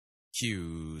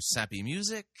Cue sappy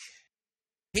music.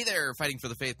 Hey there, Fighting for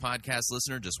the Faith podcast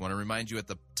listener. Just want to remind you at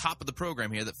the top of the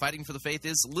program here that Fighting for the Faith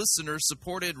is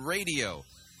listener-supported radio.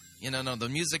 No, the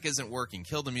music isn't working.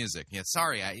 Kill the music. Yeah,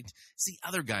 sorry, I see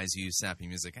other guys who use sappy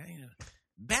music.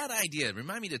 Bad idea.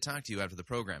 Remind me to talk to you after the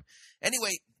program.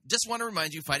 Anyway, just want to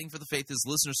remind you, Fighting for the Faith is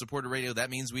listener-supported radio.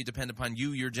 That means we depend upon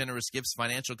you, your generous gifts,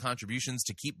 financial contributions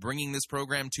to keep bringing this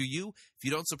program to you. If you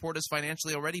don't support us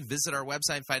financially already, visit our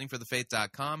website,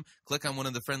 fightingforthefaith.com. Click on one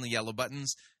of the friendly yellow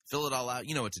buttons. Fill it all out.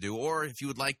 You know what to do. Or if you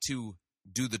would like to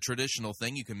do the traditional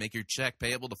thing, you can make your check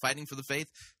payable to Fighting for the Faith.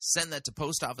 Send that to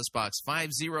Post Office Box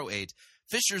 508,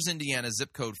 Fishers, Indiana,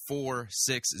 zip code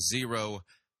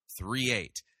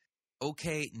 46038.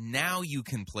 Okay, now you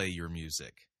can play your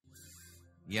music.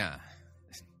 Yeah.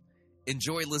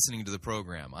 Enjoy listening to the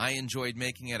program. I enjoyed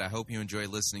making it. I hope you enjoy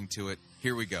listening to it.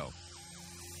 Here we go.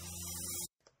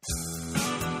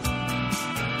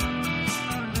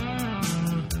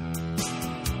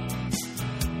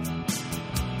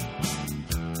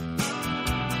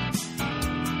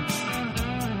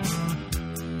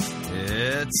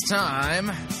 It's time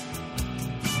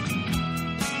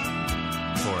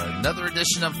for another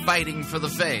edition of Fighting for the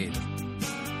Faith.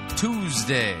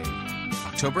 Tuesday,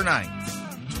 October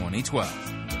 9th, 2012.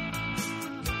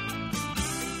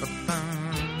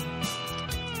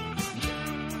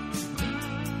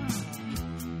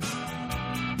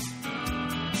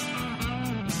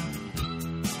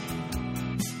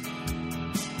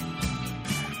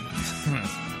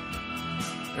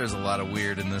 There's a lot of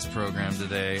weird in this program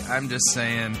today. I'm just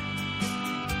saying.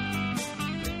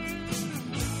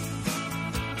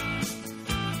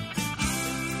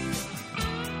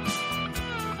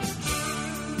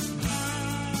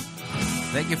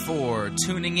 Thank you for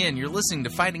tuning in. You're listening to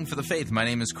Fighting for the Faith. My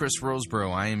name is Chris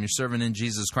Roseborough. I am your servant in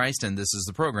Jesus Christ, and this is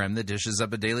the program that dishes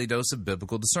up a daily dose of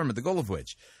biblical discernment, the goal of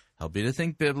which, help you to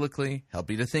think biblically,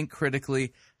 help you to think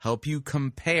critically, help you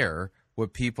compare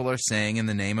what people are saying in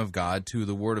the name of God to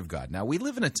the Word of God. Now, we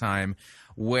live in a time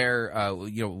where,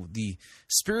 the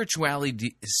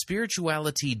spirituality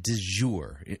du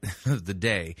jour of the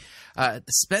day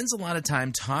spends a lot of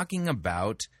time talking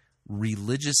about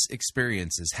religious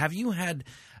experiences. Have you had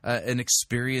an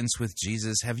experience with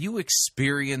Jesus? Have you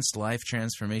experienced life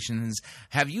transformations?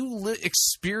 Have you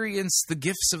experienced the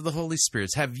gifts of the Holy Spirit?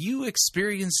 Have you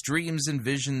experienced dreams and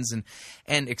visions and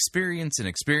experience and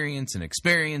experience and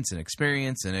experience and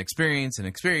experience and experience and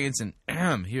experience? And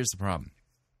here's the problem.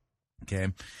 Okay,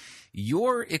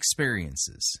 your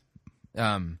experiences,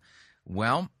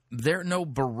 they're no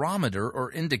barometer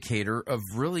or indicator of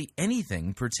really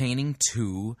anything pertaining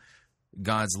to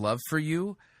God's love for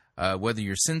you, whether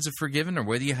your sins are forgiven or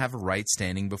whether you have a right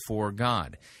standing before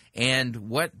God. And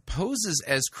what poses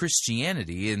as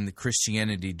Christianity in the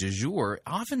Christianity du jour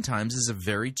oftentimes is a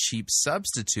very cheap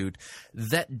substitute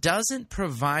that doesn't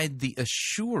provide the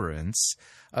assurance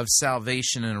of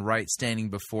salvation and a right standing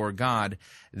before God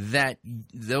that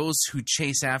those who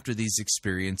chase after these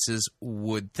experiences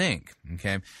would think.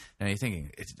 Okay? Now you're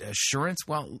thinking, assurance?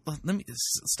 Well, let me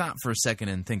stop for a second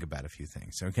and think about a few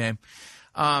things, okay?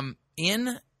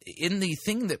 In the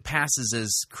thing that passes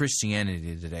as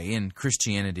Christianity today, in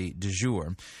Christianity du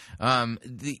jour,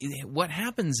 what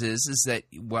happens is that,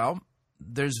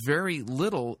 there's very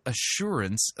little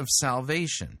assurance of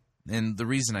salvation. And the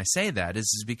reason I say that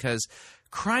is because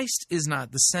Christ is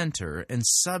not the center and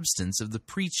substance of the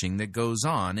preaching that goes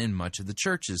on in much of the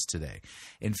churches today.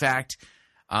 In fact,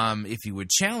 if you would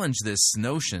challenge this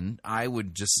notion, I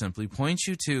would just simply point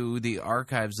you to the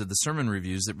archives of the sermon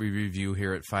reviews that we review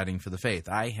here at Fighting for the Faith.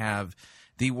 I have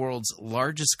the world's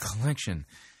largest collection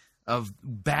of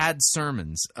bad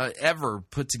sermons ever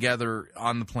put together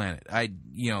on the planet. I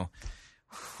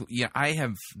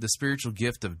have the spiritual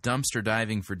gift of dumpster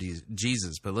diving for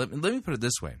Jesus, but let me put it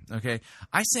this way, okay?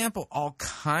 I sample all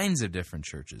kinds of different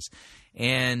churches,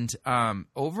 and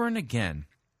over and again,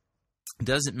 it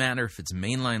doesn't matter if it's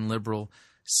mainline liberal,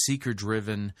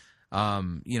 seeker-driven,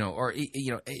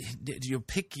 you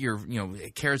pick your,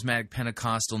 charismatic,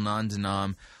 Pentecostal,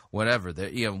 non-denom, whatever.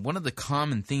 One of the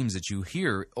common themes that you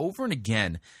hear over and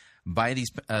again by these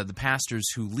the pastors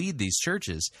who lead these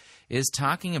churches is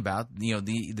talking about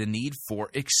the need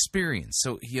for experience.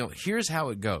 So here's how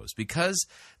it goes. Because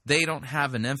they don't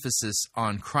have an emphasis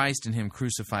on Christ and Him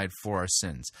crucified for our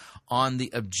sins, on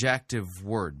the objective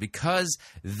word, because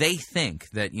they think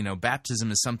that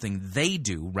baptism is something they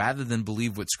do rather than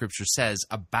believe what Scripture says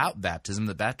about baptism.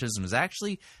 That baptism is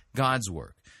actually God's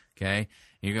work. Okay,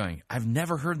 you're going, I've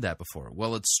never heard that before.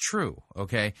 Well, it's true.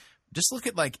 Okay. Just look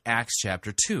at like Acts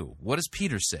chapter 2. What does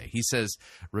Peter say? He says,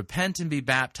 repent and be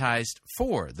baptized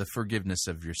for the forgiveness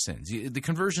of your sins. The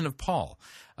conversion of Paul.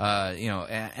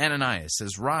 Ananias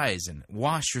says, rise and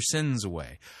wash your sins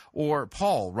away. Or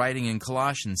Paul, writing in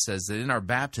Colossians, says that in our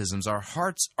baptisms, our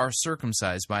hearts are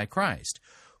circumcised by Christ.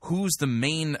 Who's the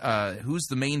main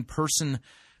person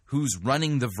who's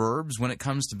running the verbs when it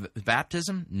comes to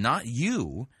baptism? Not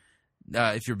you.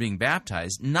 If you're being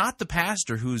baptized, not the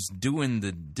pastor who's doing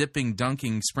the dipping,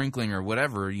 dunking, sprinkling, or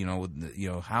whatever,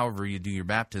 however you do your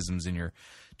baptisms in your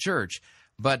church,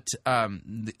 but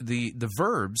the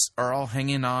verbs are all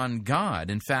hanging on God.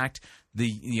 In fact,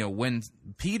 when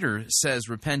Peter says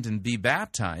repent and be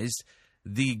baptized,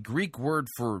 the Greek word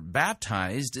for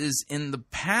baptized is in the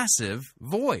passive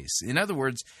voice. In other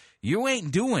words, you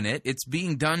ain't doing it; it's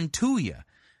being done to you.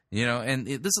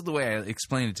 This is the way I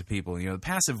explain it to people. The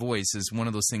passive voice is one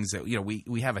of those things that,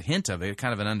 we have a hint of it,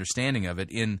 kind of an understanding of it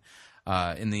in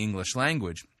the English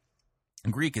language.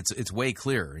 In Greek, it's way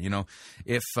clearer.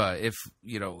 If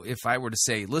I were to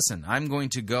say, listen, I'm going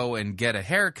to go and get a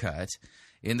haircut,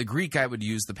 in the Greek, I would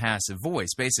use the passive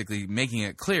voice, basically making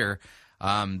it clear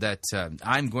that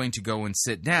I'm going to go and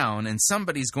sit down, and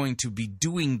somebody's going to be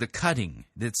doing the cutting.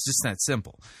 It's just that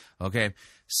simple. Okay.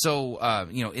 So,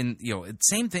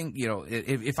 same thing,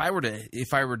 if I were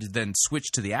to then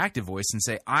switch to the active voice and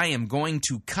say, I am going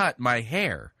to cut my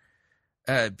hair,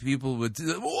 people would,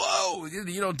 whoa,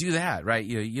 you don't do that, right?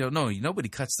 Nobody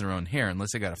cuts their own hair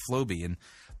unless they got a Flowbee. And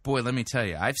boy, let me tell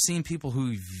you, I've seen people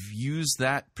who've used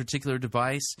that particular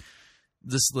device.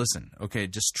 Listen, okay,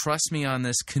 just trust me on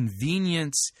this.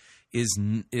 Convenience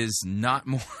is not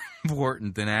more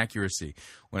important than accuracy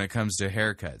when it comes to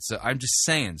haircuts. So I'm just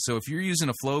saying. So if you're using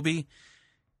a Flowbee,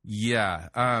 yeah,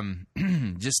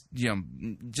 just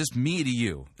me to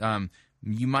you.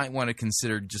 You might want to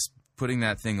consider just putting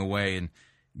that thing away and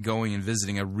going and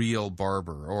visiting a real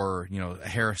barber or a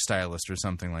hairstylist or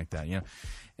something like that.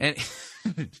 And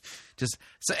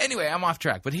so anyway, I'm off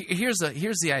track. But here's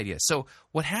the idea. So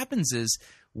what happens is,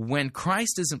 when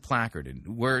Christ isn't placarded,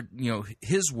 where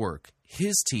his work,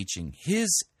 his teaching,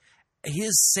 his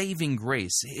saving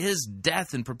grace, his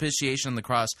death and propitiation on the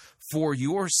cross for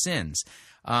your sins,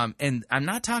 and I'm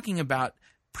not talking about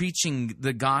preaching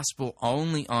the gospel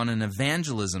only on an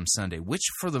evangelism Sunday, which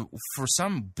for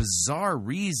some bizarre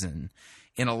reason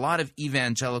in a lot of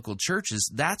evangelical churches,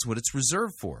 that's what it's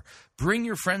reserved for. Bring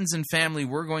your friends and family.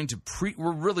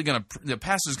 The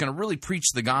pastor's going to really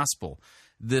preach the gospel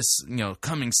this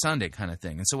coming Sunday kind of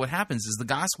thing. And so what happens is the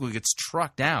gospel gets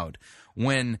trucked out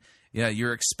when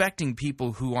you're expecting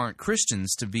people who aren't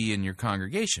Christians to be in your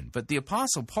congregation. But the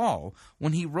Apostle Paul,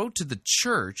 when he wrote to the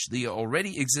church, the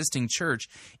already existing church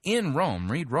in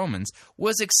Rome, read Romans,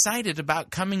 was excited about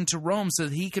coming to Rome so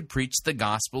that he could preach the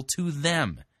gospel to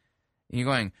them. And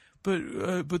you're going,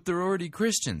 but they're already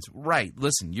Christians. Right.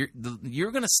 Listen,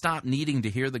 you're going to stop needing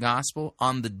to hear the gospel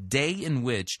on the day in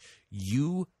which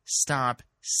you stop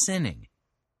sinning.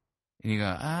 And you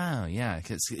go, oh, yeah,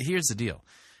 because here's the deal.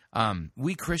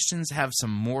 We Christians have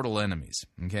some mortal enemies,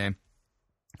 okay?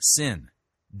 Sin,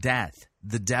 death,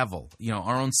 the devil,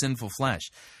 our own sinful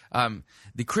flesh.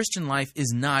 The Christian life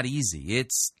is not easy.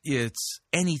 It's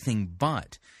anything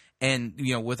but. And,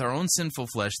 with our own sinful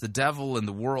flesh, the devil and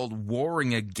the world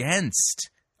warring against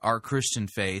our Christian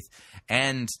faith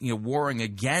and, warring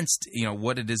against,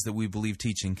 what it is that we believe,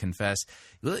 teach, and confess.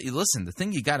 Listen, the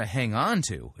thing you got to hang on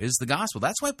to is the gospel.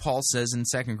 That's why Paul says in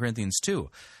 2 Corinthians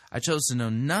 2, I chose to know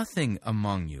nothing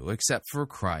among you except for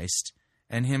Christ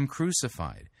and him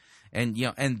crucified. And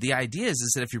and the idea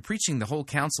is that if you're preaching the whole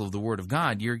counsel of the Word of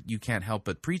God, you can't help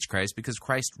but preach Christ, because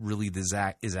Christ really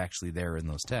is actually there in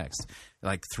those texts,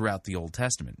 like throughout the Old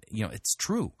Testament. It's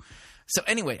true. So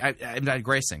anyway, I'm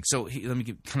digressing. So let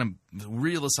me kind of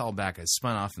reel this all back. I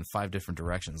spun off in 5 different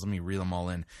directions. Let me reel them all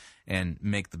in and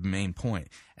make the main point.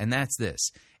 And that's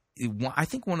this. I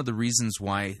think one of the reasons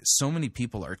why so many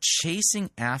people are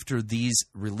chasing after these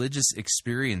religious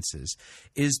experiences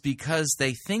is because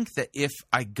they think that if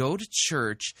I go to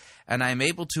church and I'm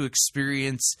able to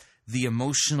experience the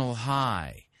emotional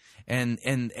high and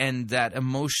that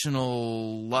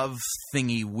emotional love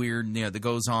thingy weird that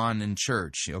goes on in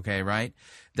church, okay, right?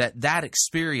 That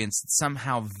experience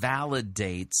somehow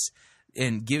validates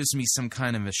and gives me some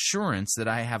kind of assurance that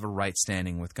I have a right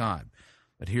standing with God.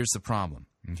 But here's the problem.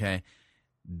 Okay,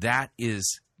 that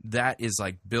is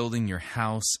like building your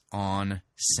house on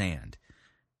sand.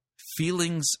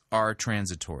 Feelings are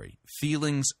transitory.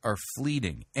 Feelings are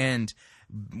fleeting. And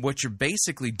what you're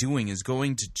basically doing is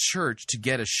going to church to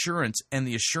get assurance, and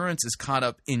the assurance is caught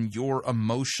up in your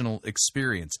emotional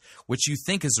experience, which you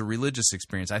think is a religious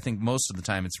experience. I think most of the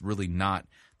time it's really not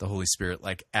the Holy Spirit,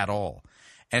 like, at all.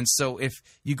 And so if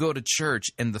you go to church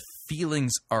and the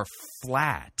feelings are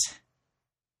flat,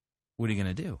 what are you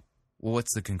going to do? Well,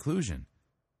 what's the conclusion?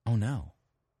 Oh, no.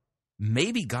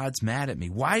 Maybe God's mad at me.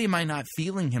 Why am I not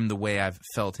feeling him the way I've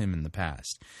felt him in the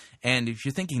past? And if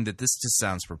you're thinking that this just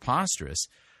sounds preposterous,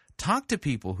 talk to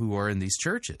people who are in these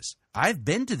churches. I've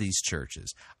been to these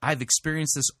churches. I've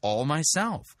experienced this all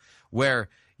myself, where,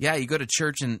 yeah, you go to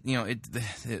church and, you know, it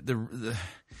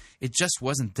just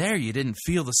wasn't there. You didn't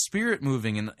feel the Spirit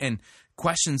moving. And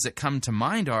questions that come to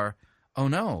mind are, oh,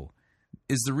 no,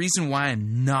 is the reason why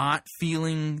I'm not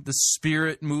feeling the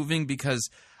Spirit moving because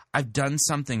I've done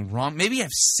something wrong? Maybe I've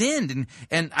sinned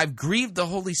and I've grieved the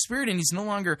Holy Spirit, and he's no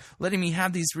longer letting me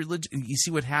have these religious... You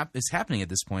see what is happening at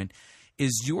this point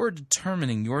is you're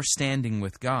determining your standing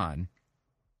with God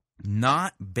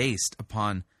not based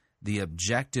upon the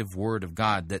objective Word of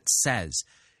God that says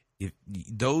if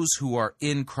those who are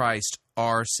in Christ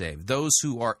are saved. Those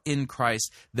who are in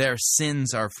Christ, their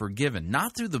sins are forgiven.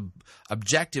 Not through the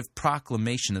objective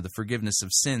proclamation of the forgiveness of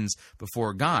sins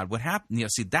before God. What happened? You know,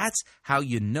 see, that's how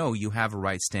you know you have a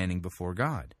right standing before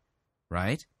God,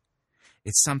 right?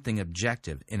 It's something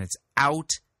objective, and it's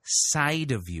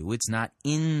outside of you. It's not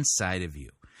inside of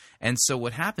you. And so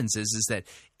what happens is that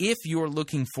if you're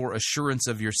looking for assurance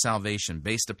of your salvation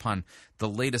based upon the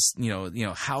latest, you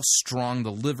know how strong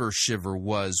the liver shiver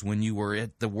was when you were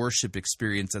at the worship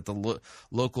experience at the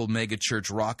local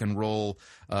megachurch rock and roll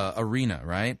arena,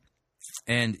 right?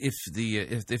 And if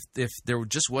there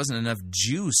just wasn't enough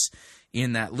juice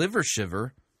in that liver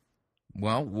shiver,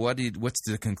 well, what's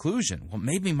the conclusion? Well,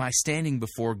 maybe my standing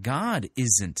before God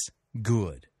isn't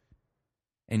good.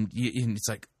 And it's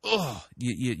like,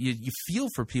 you feel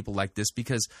for people like this,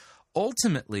 because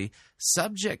ultimately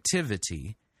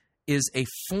subjectivity is a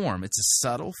form, it's a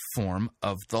subtle form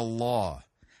of the law,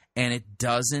 and it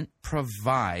doesn't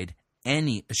provide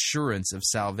any assurance of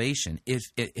salvation. If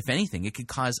anything, it could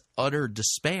cause utter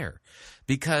despair,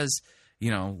 because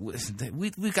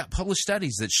we've got published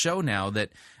studies that show now that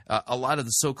a lot of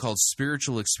the so-called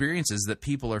spiritual experiences that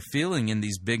people are feeling in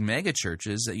these big mega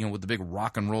churches, with the big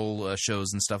rock and roll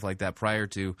shows and stuff like that, prior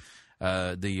to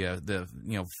the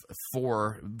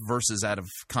 4 verses out of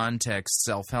context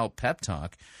self-help pep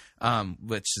talk,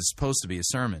 which is supposed to be a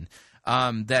sermon,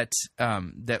 that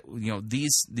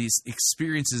these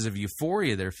experiences of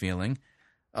euphoria they're feeling.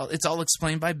 It's all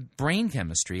explained by brain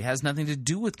chemistry. It has nothing to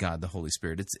do with God, the Holy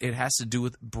Spirit. It has to do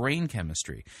with brain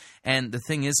chemistry. And the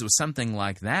thing is, with something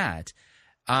like that,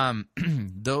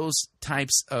 those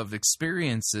types of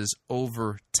experiences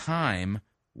over time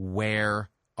wear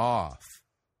off.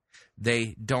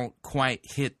 They don't quite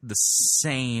hit the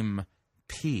same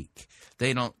peak.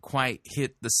 They don't quite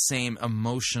hit the same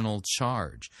emotional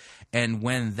charge. And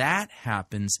when that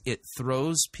happens, it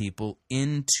throws people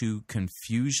into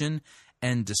confusion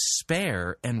and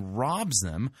despair, and robs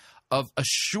them of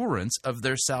assurance of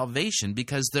their salvation,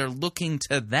 because they're looking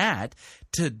to that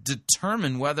to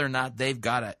determine whether or not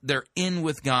they're in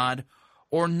with God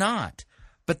or not.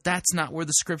 But that's not where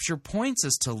the Scripture points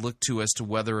us to look to as to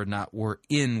whether or not we're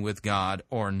in with God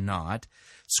or not.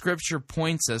 Scripture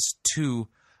points us to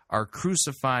our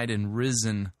crucified and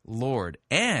risen Lord.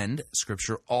 And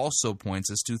Scripture also points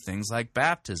us to things like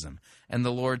baptism and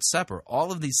the Lord's Supper.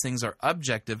 All of these things are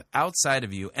objective outside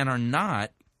of you and are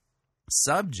not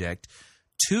subject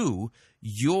to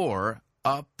your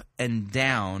up and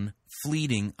down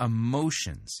fleeting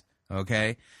emotions.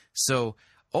 Okay? So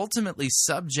ultimately,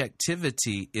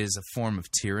 subjectivity is a form of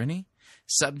tyranny.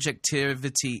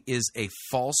 Subjectivity is a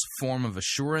false form of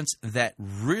assurance that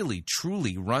really,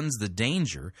 truly runs the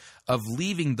danger of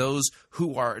leaving those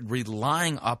who are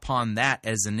relying upon that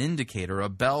as an indicator, a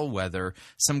bellwether,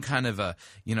 some kind of a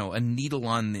needle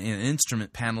on an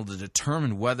instrument panel to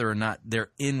determine whether or not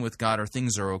they're in with God or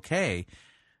things are okay.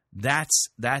 That's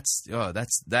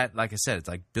like I said, it's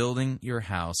like building your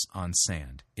house on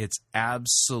sand. It's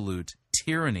absolute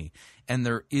tyranny, and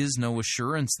there is no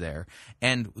assurance there.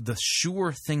 And the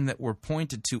sure thing that we're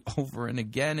pointed to over and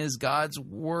again is God's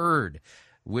Word,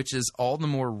 which is all the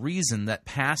more reason that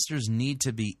pastors need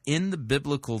to be in the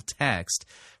biblical text,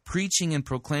 preaching and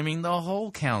proclaiming the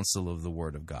whole counsel of the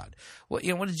Word of God. Well,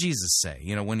 what did Jesus say,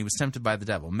 when he was tempted by the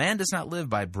devil? Man does not live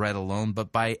by bread alone,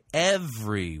 but by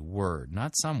every word,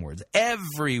 not some words,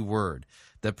 every word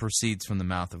that proceeds from the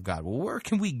mouth of God. Well, where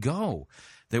can we go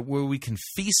where we can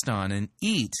feast on and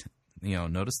eat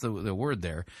Notice the word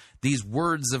there. These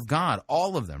words of God,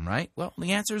 all of them, right? Well,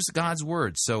 the answer is God's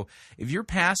word. So if your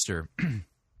pastor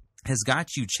has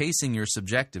got you chasing your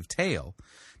subjective tail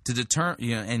to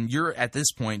determine, and you're at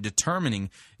this point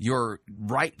determining your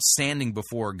right standing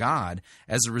before God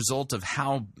as a result of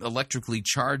how electrically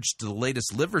charged the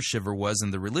latest liver shiver was in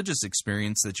the religious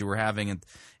experience that you were having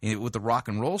with the rock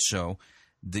and roll show,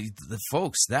 the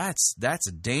folks, that's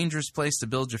a dangerous place to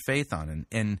build your faith on,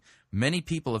 and many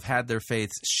people have had their faith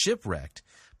shipwrecked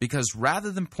because rather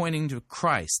than pointing to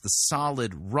Christ, the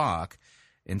solid rock,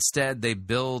 instead they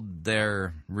build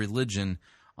their religion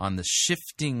on the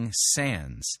shifting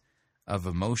sands of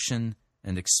emotion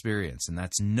and experience. And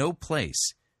that's no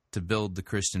place to build the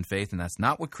Christian faith, and that's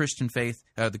not what Christian faith,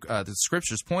 the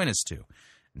Scriptures point us to.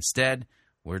 Instead,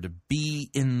 we're to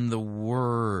be in the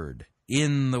Word,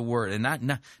 and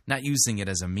not using it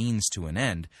as a means to an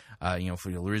end, for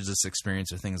your religious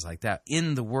experience or things like that.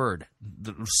 In the Word,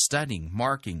 studying,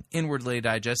 marking, inwardly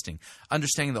digesting,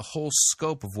 understanding the whole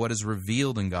scope of what is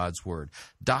revealed in God's Word,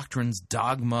 doctrines,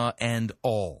 dogma, and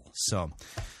all. So,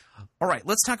 all right,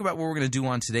 let's talk about what we're going to do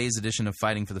on today's edition of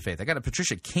Fighting for the Faith. I got a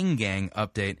Patricia King Gang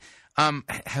update.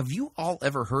 Have you all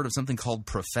ever heard of something called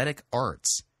Prophetic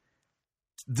Arts?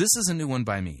 This is a new one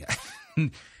by me.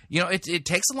 It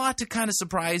takes a lot to kind of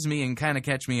surprise me and kind of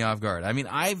catch me off guard. I mean,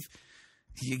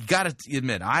 you got to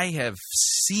admit, I have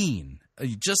seen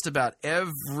just about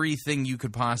everything you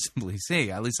could possibly see,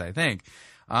 at least I think,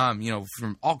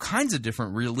 from all kinds of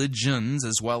different religions,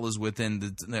 as well as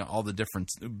within all the different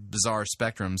bizarre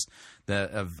spectrums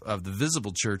of the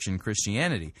visible church in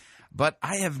Christianity. But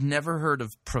I have never heard of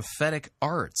prophetic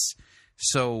arts.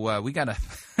 So we got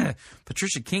a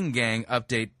Patricia King Gang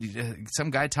update, some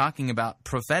guy talking about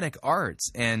prophetic arts.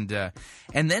 And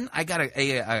then I got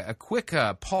a quick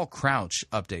Paul Crouch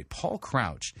update. Paul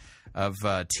Crouch of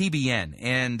TBN.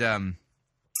 And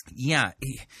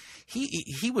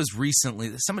he was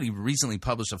somebody recently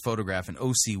published a photograph in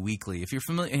OC Weekly. If you're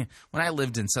familiar, when I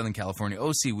lived in Southern California,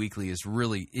 OC Weekly is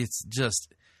it's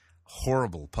just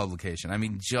horrible publication. I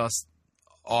mean, just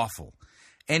awful.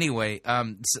 Anyway,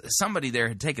 somebody there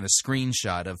had taken a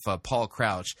screenshot of Paul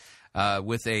Crouch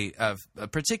with a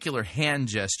particular hand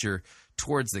gesture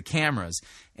towards the cameras,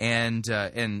 and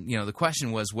the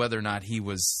question was whether or not he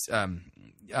was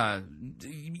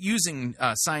using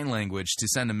sign language to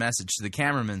send a message to the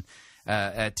cameraman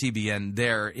at TBN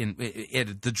there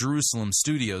at the Jerusalem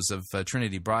studios of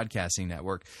Trinity Broadcasting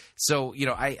Network. So,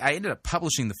 I ended up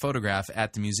publishing the photograph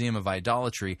at the Museum of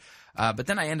Idolatry, but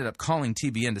then I ended up calling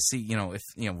TBN to see,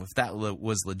 if that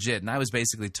was legit. And I was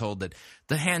basically told that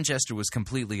the hand gesture was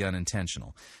completely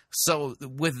unintentional. So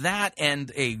with that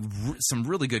and some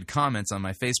really good comments on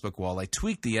my Facebook wall, I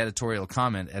tweaked the editorial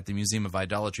comment at the Museum of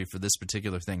Idolatry for this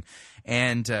particular thing.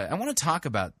 And I want to talk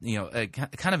about,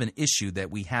 kind of an issue that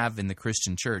we have in the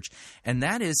Christian church. And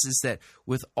that is that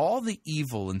with all the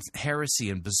evil and heresy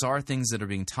and bizarre things that are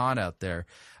being taught out there,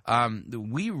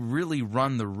 we really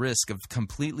run the risk of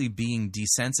completely being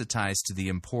desensitized to the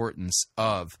importance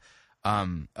of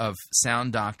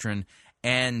sound doctrine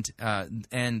and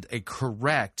a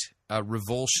correct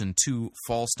revulsion to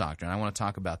false doctrine. I want to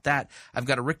talk about that. I've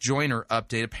got a Rick Joyner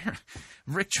update.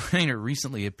 Rick Joyner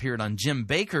recently appeared on Jim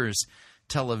Bakker's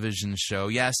television show.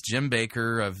 Yes, Jim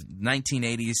Bakker of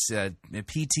 1980s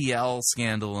PTL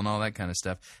scandal and all that kind of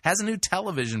stuff has a new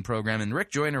television program, and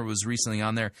Rick Joyner was recently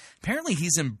on there. Apparently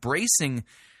he's embracing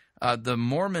the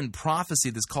Mormon prophecy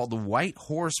that's called the White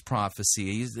Horse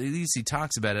Prophecy. He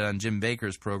talks about it on Jim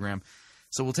Bakker's program.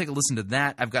 So we'll take a listen to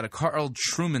that. I've got a Carl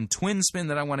Truman twin spin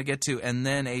that I want to get to, and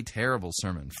then a terrible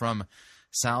sermon from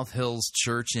South Hills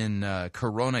Church in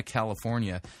Corona,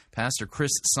 California, Pastor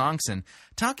Chris Sonksen,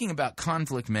 talking about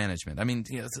conflict management. I mean,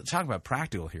 talk about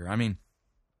practical here. I mean,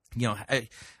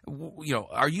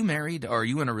 are you married? Or are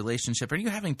you in a relationship? Are you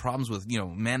having problems with,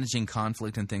 managing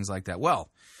conflict and things like that?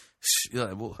 Well,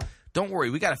 don't worry.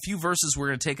 We got a few verses we're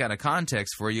going to take out of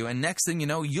context for you, and next thing you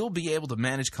know, you'll be able to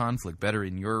manage conflict better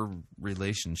in your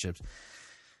relationships.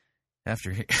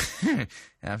 After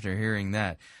hearing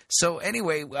that. So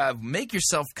anyway, make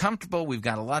yourself comfortable. We've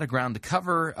got a lot of ground to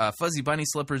cover. Fuzzy bunny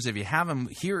slippers, if you have them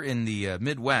here in the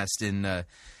Midwest, in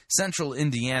central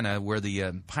Indiana, where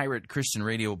the Pirate Christian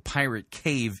Radio Pirate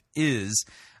Cave is.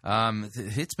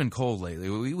 It's been cold lately.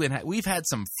 We've had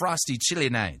some frosty, chilly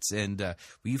nights, and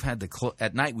we've had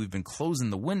at night we've been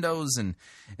closing the windows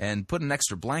and putting an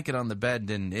extra blanket on the bed,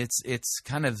 and it's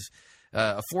kind of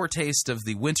a foretaste of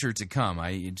the winter to come.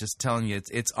 I just telling you,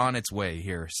 it's on its way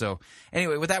here. So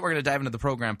anyway, with that, we're going to dive into the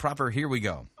program proper. Here we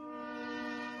go.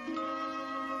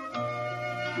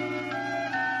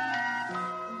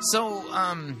 So,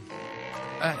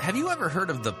 Have you ever heard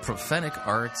of the Prophetic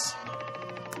Arts?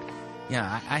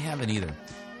 Yeah, I haven't either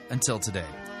until today.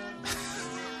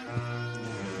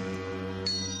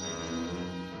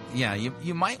 Yeah,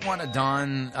 you might want to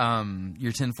don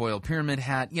your tinfoil pyramid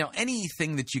hat,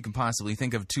 anything that you can possibly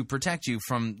think of to protect you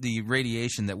from the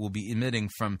radiation that will be emitting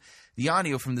from the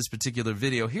audio from this particular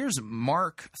video. Here's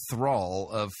Mark Thrall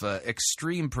of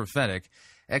Extreme Prophetic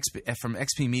from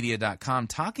xpmedia.com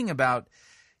talking about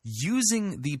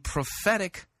using the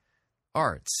prophetic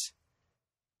arts.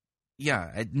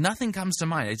 Yeah, nothing comes to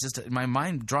mind. It's just my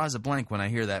mind draws a blank when I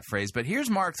hear that phrase. But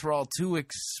here's Mark Thrall to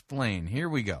explain. Here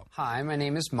we go. Hi, my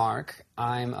name is Mark.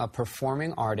 I'm a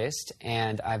performing artist,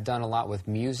 and I've done a lot with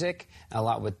music, a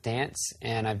lot with dance,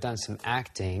 and I've done some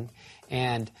acting.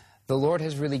 And the Lord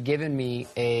has really given me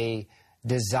a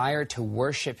desire to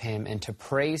worship Him and to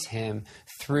praise Him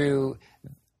through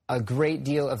a great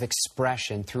deal of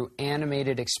expression, through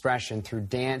animated expression, through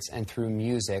dance and through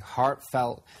music,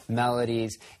 heartfelt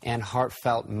melodies and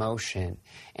heartfelt motion.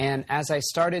 And as I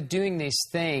started doing these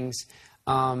things,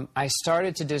 I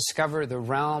started to discover the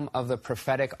realm of the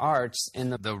prophetic arts in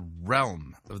the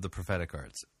realm of the prophetic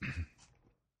arts.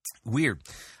 Weird.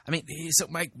 I mean, so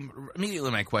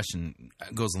immediately my question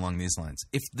goes along these lines.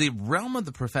 If the realm of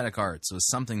the prophetic arts was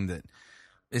something that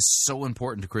is so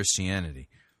important to Christianity,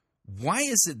 why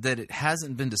is it that it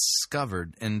hasn't been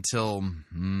discovered until,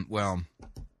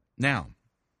 now,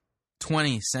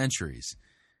 20 centuries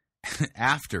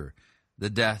after the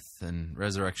death and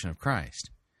resurrection of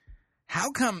Christ?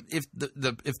 How come, if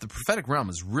the prophetic realm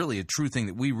is really a true thing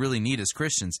that we really need as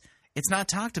Christians, it's not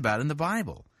talked about in the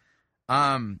Bible?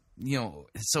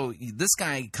 So this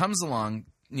guy comes along,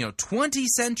 20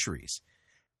 centuries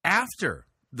after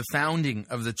the founding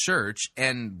of the church,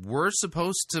 and we're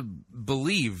supposed to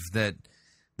believe that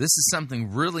this is something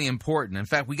really important. In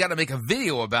fact, we got to make a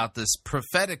video about this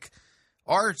prophetic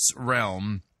arts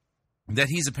realm that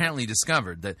he's apparently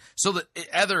discovered, so that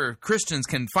other Christians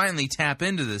can finally tap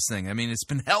into this thing. I mean, it's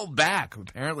been held back,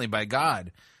 apparently, by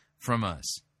God from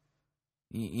us.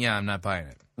 Yeah, I'm not buying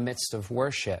it. Midst of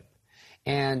worship.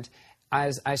 And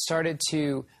as I started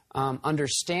to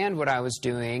understand what I was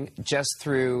doing just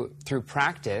through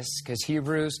practice, because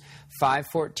Hebrews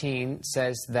 5:14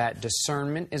 says that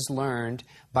discernment is learned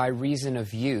by reason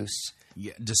of use.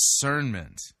 Yeah,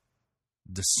 discernment,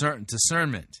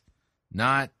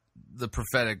 not the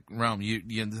prophetic realm.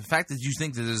 The fact that you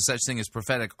think that there's such thing as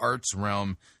prophetic arts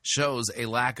realm shows a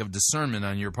lack of discernment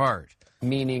on your part.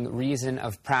 Meaning reason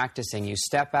of practicing. You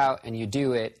step out and you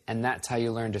do it, and that's how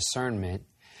you learn discernment.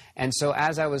 And so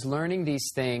as I was learning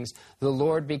these things, the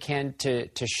Lord began to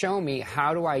show me,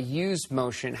 how do I use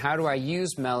motion, how do I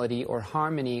use melody or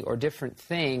harmony or different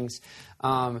things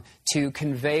to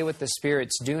convey what the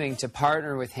Spirit's doing, to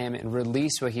partner with Him and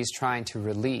release what He's trying to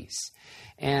release.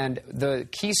 And the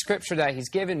key scripture that He's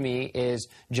given me is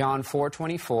John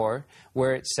 4:24,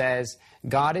 where it says,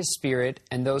 God is spirit,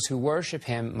 and those who worship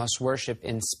Him must worship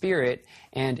in spirit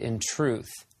and in truth.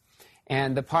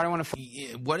 And the part I want to...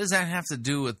 What does that have to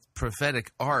do with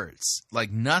prophetic arts? Like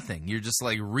nothing. You're just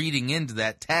like reading into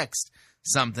that text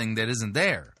something that isn't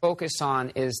there. Focus on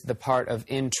is the part of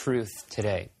in truth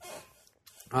today.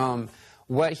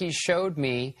 What he showed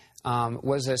me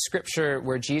was a scripture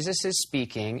where Jesus is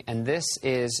speaking, and this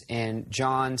is in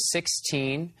John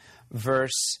 16,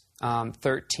 verse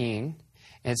 13.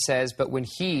 It says, but when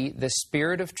He, the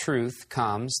Spirit of truth,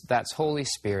 comes, that's Holy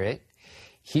Spirit,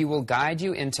 He will guide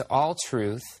you into all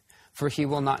truth, for He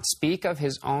will not speak of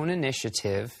His own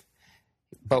initiative,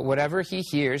 but whatever He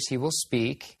hears, He will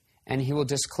speak, and He will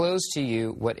disclose to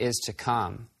you what is to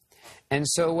come. And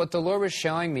so what the Lord was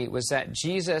showing me was that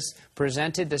Jesus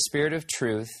presented the Spirit of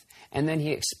truth, and then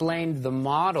He explained the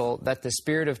model that the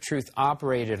Spirit of truth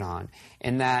operated on,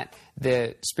 in that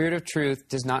the Spirit of truth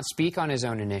does not speak on His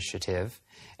own initiative,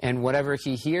 and whatever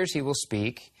He hears, He will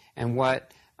speak, and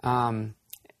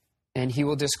and He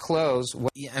will disclose.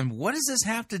 And what does this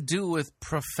have to do with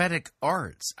prophetic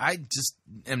arts? I just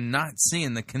am not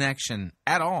seeing the connection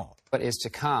at all. What is to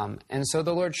come. And so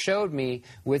the Lord showed me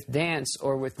with dance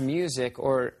or with music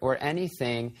or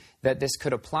anything that this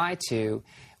could apply to,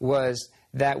 was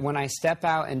that when I step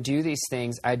out and do these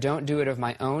things, I don't do it of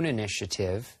my own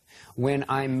initiative. When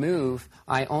I move,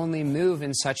 I only move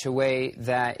in such a way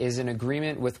that is in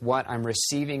agreement with what I'm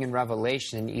receiving in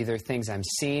revelation, either things I'm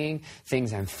seeing,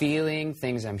 things I'm feeling,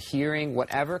 things I'm hearing,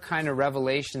 whatever kind of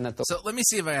revelation that the... So let me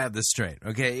see if I have this straight,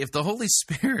 okay? If the Holy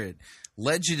Spirit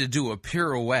led you to do a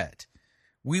pirouette,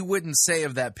 we wouldn't say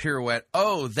of that pirouette,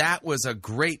 oh, that was a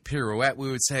great pirouette.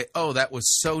 We would say, oh, that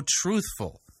was so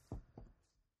truthful.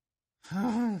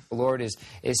 the Lord is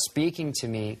speaking to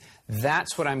me,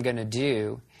 that's what I'm going to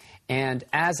do. And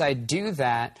as I do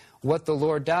that, what the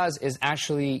Lord does is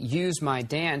actually use my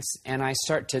dance, and I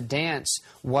start to dance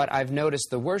what I've noticed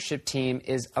the worship team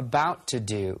is about to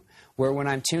do. Where when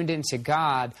I'm tuned into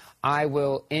God, I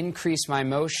will increase my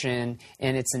motion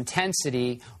and its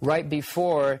intensity right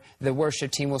before the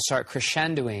worship team will start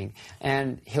crescendoing.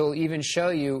 And he'll even show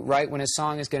you right when a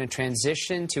song is going to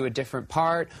transition to a different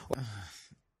part.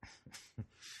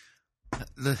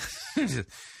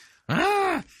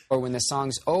 Or when the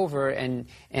song's over, and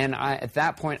at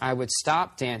that point I would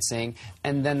stop dancing,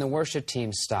 and then the worship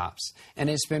team stops. And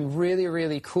it's been really,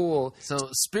 really cool. So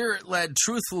spirit-led,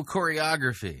 truthful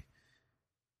choreography.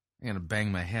 I'm going to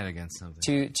bang my head against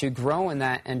something. To grow in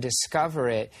that and discover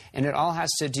it. And it all has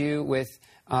to do with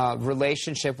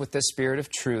relationship with the Spirit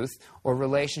of truth or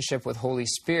relationship with Holy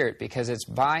Spirit, because it's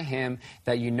by Him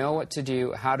that you know what to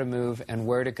do, how to move, and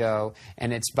where to go.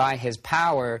 And it's by His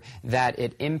power that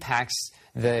it impacts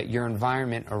your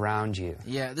environment around you.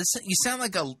 Yeah, you sound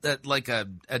like a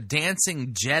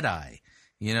dancing Jedi,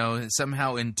 you know,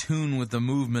 somehow in tune with the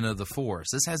movement of the Force.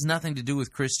 This has nothing to do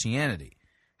with Christianity.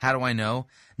 How do I know?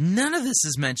 None of this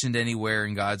is mentioned anywhere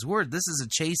in God's Word. This is a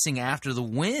chasing after the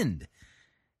wind.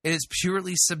 It is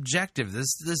purely subjective.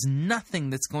 There's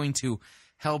nothing that's going to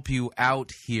help you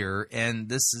out here, and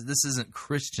this isn't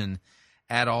Christian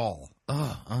at all.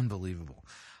 Oh, unbelievable.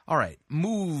 All right,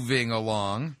 moving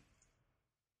along.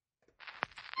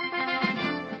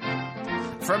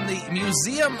 From the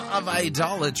Museum of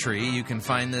Idolatry, you can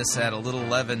find this at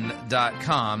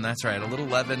alittleleaven.com. That's right,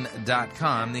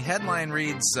 alittleleaven.com. The headline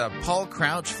reads, Paul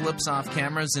Crouch flips off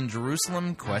cameras in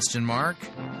Jerusalem, ?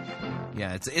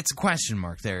 Yeah, it's a question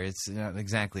mark there. It's not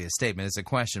exactly a statement. It's a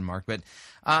question mark. But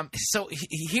so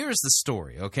here's the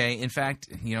story, okay? In fact,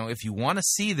 you know, if you want to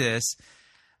see this,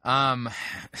 oh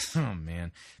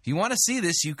man, if you want to see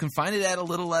this, you can find it at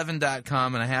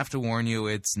alittleleaven.com, and I have to warn you,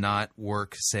 it's not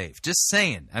work safe. Just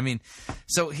saying. I mean,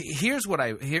 so here's what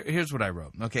I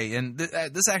wrote, okay? And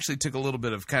this actually took a little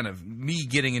bit of kind of me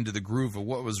getting into the groove of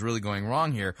what was really going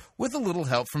wrong here, with a little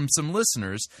help from some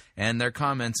listeners and their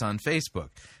comments on Facebook.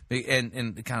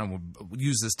 And kind of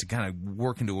use this to kind of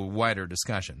work into a wider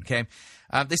discussion, okay?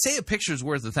 They say a picture's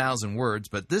worth 1,000 words,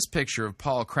 but this picture of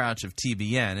Paul Crouch of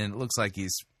TBN, and it looks like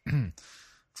he's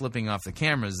flipping off the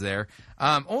cameras there,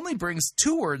 only brings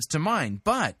 2 words to mind.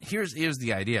 But here's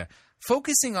the idea.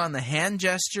 Focusing on the hand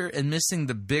gesture and missing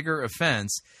the bigger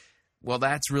offense, well,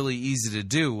 that's really easy to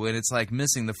do, and it's like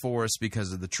missing the forest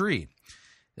because of the tree.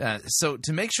 So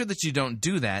to make sure that you don't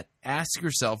do that, ask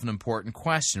yourself an important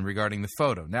question regarding the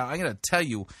photo. Now, I'm going to tell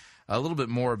you a little bit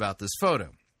more about this photo.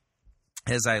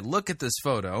 As I look at this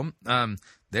photo,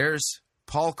 there's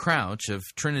Paul Crouch of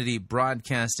Trinity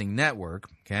Broadcasting Network,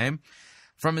 okay,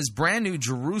 from his brand new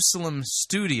Jerusalem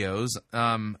studios,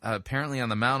 apparently on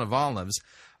the Mount of Olives.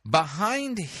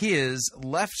 Behind his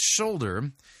left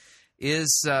shoulder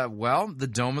is, the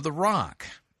Dome of the Rock,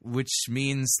 which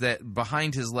means that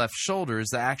behind his left shoulder is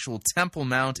the actual Temple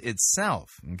Mount itself,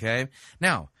 okay?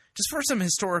 Now, just for some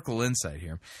historical insight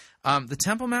here, the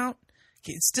Temple Mount,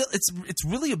 it's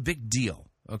really a big deal,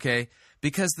 okay?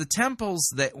 Because the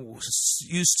temples that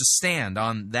used to stand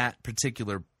on that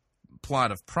particular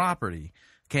plot of property,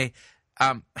 okay,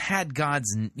 had God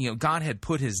had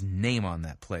put His name on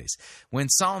that place. When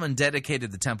Solomon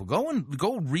dedicated the temple,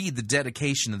 go read the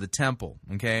dedication of the temple,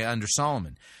 okay, under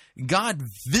Solomon. God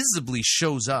visibly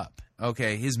shows up,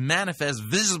 okay? His manifest,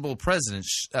 visible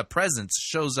presence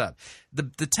shows up.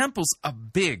 The temple's a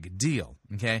big deal,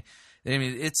 okay? I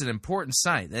mean, it's an important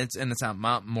site, and it's on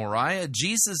Mount Moriah.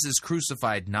 Jesus is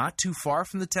crucified not too far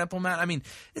from the Temple Mount. I mean,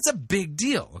 it's a big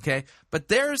deal, okay? But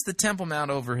there's the Temple Mount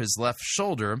over his left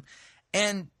shoulder,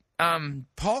 and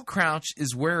Paul Crouch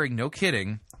is wearing, no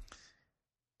kidding,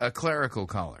 a clerical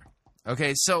collar.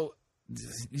 Okay, so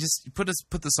just put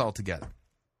this all together.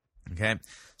 Okay,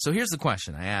 so here's the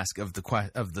question I ask of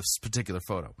this particular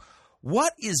photo: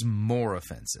 what is more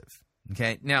offensive?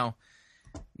 Okay, now,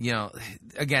 you know,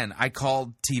 again, I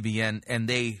called TBN, and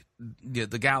the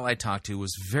gal I talked to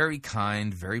was very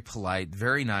kind, very polite,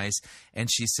 very nice, and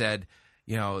she said,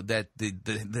 you know, that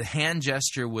the hand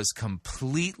gesture was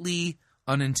completely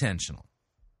unintentional.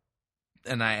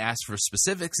 And I asked for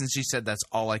specifics, and she said, that's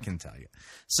all I can tell you.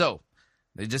 So,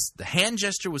 the hand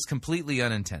gesture was completely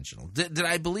unintentional. Did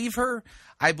I believe her?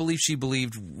 I believe she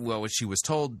believed, well, what she was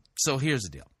told. So here's the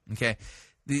deal, okay?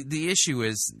 The issue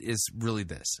is really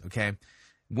this, okay?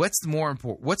 What's more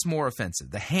important? What's more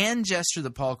offensive? The hand gesture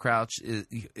that Paul Crouch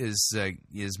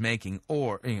is making,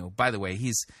 or, you know, by the way,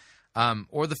 he's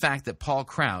or the fact that Paul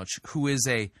Crouch, who is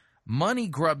a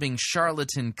money-grubbing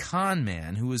charlatan con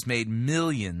man who has made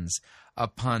millions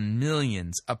upon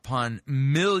millions upon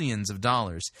millions of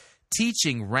dollars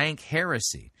teaching rank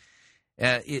heresy.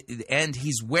 And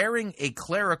he's wearing a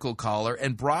clerical collar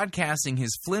and broadcasting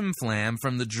his flim-flam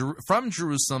from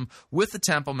Jerusalem with the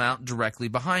Temple Mount directly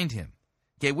behind him.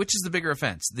 Okay, which is the bigger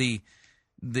offense?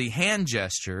 The hand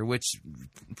gesture, which,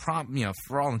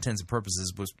 for all intents and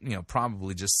purposes, was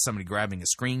probably just somebody grabbing a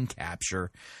screen capture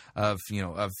of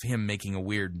him making a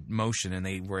weird motion, and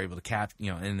they were able to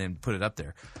and then put it up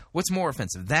there. What's more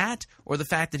offensive, that or the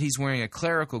fact that he's wearing a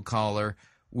clerical collar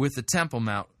with the Temple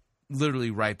Mount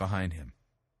literally right behind him?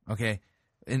 Okay,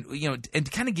 and and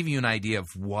to kind of give you an idea of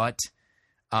what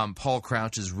Paul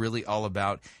Crouch is really all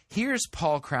about, here's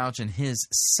Paul Crouch and his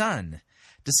son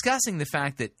discussing the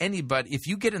fact that if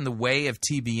you get in the way of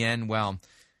TBN, well,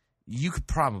 you could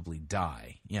probably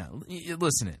die. Yeah,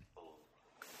 listen in.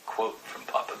 Quote from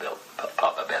Papa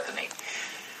Bethany.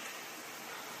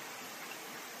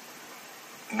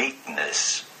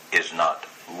 Meekness is not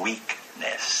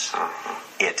weakness.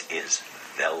 It is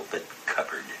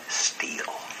velvet-covered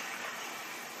steel.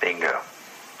 Bingo.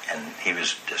 And he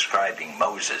was describing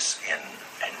Moses in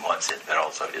one sense, but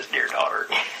also his dear daughter.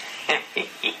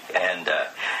 And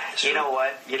you know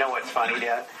what? You know what's funny,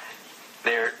 Dad?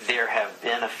 There have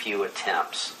been a few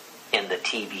attempts in the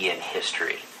TBN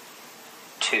history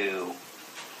to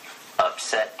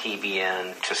upset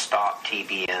TBN, to stop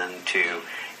TBN,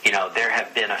 there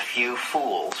have been a few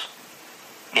fools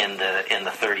in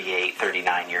the 38,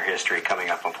 39 year history coming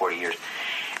up on 40 years.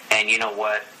 And you know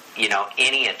what?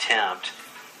 Any attempt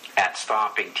at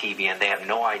stopping TBN, they have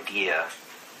no idea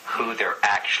who they're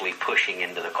actually pushing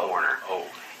into the corner.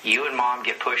 You and Mom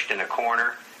get pushed in a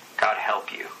corner, God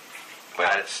help you. Well,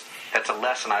 that's a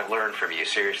lesson I've learned from you,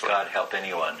 seriously. God help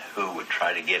anyone who would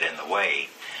try to get in the way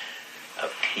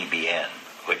of TBN,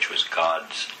 which was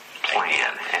God's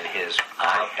plan and his purpose.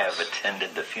 I have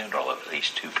attended the funeral of at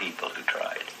least two people who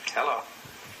tried. Hello.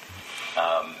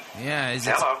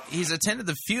 He's attended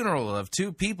the funeral of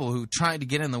two people who tried to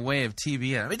get in the way of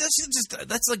TBN. I mean,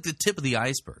 that's like the tip of the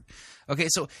iceberg. Okay,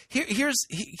 so here's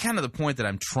kind of the point that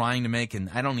I'm trying to make, and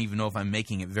I don't even know if I'm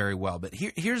making it very well, but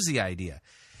here's the idea.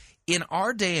 In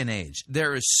our day and age,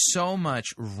 there is so much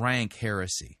rank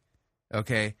heresy,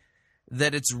 okay,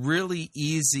 that it's really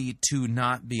easy to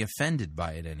not be offended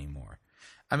by it anymore.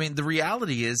 I mean, the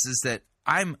reality is that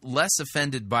I'm less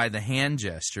offended by the hand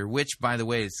gesture, which, by the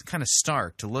way, is kind of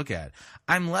stark to look at.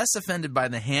 I'm less offended by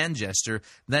the hand gesture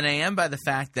than I am by the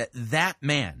fact that that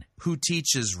man who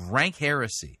teaches rank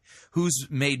heresy, who's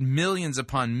made millions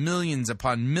upon millions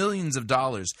of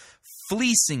dollars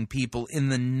fleecing people in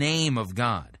the name of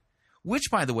God,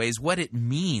 which, by the way, is what it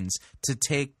means to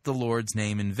take the Lord's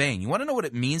name in vain. You want to know what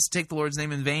it means to take the Lord's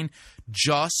name in vain?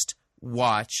 Just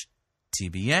watch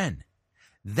TBN.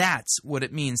 That's what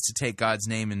it means to take God's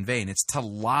name in vain. It's to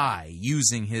lie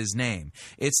using his name.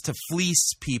 It's to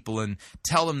fleece people and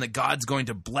tell them that God's going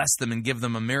to bless them and give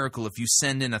them a miracle if you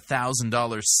send in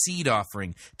 $1,000 seed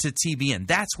offering to TBN.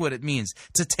 That's what it means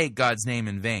to take God's name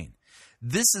in vain.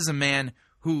 This is a man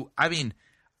who, I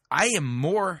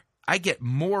get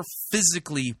more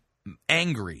physically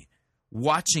angry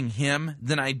watching him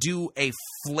than I do a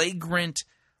flagrant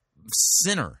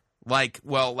sinner like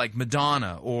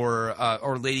Madonna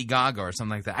or Lady Gaga or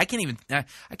something like that. I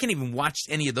can't even watch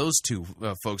any of those two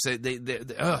folks.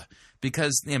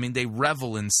 Because they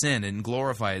revel in sin and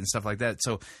glorify it and stuff like that.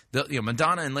 So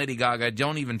Madonna and Lady Gaga,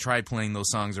 don't even try playing those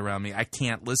songs around me. I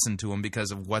can't listen to them because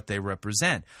of what they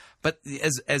represent. But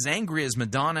as angry as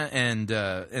Madonna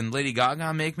and Lady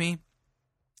Gaga make me,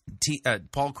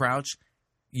 Paul Crouch,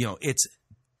 it's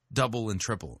double and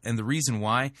triple. And the reason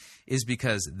why is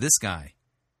because this guy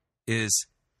is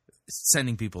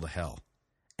sending people to hell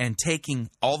and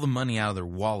taking all the money out of their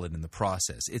wallet in the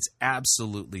process. It's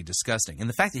absolutely disgusting. And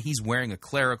the fact that he's wearing a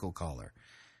clerical collar,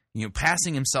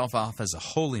 passing himself off as a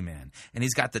holy man, and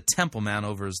he's got the Temple Mount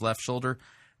over his left shoulder,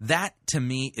 that to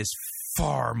me is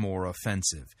far more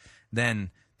offensive than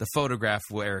the photograph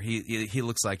where he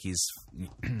looks like he's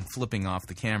flipping off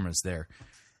the cameras there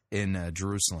in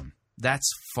Jerusalem.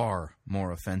 That's far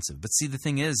more offensive. But see, the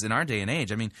thing is, in our day and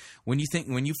age, when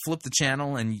you flip the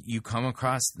channel and you come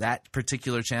across that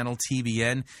particular channel,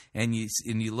 TBN, and you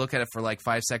look at it for like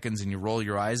 5 seconds and you roll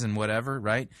your eyes and whatever,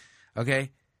 right? Okay.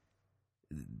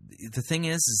 The thing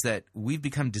is that we've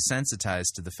become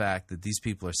desensitized to the fact that these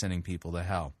people are sending people to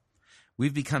hell.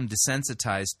 We've become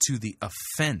desensitized to the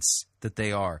offense that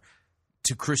they are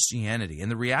to Christianity.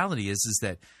 And the reality is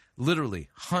that literally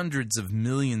hundreds of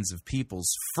millions of people's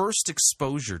first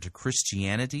exposure to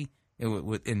Christianity,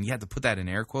 and you have to put that in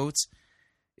air quotes,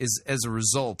 is as a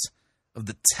result of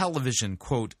the television,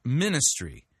 quote,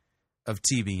 ministry of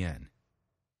TBN.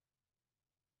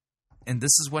 And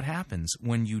this is what happens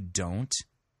when you don't,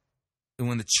 and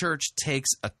when the church takes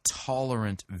a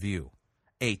tolerant view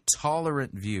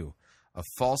of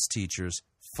false teachers,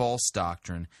 false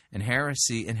doctrine, and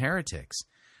heresy and heretics.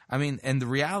 I mean, and the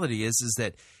reality is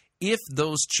that if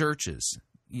those churches,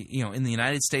 in the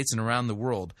United States and around the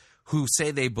world, who say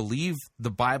they believe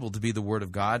the Bible to be the Word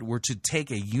of God, were to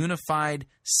take a unified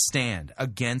stand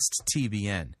against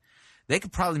TBN, they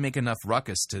could probably make enough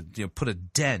ruckus to put a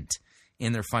dent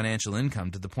in their financial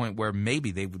income to the point where maybe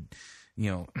they would,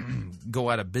 go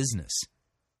out of business.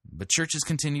 But churches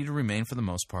continue to remain, for the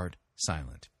most part,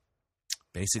 silent.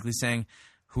 Basically saying,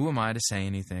 who am I to say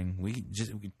anything? We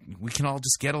can all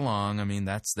just get along. I mean,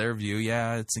 that's their view.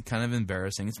 Yeah, it's kind of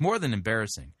embarrassing. It's more than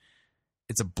embarrassing.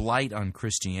 It's a blight on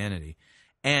Christianity,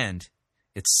 and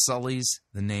it sullies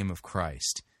the name of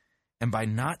Christ. And by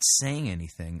not saying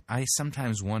anything, I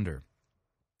sometimes wonder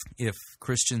if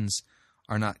Christians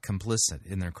are not complicit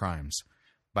in their crimes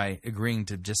by agreeing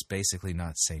to just basically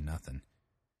not say nothing.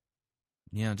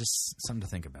 Just something to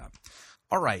think about.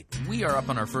 All right, we are up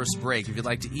on our first break. If you'd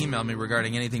like to email me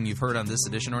regarding anything you've heard on this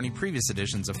edition or any previous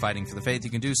editions of Fighting for the Faith,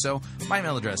 you can do so. My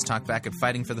email address,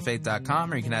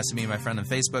 talkback@fightingforthefaith.com, or you can ask me and my friend on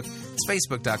Facebook. It's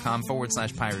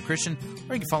facebook.com/Pirate Christian,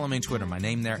 or you can follow me on Twitter. My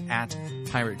name there,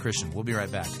 @Pirate Christian. We'll be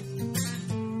right back.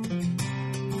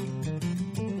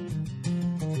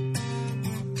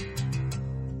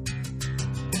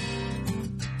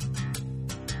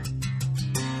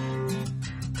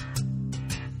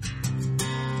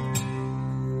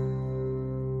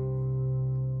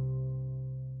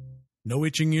 No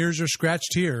itching ears are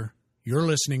scratched here. You're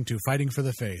listening to Fighting for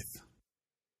the Faith.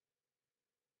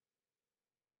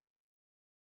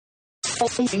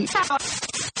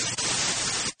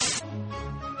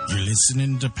 You're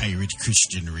listening to Pirate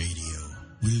Christian Radio.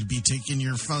 We'll be taking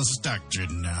your false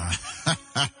doctrine now.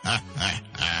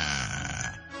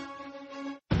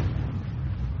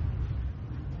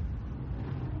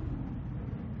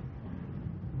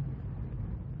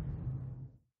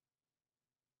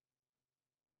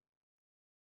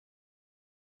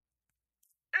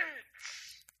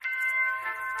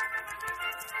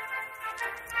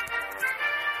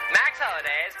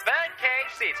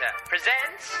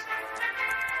 Presents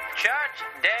Church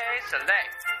Day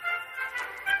Select.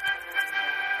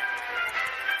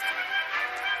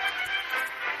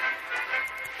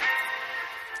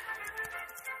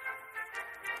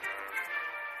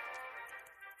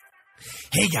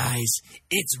 Hey guys,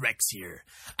 it's Rex here.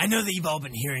 I know that you've all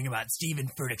been hearing about Stephen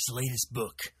Furtick's latest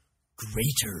book,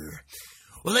 Greater.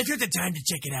 Well, I took the time to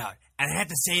check it out, and I have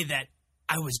to say that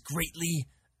I was greatly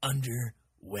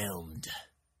underwhelmed.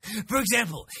 For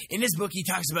example, in his book he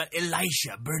talks about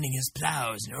Elisha burning his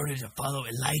plows in order to follow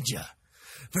Elijah.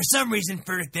 For some reason,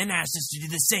 Furtick then asked us to do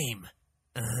the same.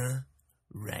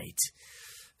 Right.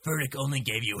 Furtick only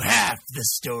gave you half the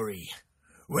story.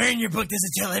 Where in your book does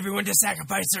it tell everyone to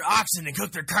sacrifice their oxen and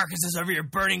cook their carcasses over your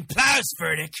burning plows,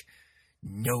 Furtick?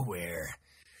 Nowhere.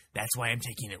 That's why I'm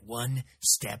taking it one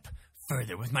step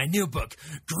further with my new book,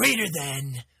 Greater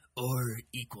Than or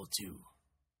Equal To.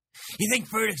 You think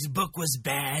Furtick's book was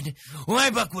bad? Well, my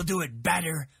book will do it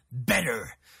better.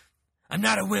 I'm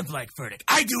not a wimp like Furtick.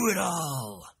 I do it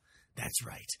all. That's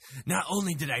right. Not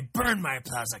only did I burn my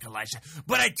plows like Elisha,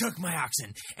 but I took my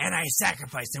oxen and I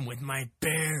sacrificed them with my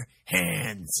bare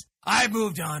hands. I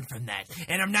moved on from that,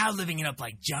 and I'm now living it up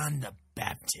like John the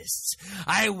Baptist.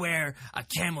 I wear a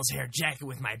camel's hair jacket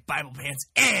with my Bible pants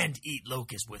and eat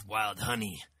locusts with wild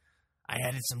honey. I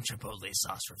added some chipotle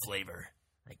sauce for flavor.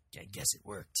 I guess it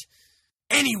worked.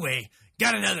 Anyway,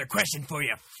 got another question for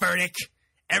you, Furtick.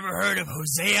 Ever heard of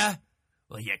Hosea?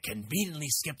 Well, you conveniently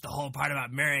skipped the whole part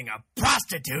about marrying a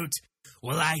prostitute.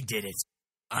 Well, I did it.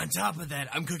 On top of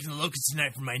that, I'm cooking the locusts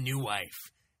tonight for my new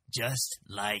wife. Just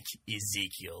like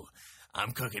Ezekiel,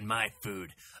 I'm cooking my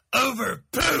food over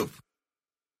poop.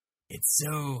 It's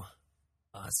so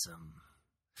awesome.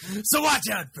 So watch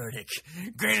out, Furtick.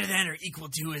 Greater Than or Equal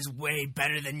To is way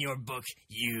better than your book,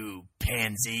 you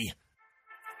pansy.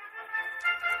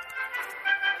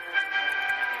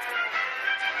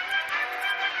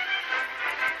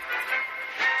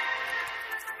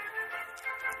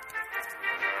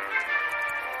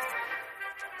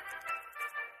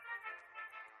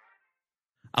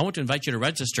 I want to invite you to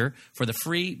register for the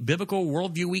free Biblical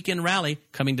Worldview Weekend Rally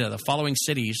coming to the following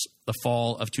cities the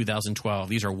fall of 2012.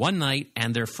 These are one night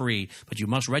and they're free, but you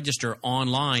must register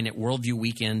online at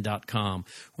worldviewweekend.com.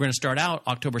 We're going to start out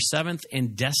October 7th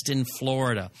in Destin,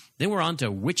 Florida. Then we're on to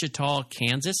Wichita,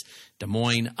 Kansas, Des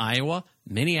Moines, Iowa,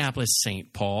 Minneapolis,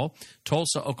 St. Paul,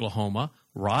 Tulsa, Oklahoma,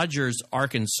 Rogers,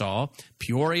 Arkansas,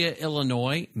 Peoria,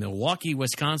 Illinois, Milwaukee,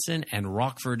 Wisconsin, and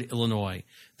Rockford, Illinois.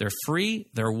 They're free,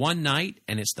 they're one night,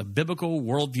 and it's the Biblical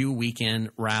Worldview Weekend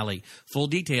Rally. Full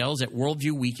details at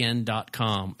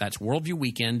worldviewweekend.com. That's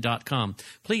worldviewweekend.com.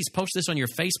 Please post this on your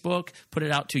Facebook, put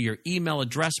it out to your email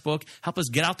address book. Help us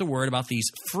get out the word about these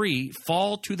free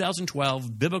Fall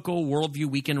 2012 Biblical Worldview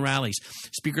Weekend Rallies.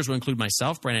 Speakers will include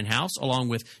myself, Brandon House, along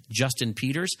with Justin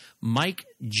Peters, Mike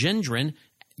Gendron,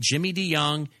 Jimmy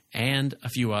DeYoung, and a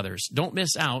few others. Don't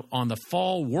miss out on the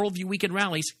Fall Worldview Weekend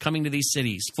rallies coming to these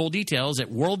cities. Full details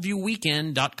at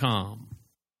worldviewweekend.com.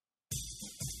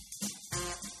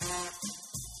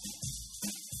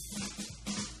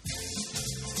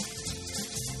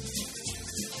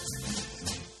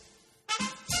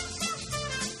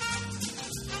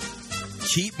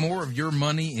 Keep more of your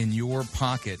money in your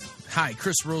pocket. Hi,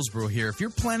 Chris Roseborough here. If you're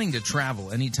planning to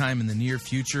travel anytime in the near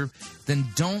future, then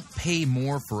don't pay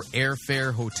more for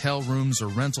airfare, hotel rooms, or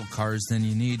rental cars than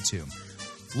you need to.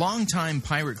 Longtime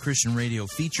Pirate Christian Radio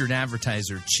featured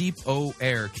advertiser Cheap O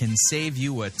Air can save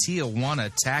you a Tijuana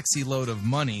taxi load of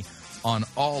money on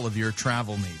all of your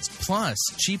travel needs. Plus,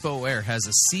 Cheap O Air has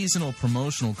a seasonal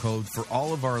promotional code for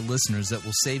all of our listeners that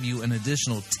will save you an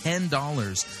additional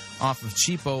 $10 off of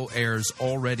Cheap O Air's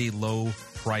already low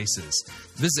prices.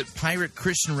 Visit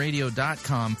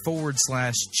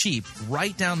piratechristianradio.com/cheap.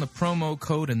 Write down the promo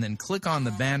code and then click on the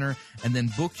banner and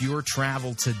then book your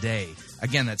travel today.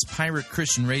 Again, that's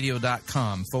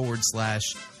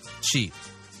piratechristianradio.com/cheap.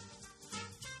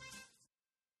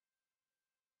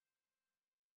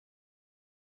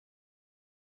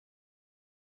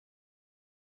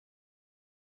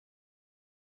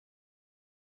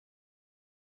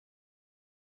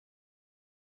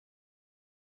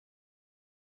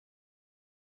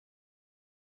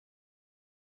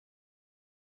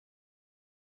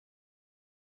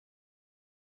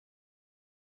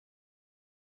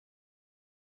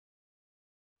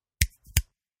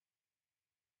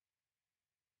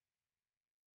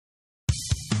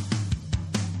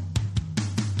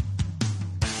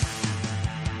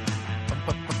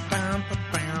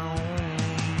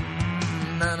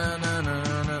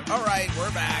 All right,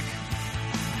 we're back.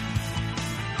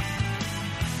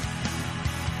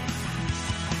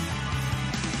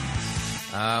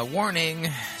 Warning,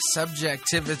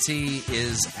 subjectivity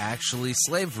is actually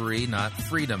slavery, not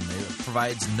freedom. It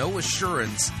provides no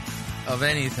assurance of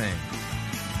anything.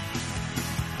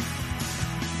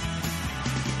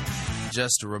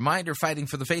 Just a reminder, Fighting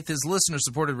for the Faith is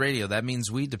listener-supported radio. That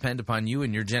means we depend upon you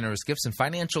and your generous gifts and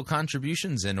financial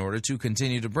contributions in order to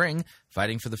continue to bring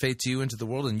Fighting for the Faith to you into the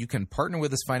world. And you can partner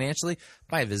with us financially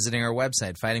by visiting our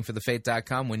website,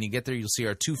 fightingforthefaith.com. When you get there, you'll see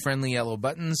our two friendly yellow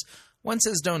buttons. One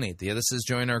says donate, the other says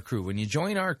join our crew. When you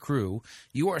join our crew,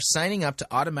 you are signing up to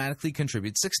automatically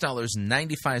contribute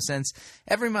 $6.95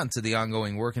 every month to the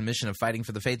ongoing work and mission of Fighting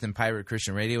for the Faith and Pirate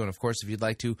Christian Radio. And, of course, if you'd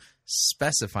like to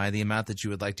specify the amount that you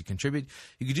would like to contribute,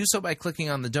 you can do so by clicking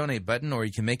on the donate button, or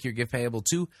you can make your gift payable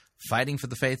to Fighting for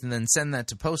the Faith and then send that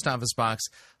to Post Office Box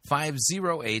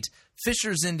 508,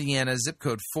 Fishers, Indiana, zip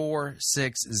code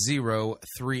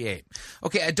 46038.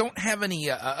 Okay, I don't have any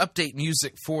update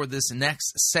music for this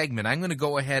next segment. I'm going to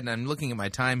go ahead, and I'm looking at my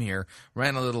time here,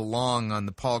 ran a little long on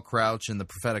the Paul Crouch and the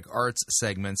Prophetic Arts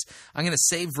segments. I'm going to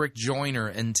save Rick Joyner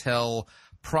until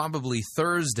probably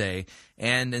Thursday,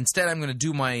 and instead I'm going to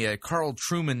do my Carl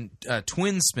Truman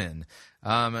twin spin.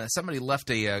 Somebody left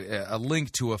a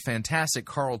link to a fantastic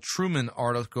Carl Truman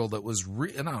article that was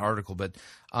video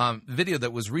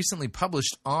that was recently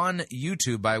published on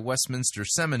YouTube by Westminster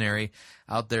Seminary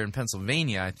out there in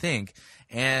Pennsylvania, I think.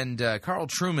 And Carl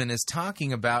Truman is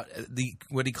talking about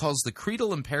what he calls the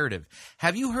creedal imperative.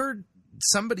 Have you heard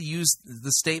somebody use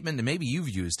the statement, and maybe you've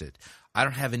used it, I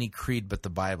don't have any creed but the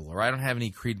Bible, or I don't have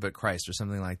any creed but Christ, or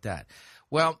something like that?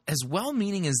 Well, as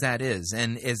well-meaning as that is,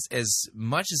 and as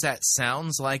much as that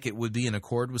sounds like it would be in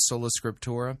accord with Sola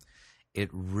Scriptura, it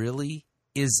really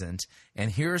isn't.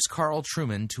 And here's Carl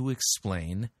Truman to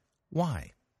explain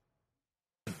why.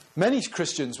 Many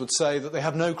Christians would say that they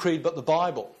have no creed but the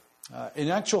Bible. In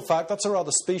actual fact, that's a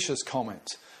rather specious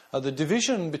comment. The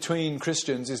division between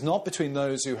Christians is not between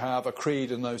those who have a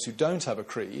creed and those who don't have a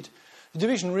creed. The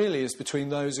division really is between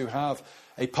those who have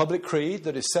a public creed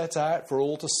that is set out for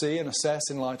all to see and assess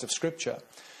in light of Scripture,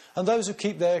 and those who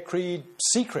keep their creed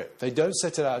secret. They don't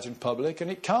set it out in public, and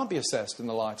it can't be assessed in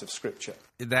the light of Scripture.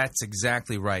 That's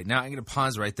exactly right. Now, I'm going to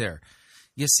pause right there.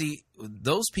 You see,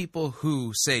 those people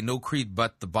who say no creed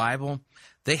but the Bible,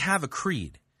 they have a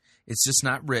creed. It's just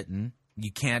not written.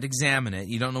 You can't examine it.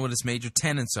 You don't know what its major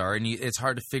tenets are, and it's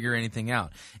hard to figure anything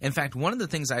out. In fact, one of the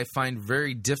things I find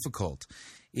very difficult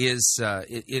is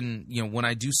when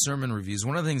I do sermon reviews,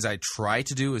 one of the things I try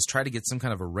to do is try to get some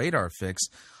kind of a radar fix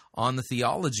on the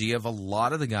theology of a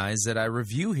lot of the guys that I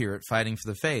review here at Fighting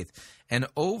for the Faith. And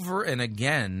over and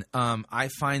again, I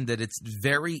find that it's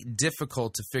very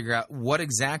difficult to figure out what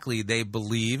exactly they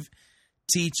believe,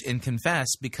 teach, and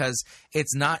confess, because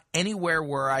it's not anywhere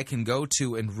where I can go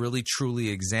to and really truly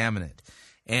examine it.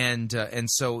 And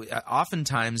so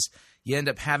oftentimes you end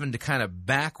up having to kind of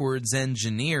backwards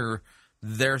engineer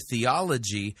their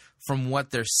theology from what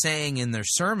they're saying in their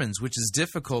sermons, which is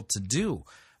difficult to do.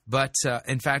 But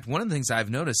in fact, one of the things I've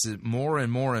noticed is more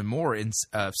and more and more in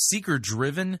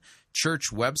seeker-driven church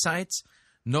websites,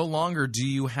 no longer do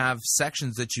you have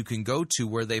sections that you can go to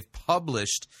where they've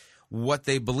published what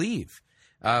they believe.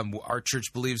 Our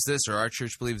church believes this, or our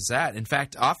church believes that. In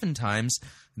fact, oftentimes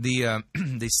the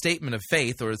the statement of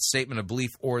faith or the statement of belief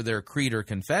or their creed or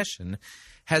confession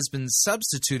has been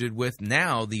substituted with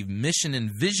now the mission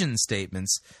and vision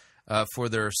statements for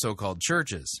their so-called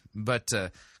churches. But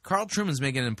Carl Truman's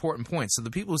making an important point. So the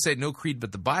people who say no creed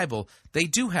but the Bible, they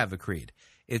do have a creed.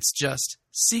 It's just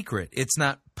secret. It's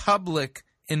not public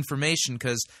information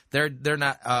because they're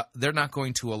not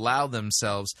going to allow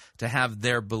themselves to have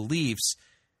their beliefs,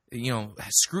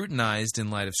 scrutinized in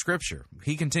light of Scripture.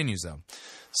 He continues, though.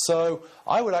 So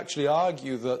I would actually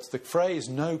argue that the phrase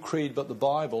 "no creed but the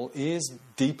Bible" is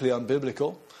deeply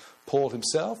unbiblical. Paul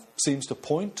himself seems to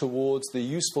point towards the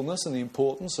usefulness and the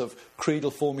importance of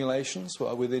creedal formulations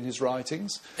within his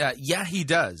writings. Yeah, he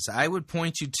does. I would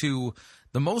point you to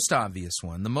the most obvious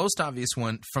one. The most obvious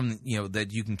one from that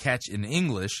you can catch in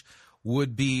English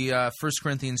would be 1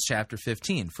 Corinthians chapter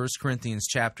 15. 1 Corinthians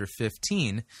chapter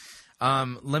 15.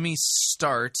 Let me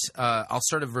start. I'll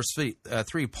start at verse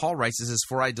 3. Paul writes, it says,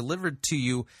 "For I delivered to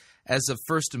you as of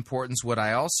first importance what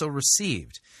I also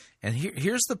received." And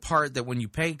here's the part that when you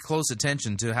pay close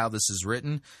attention to how this is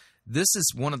written, this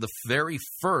is one of the very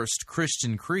first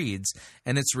Christian creeds,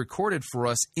 and it's recorded for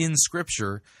us in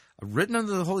Scripture, written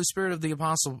under the Holy Spirit of the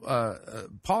Apostle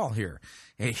Paul here.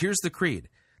 Here's the creed: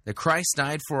 that Christ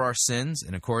died for our sins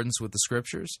in accordance with the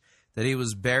Scriptures, that he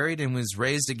was buried and was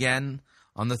raised again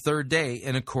on the third day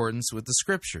in accordance with the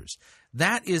Scriptures.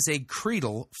 That is a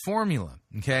creedal formula,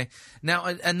 okay? Now,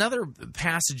 another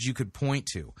passage you could point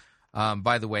to,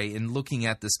 by the way, in looking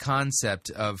at this concept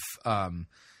of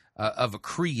a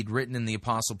creed written in the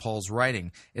Apostle Paul's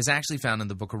writing, is actually found in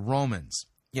the book of Romans.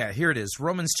 Yeah, here it is,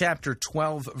 Romans chapter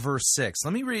 12, verse 6.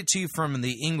 Let me read it to you from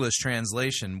the English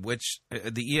translation, which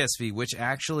the ESV, which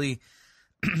actually,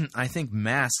 I think,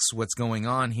 masks what's going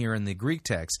on here in the Greek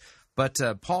text. But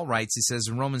Paul writes, he says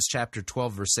in Romans chapter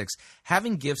 12, verse 6,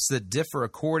 "Having gifts that differ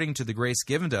according to the grace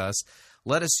given to us,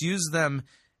 let us use them,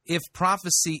 if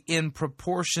prophecy, in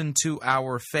proportion to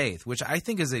our faith," which I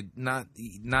think is not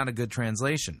a good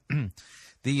translation.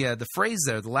 The phrase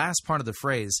there, the last part of the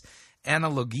phrase,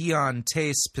 analogion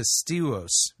tes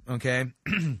pistios, okay?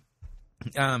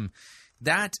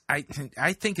 That,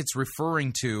 I think it's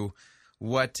referring to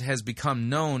what has become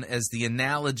known as the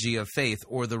analogy of faith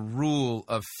or the rule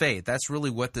of faith. That's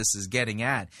really what this is getting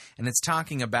at. And it's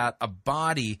talking about a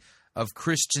body of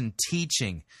Christian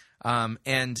teaching.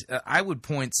 And I would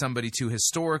point somebody to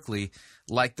historically,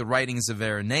 like the writings of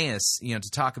Irenaeus, to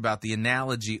talk about the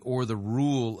analogy or the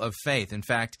rule of faith. In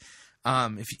fact,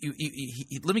 let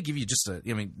me give you just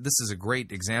this is a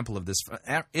great example of this.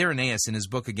 Irenaeus, in his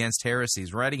book Against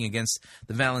Heresies, writing against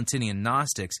the Valentinian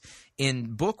Gnostics,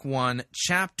 in book 1,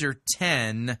 chapter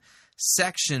 10,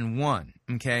 section 1,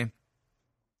 okay?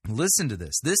 Listen to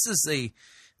this. This is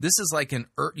like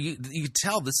you can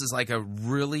tell this is like a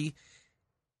really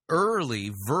early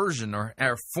version or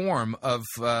form of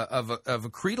a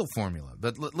creedal formula.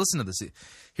 But listen to this.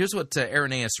 Here's what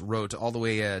Irenaeus wrote all the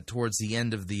way towards the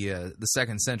end of the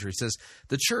second century. He says,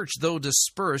 "The church, though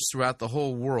dispersed throughout the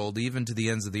whole world, even to the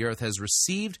ends of the earth, has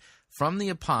received from the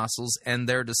apostles and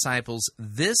their disciples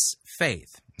this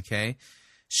faith." Okay?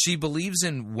 "She believes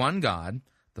in one God,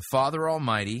 the Father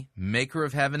Almighty, maker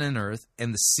of heaven and earth,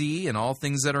 and the sea and all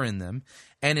things that are in them,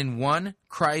 and in one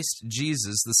Christ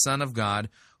Jesus, the Son of God,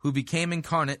 who became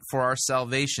incarnate for our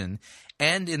salvation,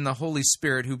 and in the Holy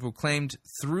Spirit, who proclaimed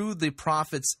through the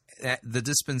prophets the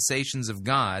dispensations of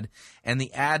God, and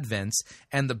the advents,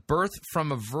 and the birth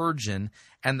from a virgin,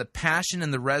 and the passion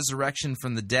and the resurrection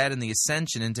from the dead, and the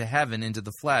ascension into heaven, into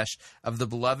the flesh of the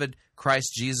beloved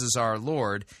Christ Jesus our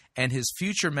Lord, and his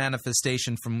future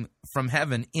manifestation from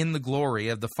heaven in the glory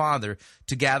of the Father,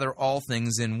 to gather all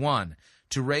things in one,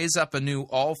 to raise up anew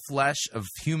all flesh of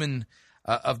human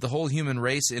of the whole human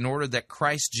race, in order that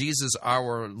Christ Jesus,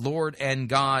 our Lord and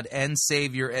God and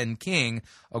Savior and King,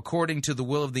 according to the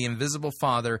will of the invisible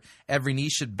Father, every knee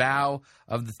should bow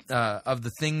of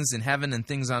the things in heaven and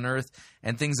things on earth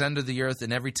and things under the earth,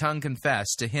 and every tongue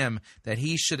confess to him that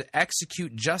he should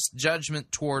execute just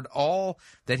judgment toward all,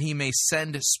 that he may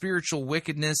send spiritual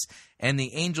wickedness and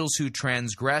the angels who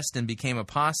transgressed and became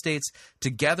apostates,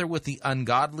 together with the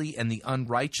ungodly and the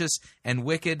unrighteous and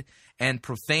wicked and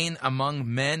profane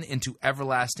among men, into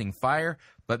everlasting fire.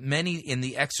 But many, in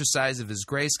the exercise of his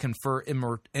grace, confer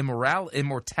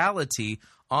immortality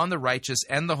on the righteous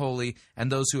and the holy,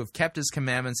 and those who have kept his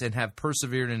commandments and have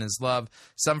persevered in his love,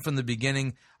 some from the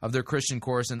beginning of their Christian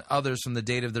course, and others from the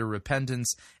date of their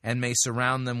repentance, and may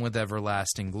surround them with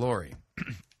everlasting glory.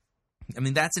 I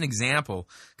mean, that's an example,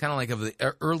 kind of like of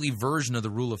the early version of the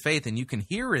rule of faith, and you can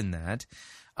hear in that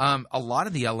a lot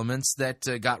of the elements that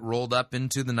got rolled up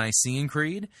into the Nicene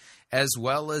Creed, as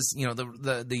well as, you know,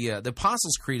 the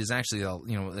Apostles' Creed is actually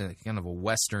kind of a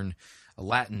Western, a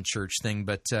Latin church thing,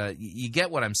 but you get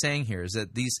what I'm saying here, is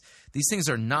that these things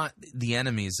are not the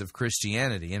enemies of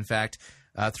Christianity. In fact,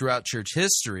 throughout church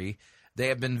history, they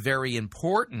have been very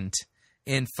important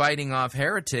in fighting off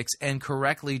heretics and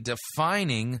correctly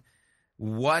defining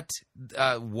what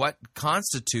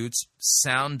constitutes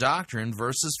sound doctrine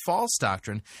versus false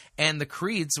doctrine. And the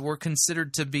creeds were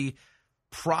considered to be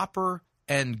proper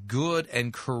and good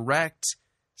and correct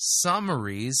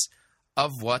summaries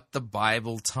of what the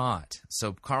Bible taught.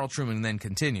 So Carl Truman then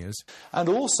continues. And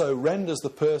also renders the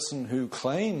person who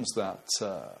claims that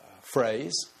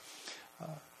phrase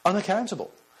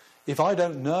unaccountable. If I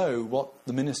don't know what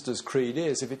the minister's creed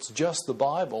is, if it's just the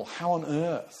Bible, how on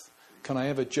earth can I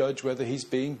ever judge whether he's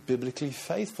being biblically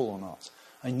faithful or not?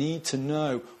 I need to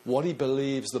know what he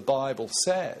believes the Bible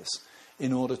says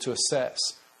in order to assess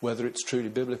whether it's truly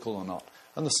biblical or not.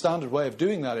 And the standard way of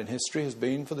doing that in history has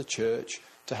been for the church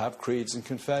to have creeds and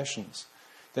confessions.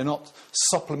 They're not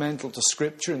supplemental to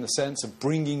Scripture in the sense of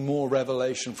bringing more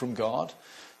revelation from God.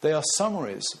 They are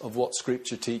summaries of what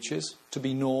Scripture teaches, to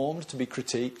be normed, to be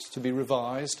critiqued, to be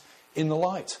revised in the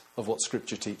light of what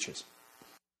Scripture teaches.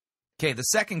 Okay, the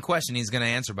second question he's going to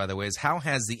answer, by the way, is how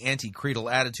has the anti-creedal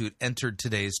attitude entered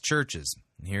today's churches?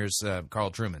 Here's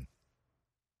Carl Truman.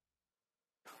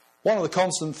 One of the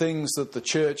constant things that the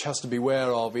church has to be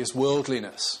aware of is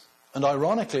worldliness. And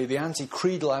ironically, the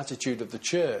anti-creedal attitude of the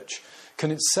church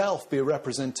can itself be a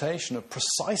representation of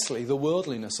precisely the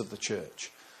worldliness of the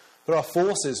church. There are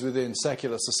forces within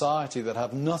secular society that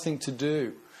have nothing to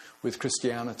do with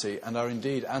Christianity and are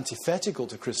indeed antithetical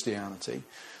to Christianity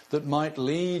that might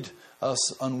lead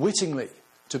us unwittingly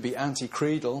to be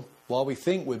anti-creedal while we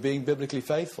think we're being biblically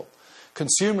faithful.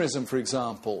 Consumerism, for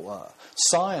example,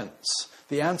 science,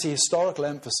 the anti-historical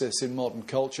emphasis in modern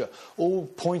culture, all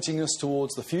pointing us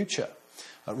towards the future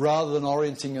rather than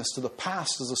orienting us to the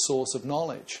past as a source of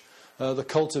knowledge. The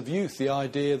cult of youth, the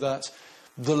idea that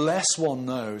the less one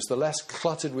knows, the less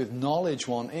cluttered with knowledge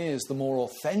one is, the more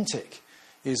authentic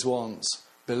is one's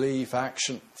belief,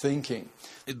 action, thinking.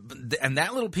 And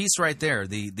that little piece right there,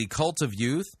 the cult of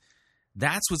youth,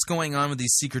 that's what's going on with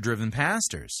these seeker-driven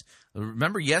pastors.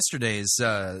 Remember yesterday's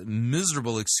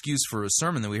miserable excuse for a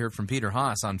sermon that we heard from Peter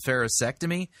Haas on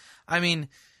pharisectomy? I mean,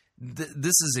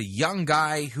 this is a young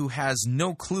guy who has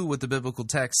no clue what the biblical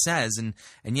text says,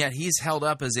 and yet he's held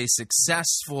up as a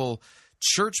successful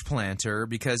church planter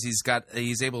because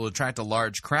he's able to attract a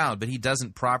large crowd, but he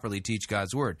doesn't properly teach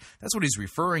God's word. That's what he's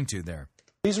referring to there.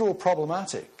 These are all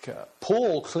problematic.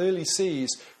 Paul clearly sees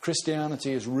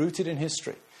Christianity as rooted in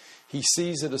history. He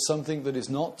sees it as something that is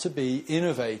not to be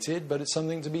innovated, but it's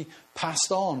something to be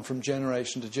passed on from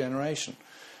generation to generation.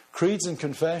 Creeds and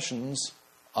confessions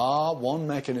are one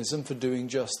mechanism for doing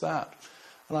just that.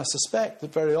 And I suspect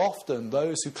that very often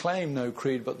those who claim no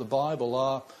creed but the Bible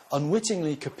are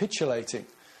unwittingly capitulating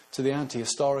to the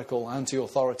anti-historical,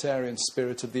 anti-authoritarian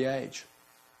spirit of the age.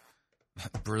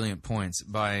 Brilliant points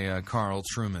by Carl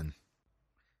Truman.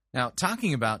 Now,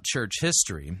 talking about church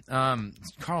history,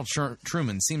 Carl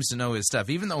Truman seems to know his stuff.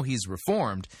 Even though he's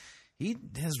Reformed, he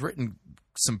has written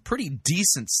some pretty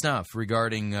decent stuff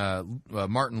regarding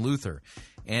Martin Luther.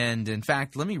 And in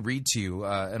fact, let me read to you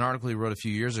an article he wrote a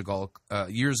few years ago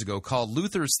called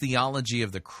Luther's Theology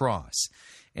of the Cross,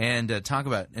 and talk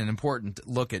about an important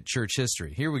look at church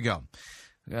history. Here we go.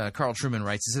 Carl Truman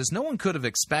writes, he says, no one could have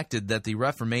expected that the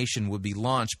Reformation would be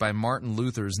launched by Martin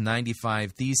Luther's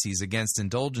 95 Theses against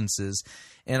indulgences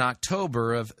in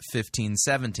October of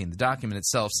 1517. The document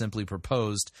itself simply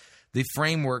proposed the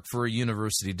framework for a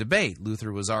university debate.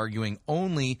 Luther was arguing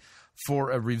only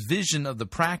for a revision of the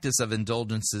practice of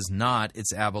indulgences, not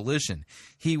its abolition.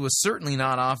 He was certainly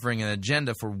not offering an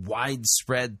agenda for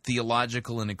widespread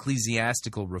theological and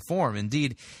ecclesiastical reform.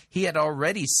 Indeed, he had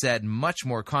already said much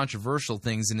more controversial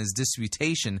things in his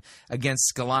disputation against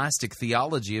scholastic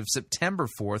theology of September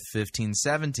 4th,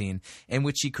 1517, in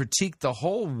which he critiqued the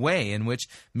whole way in which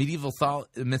medieval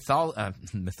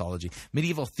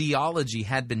theology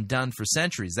had been done for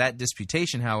centuries. That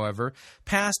disputation, however,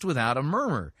 passed without a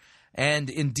murmur. And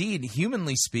indeed,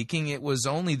 humanly speaking, it was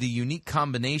only the unique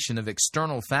combination of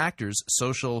external factors,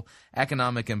 social,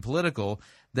 economic, and political,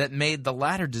 that made the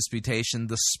latter disputation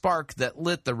the spark that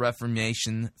lit the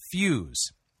Reformation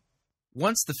fuse.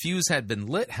 Once the fuse had been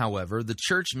lit, however, the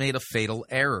Church made a fatal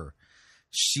error.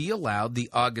 She allowed the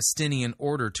Augustinian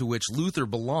order to which Luther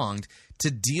belonged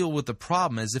to deal with the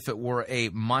problem as if it were a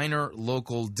minor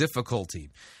local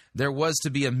difficulty. There was to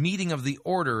be a meeting of the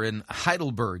order in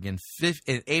Heidelberg in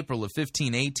April of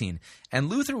 1518, and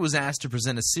Luther was asked to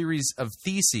present a series of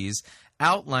theses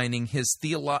outlining his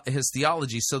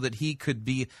theology so that he could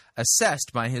be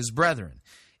assessed by his brethren.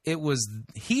 It was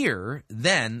here,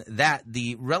 then, that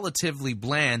the relatively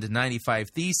bland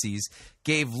 95 Theses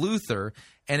gave Luther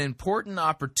an important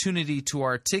opportunity to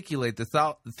articulate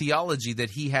the theology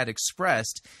that he had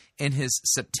expressed in his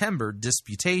September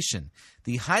disputation.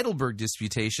 The Heidelberg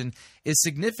disputation is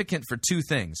significant for two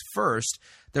things. First,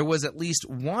 there was at least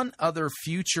one other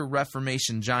future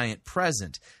Reformation giant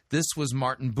present. This was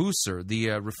Martin Bucer,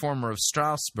 the reformer of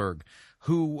Strasbourg,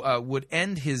 who would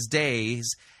end his days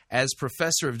as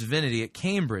professor of divinity at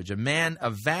Cambridge, a man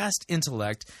of vast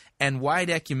intellect and wide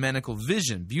ecumenical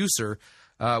vision. Bucer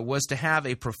was to have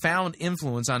a profound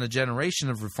influence on a generation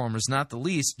of reformers, not the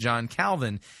least John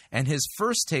Calvin, and his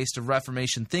first taste of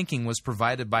Reformation thinking was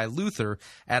provided by Luther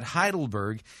at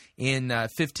Heidelberg in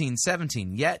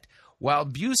 1517. Yet, while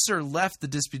Bucer left the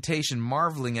disputation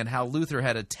marveling at how Luther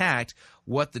had attacked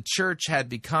what the Church had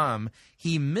become,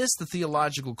 he missed the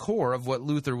theological core of what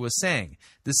Luther was saying.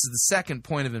 This is the second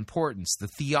point of importance, the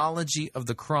theology of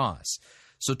the cross.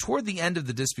 So toward the end of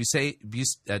the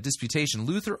disputation,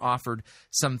 Luther offered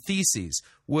some theses,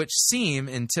 which seem,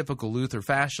 in typical Luther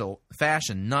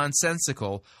fashion,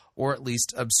 nonsensical or at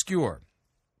least obscure.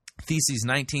 Theses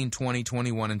 19, 20,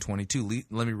 21, and 22.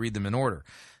 Let me read them in order.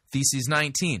 Theses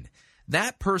 19.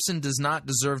 That person does not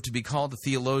deserve to be called a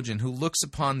theologian who looks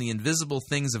upon the invisible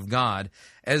things of God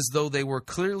as though they were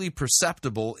clearly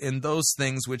perceptible in those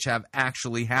things which have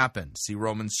actually happened. See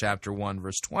Romans chapter 1,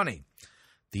 verse 20.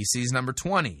 Thesis number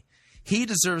 20. He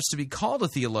deserves to be called a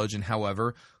theologian,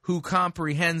 however, who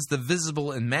comprehends the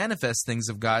visible and manifest things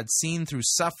of God seen through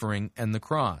suffering and the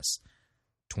cross.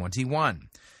 21.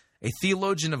 A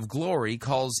theologian of glory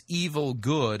calls evil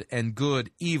good and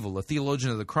good evil. A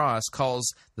theologian of the cross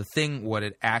calls the thing what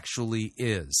it actually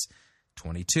is.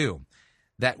 22.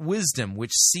 That wisdom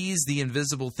which sees the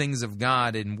invisible things of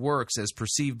God in works as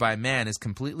perceived by man is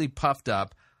completely puffed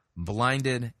up,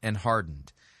 blinded, and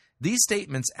hardened. These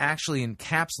statements actually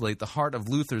encapsulate the heart of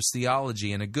Luther's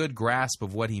theology, and a good grasp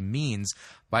of what he means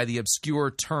by the obscure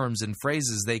terms and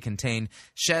phrases they contain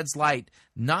sheds light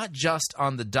not just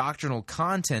on the doctrinal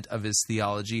content of his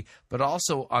theology, but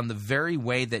also on the very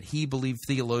way that he believed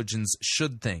theologians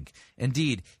should think.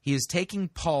 Indeed, he is taking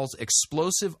Paul's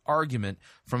explosive argument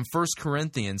from 1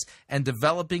 Corinthians and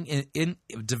developing it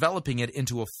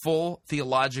into a full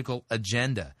theological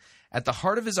agenda. At the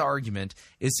heart of his argument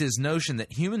is his notion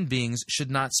that human beings should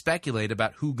not speculate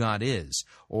about who God is,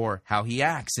 or how he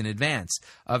acts in advance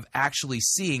of actually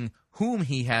seeing whom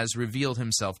he has revealed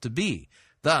himself to be.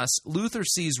 Thus, Luther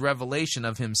sees revelation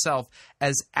of himself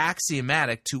as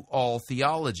axiomatic to all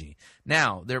theology.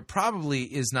 Now, there probably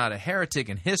is not a heretic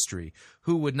in history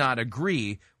who would not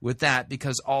agree with that,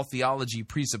 because all theology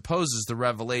presupposes the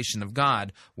revelation of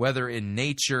God, whether in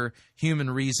nature,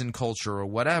 human reason, culture, or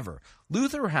whatever.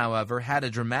 Luther, however, had a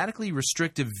dramatically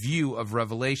restrictive view of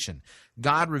revelation.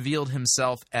 God revealed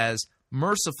himself as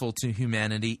merciful to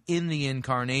humanity in the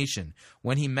Incarnation,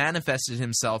 when he manifested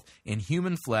himself in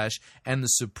human flesh, and the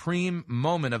supreme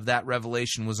moment of that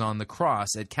revelation was on the cross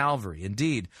at Calvary.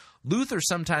 Indeed, Luther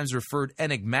sometimes referred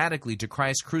enigmatically to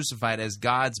Christ crucified as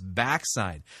God's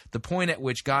backside, the point at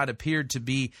which God appeared to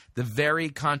be the very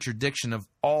contradiction of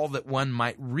all that one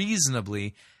might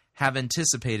reasonably have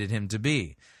anticipated him to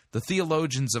be. The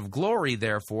theologians of glory,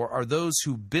 therefore, are those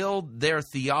who build their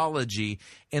theology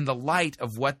in the light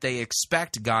of what they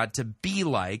expect God to be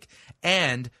like,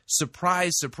 and,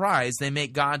 surprise, surprise, they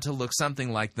make God to look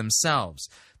something like themselves.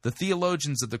 The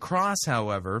theologians of the cross,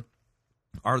 however,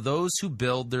 are those who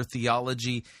build their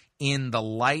theology in the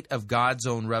light of God's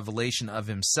own revelation of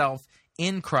himself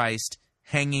in Christ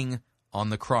hanging on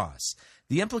the cross.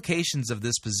 The implications of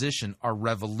this position are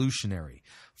revolutionary.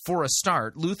 For a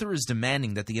start, Luther is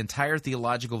demanding that the entire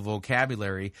theological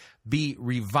vocabulary be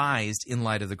revised in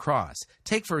light of the cross.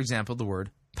 Take, for example, the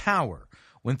word power.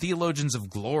 When theologians of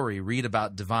glory read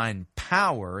about divine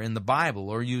power in the Bible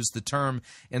or use the term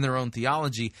in their own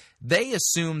theology, they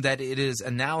assume that it is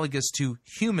analogous to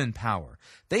human power.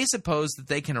 They suppose that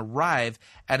they can arrive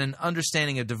at an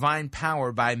understanding of divine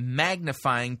power by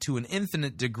magnifying to an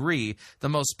infinite degree the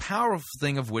most powerful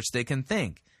thing of which they can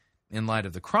think. In light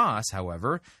of the cross,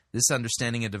 however, this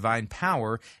understanding of divine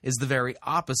power is the very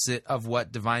opposite of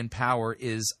what divine power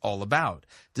is all about.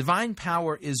 Divine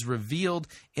power is revealed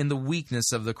in the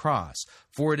weakness of the cross,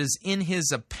 for it is in his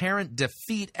apparent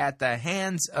defeat at the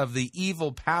hands of the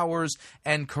evil powers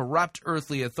and corrupt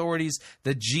earthly authorities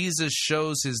that Jesus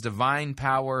shows his divine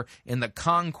power in the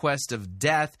conquest of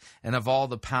death and of all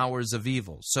the powers of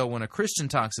evil. So when a Christian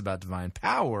talks about divine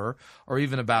power, or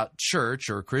even about church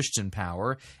or Christian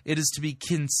power, it is to be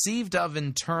conceived of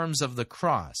in terms of the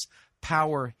cross,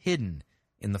 power hidden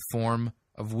in the form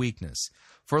of weakness.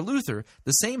 For Luther,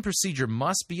 the same procedure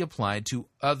must be applied to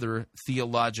other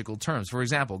theological terms. For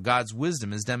example, God's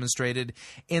wisdom is demonstrated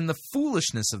in the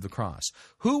foolishness of the cross.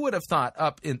 Who would have thought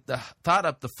up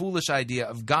the foolish idea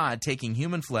of God taking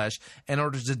human flesh in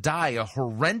order to die a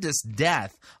horrendous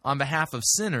death on behalf of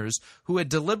sinners who had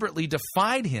deliberately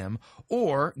defied him,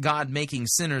 or God making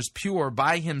sinners pure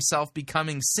by himself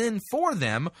becoming sin for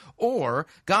them, or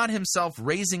God himself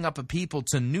raising up a people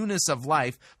to newness of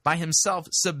life by himself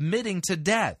submitting to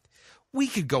death? We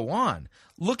could go on.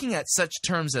 Looking at such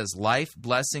terms as life,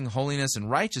 blessing, holiness, and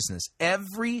righteousness,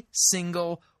 every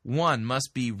single one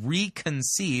must be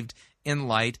reconceived in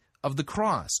light of the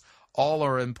cross. All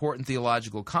are important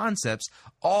theological concepts,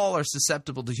 all are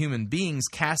susceptible to human beings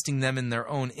casting them in their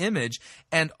own image,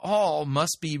 and all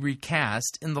must be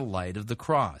recast in the light of the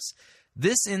cross.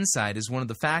 This insight is one of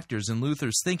the factors in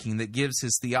Luther's thinking that gives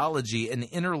his theology an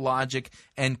inner logic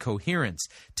and coherence.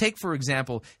 Take, for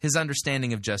example, his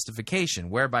understanding of justification,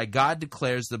 whereby God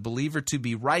declares the believer to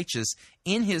be righteous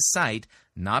in his sight,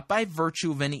 not by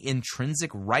virtue of any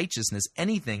intrinsic righteousness,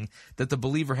 anything that the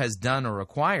believer has done or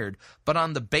acquired, but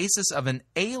on the basis of an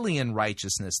alien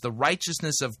righteousness, the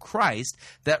righteousness of Christ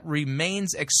that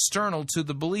remains external to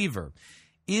the believer.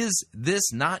 Is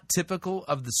this not typical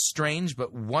of the strange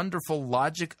but wonderful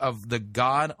logic of the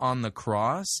God on the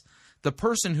cross? The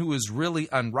person who is really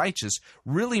unrighteous,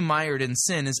 really mired in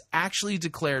sin, is actually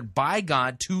declared by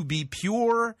God to be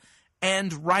pure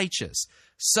and righteous.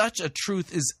 Such a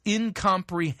truth is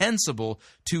incomprehensible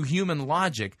to human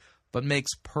logic, but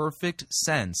makes perfect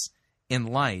sense in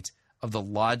light of the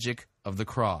logic of the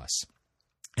cross.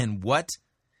 And what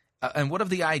of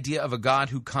the idea of a God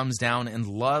who comes down and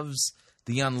loves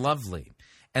the unlovely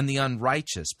and the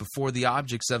unrighteous before the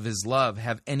objects of his love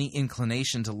have any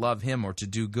inclination to love him or to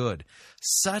do good?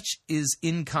 Such is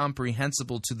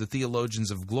incomprehensible to the theologians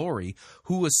of glory,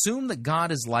 who assume that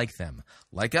God is like them,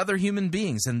 like other human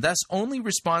beings, and thus only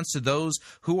responds to those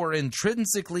who are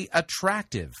intrinsically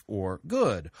attractive or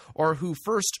good, or who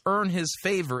first earn his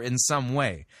favor in some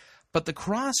way. But the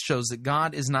cross shows that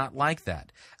God is not like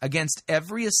that. Against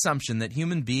every assumption that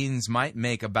human beings might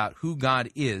make about who God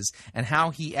is and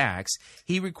how he acts,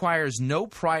 he requires no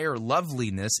prior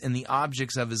loveliness in the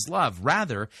objects of his love.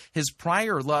 Rather, his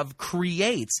prior love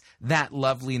creates that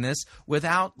loveliness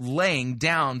without laying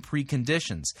down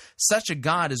preconditions. Such a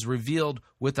God is revealed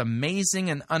with amazing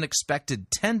and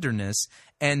unexpected tenderness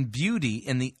and beauty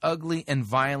in the ugly and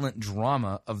violent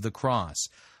drama of the cross.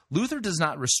 Luther does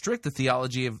not restrict the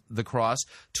theology of the cross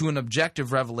to an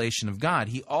objective revelation of God.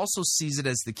 He also sees it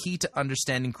as the key to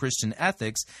understanding Christian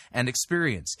ethics and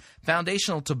experience.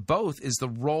 Foundational to both is the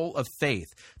role of faith.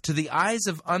 To the eyes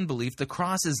of unbelief, the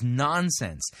cross is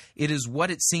nonsense. It is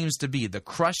what it seems to be, the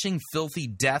crushing, filthy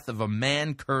death of a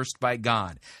man cursed by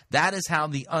God. That is how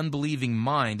the unbelieving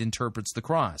mind interprets the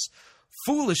cross.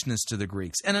 Foolishness to the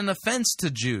Greeks, and an offense to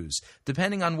Jews,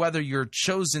 depending on whether your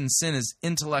chosen sin is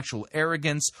intellectual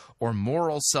arrogance or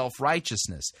moral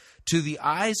self-righteousness. To the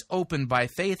eyes opened by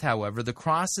faith, however, the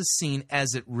cross is seen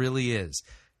as it really is.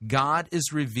 God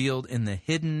is revealed in the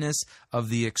hiddenness of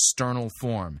the external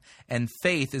form, and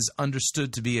faith is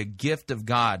understood to be a gift of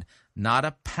God, not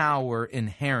a power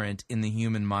inherent in the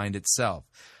human mind itself.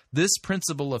 This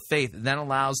principle of faith then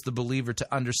allows the believer to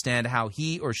understand how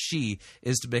he or she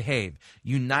is to behave.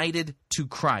 United to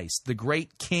Christ, the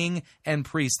great king and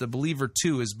priest, the believer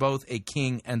too is both a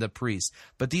king and a priest.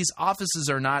 But these offices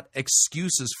are not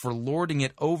excuses for lording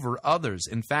it over others.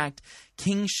 In fact,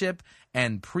 kingship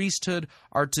and priesthood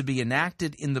are to be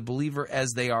enacted in the believer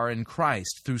as they are in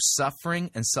Christ, through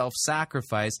suffering and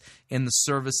self-sacrifice in the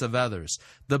service of others.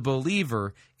 The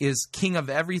believer is king of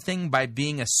everything by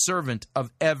being a servant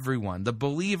of everyone. The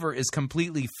believer is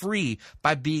completely free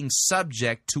by being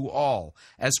subject to all,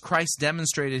 as Christ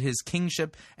demonstrated his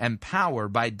kingship and power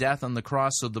by death on the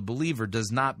cross, so the believer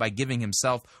does not by giving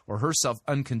himself or herself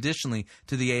unconditionally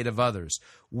to the aid of others.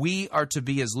 We are to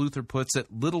be, as Luther puts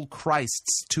it, little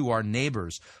Christs to our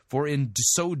neighbors, for in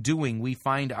so doing we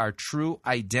find our true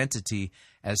identity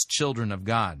as children of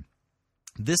God.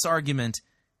 This argument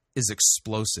is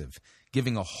explosive,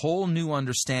 giving a whole new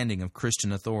understanding of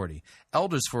Christian authority.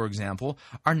 Elders, for example,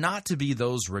 are not to be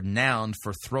those renowned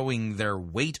for throwing their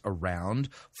weight around,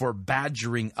 for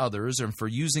badgering others, and for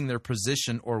using their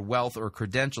position or wealth or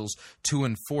credentials to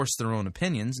enforce their own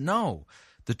opinions. No.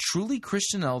 The truly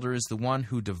Christian elder is the one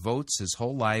who devotes his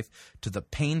whole life to the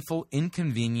painful,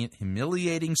 inconvenient,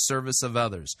 humiliating service of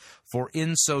others. For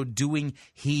in so doing,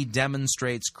 he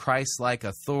demonstrates Christ-like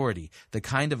authority, the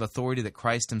kind of authority that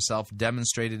Christ himself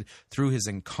demonstrated through his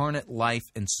incarnate life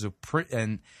and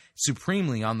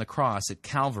supremely on the cross at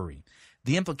Calvary.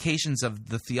 The implications of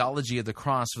the theology of the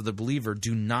cross for the believer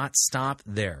do not stop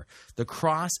there. The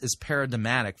cross is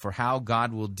paradigmatic for how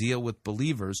God will deal with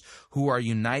believers who are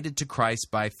united to Christ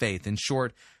by faith. In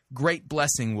short, great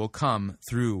blessing will come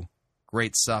through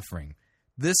great suffering.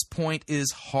 This point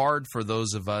is hard for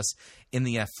those of us in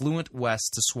the affluent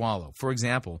West to swallow. For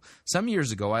example, some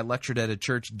years ago I lectured at a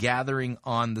church gathering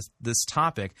on this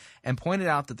topic and pointed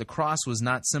out that the cross was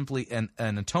not simply an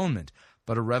atonement,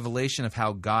 but a revelation of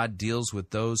how God deals with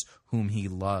those whom he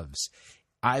loves.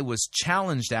 I was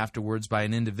challenged afterwards by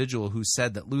an individual who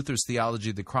said that Luther's theology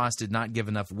of the cross did not give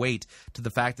enough weight to the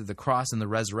fact that the cross and the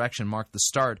resurrection marked the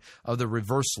start of the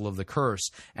reversal of the curse,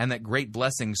 and that great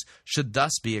blessings should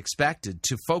thus be expected.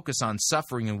 To focus on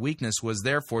suffering and weakness was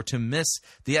therefore to miss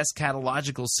the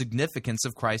eschatological significance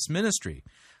of Christ's ministry.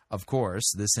 Of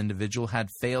course, this individual had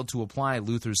failed to apply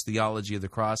Luther's theology of the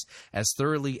cross as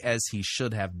thoroughly as he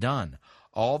should have done.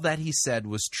 All that he said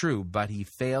was true, but he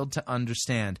failed to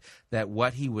understand that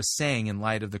what he was saying in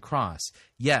light of the cross.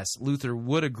 Yes, Luther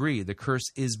would agree the curse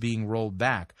is being rolled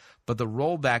back, but the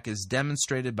rollback is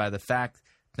demonstrated by the fact,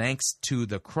 thanks to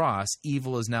the cross,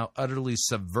 evil is now utterly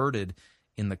subverted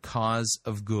in the cause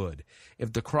of good.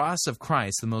 If the cross of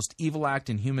Christ, the most evil act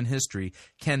in human history,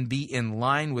 can be in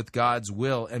line with God's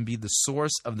will and be the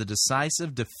source of the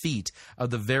decisive defeat of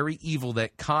the very evil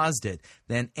that caused it,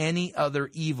 then any other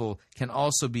evil can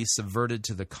also be subverted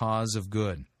to the cause of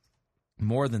good.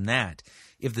 More than that,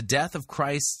 if the death of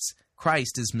Christ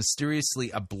is mysteriously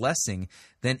a blessing,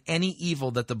 then any evil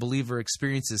that the believer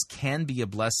experiences can be a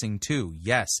blessing too.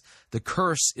 Yes, the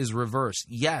curse is reversed.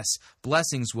 Yes,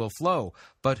 blessings will flow.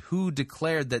 But who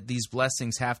declared that these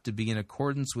blessings have to be in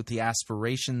accordance with the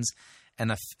aspirations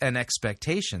and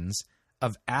expectations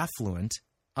of affluent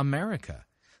America?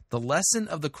 The lesson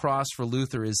of the cross for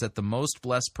Luther is that the most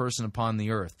blessed person upon the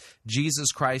earth,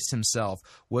 Jesus Christ himself,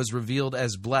 was revealed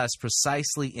as blessed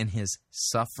precisely in his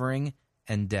suffering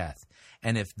and death.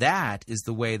 And if that is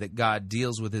the way that God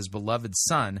deals with his beloved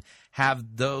Son,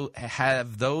 have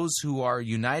those who are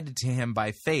united to him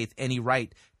by faith any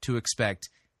right to expect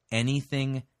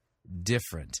anything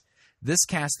different? This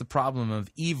casts the problem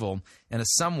of evil in a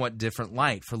somewhat different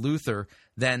light for Luther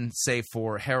than, say,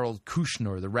 for Harold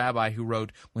Kushner, the rabbi who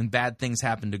wrote When Bad Things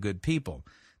Happen to Good People.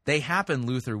 They happen,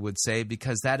 Luther would say,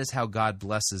 because that is how God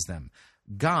blesses them.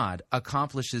 God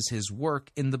accomplishes his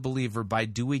work in the believer by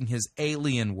doing his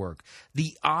alien work,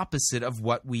 the opposite of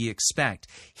what we expect.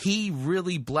 He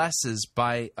really blesses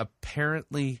by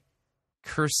apparently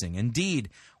cursing. Indeed,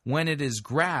 when it is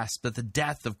grasped that the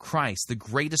death of Christ, the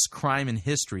greatest crime in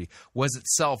history, was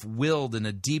itself willed in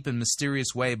a deep and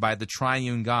mysterious way by the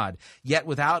triune God, yet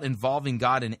without involving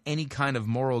God in any kind of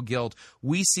moral guilt,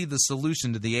 we see the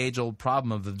solution to the age-old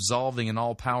problem of absolving an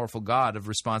all-powerful God of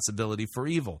responsibility for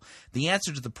evil. The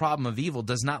answer to the problem of evil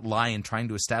does not lie in trying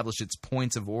to establish its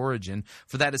points of origin,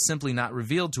 for that is simply not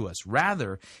revealed to us.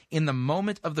 Rather, in the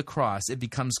moment of the cross, it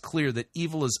becomes clear that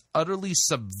evil is utterly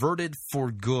subverted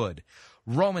for good.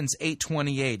 Romans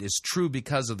 8:28 is true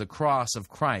because of the cross of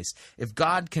Christ. If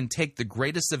God can take the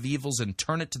greatest of evils and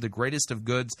turn it to the greatest of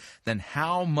goods, then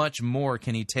how much more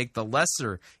can he take the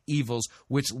lesser evils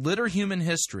which litter human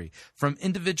history, from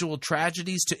individual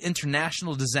tragedies to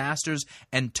international disasters,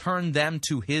 and turn them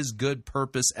to his good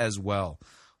purpose as well?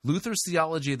 Luther's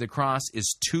theology of the cross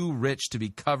is too rich to be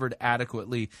covered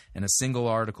adequately in a single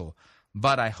article.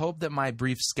 But I hope that my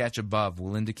brief sketch above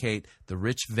will indicate the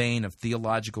rich vein of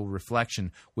theological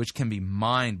reflection which can be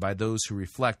mined by those who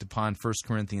reflect upon 1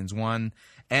 Corinthians 1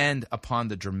 and upon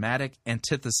the dramatic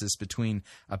antithesis between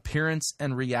appearance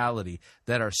and reality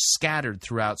that are scattered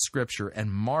throughout Scripture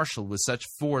and marshaled with such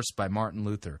force by Martin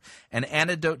Luther. An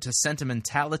antidote to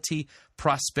sentimentality,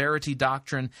 prosperity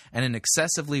doctrine, and an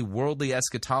excessively worldly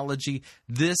eschatology.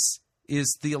 This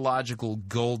is theological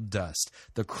gold dust.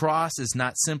 The cross is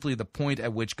not simply the point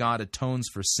at which God atones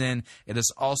for sin. It is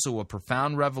also a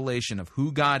profound revelation of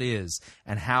who God is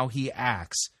and how he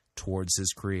acts towards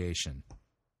his creation.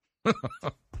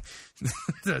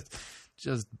 That's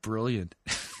just brilliant.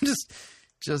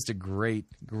 just a great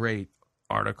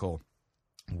article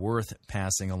worth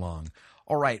passing along.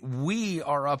 All right, we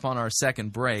are up on our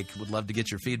second break. Would love to get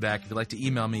your feedback. If you'd like to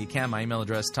email me, you can. My email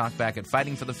address,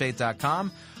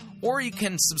 talkback@fightingforthefaith.com. Or you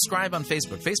can subscribe on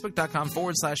Facebook,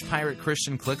 facebook.com/Pirate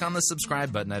Christian. Click on the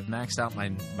subscribe button. I've maxed out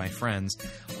my friends.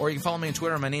 Or you can follow me on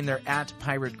Twitter. My name there,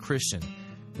 @Pirate Christian.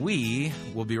 We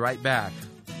will be right back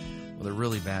with a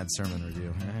really bad sermon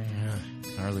review.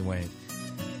 Can hardly wait.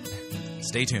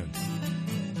 Stay tuned.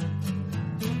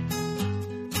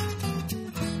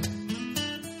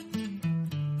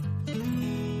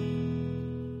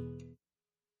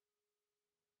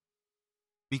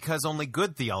 Because only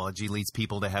good theology leads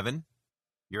people to heaven.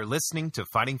 You're listening to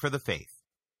Fighting for the Faith.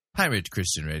 Pirate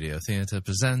Christian Radio Theater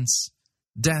presents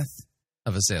Death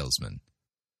of a Salesman.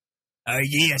 Are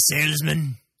ye a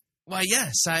salesman? Why,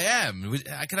 yes, I am.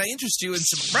 Can I interest you in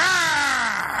some...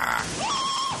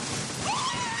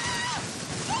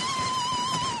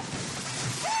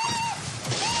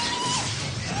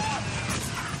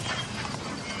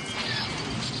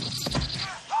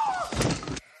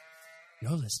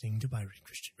 You're listening to Pirate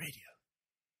Christian Radio.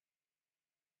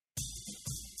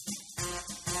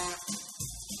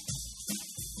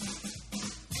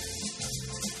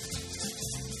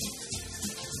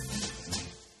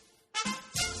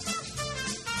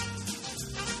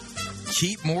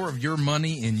 Keep more of your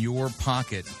money in your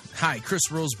pocket. Hi, Chris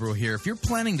Roseborough here. If you're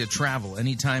planning to travel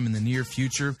anytime in the near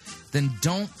future, then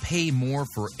don't pay more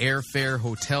for airfare,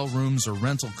 hotel rooms, or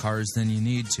rental cars than you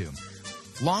need to.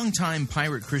 Longtime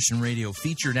Pirate Christian Radio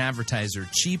featured advertiser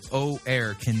Cheap O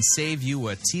Air can save you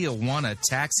a Tijuana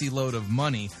taxi load of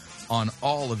money on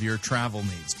all of your travel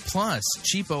needs. Plus,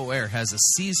 Cheap O Air has a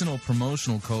seasonal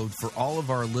promotional code for all of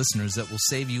our listeners that will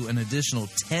save you an additional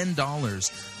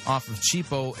 $10 off of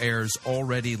Cheap O Air's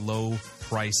already low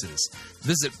prices.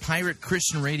 Visit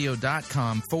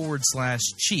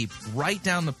piratechristianradio.com/cheap, write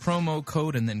down the promo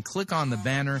code, and then click on the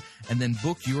banner, and then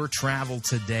book your travel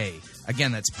today.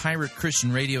 Again, that's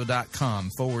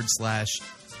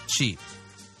piratechristianradio.com/cheap.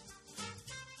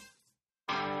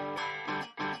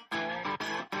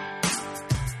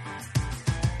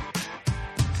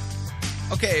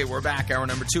 Okay, we're back. Hour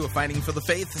number 2 of Fighting for the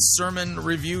Faith. Sermon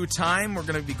review time. We're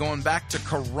going to be going back to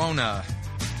Corona,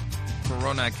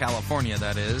 California,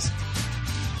 that is.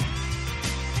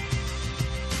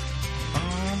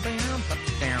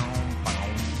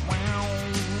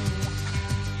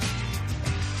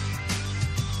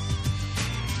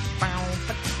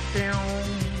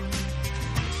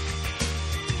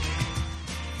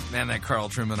 Man, that Carl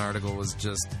Truman article was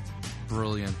just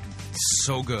brilliant.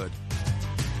 So good.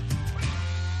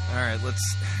 All right,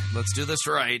 let's do this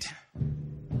right.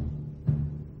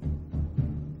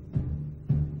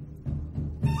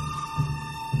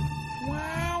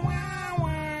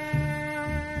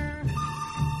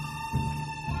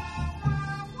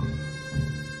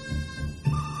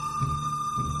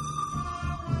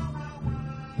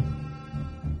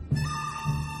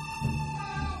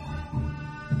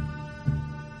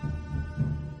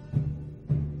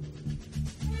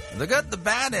 The good, the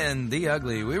bad, and the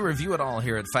ugly. We review it all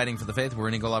here at Fighting for the Faith. We're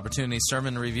an equal opportunity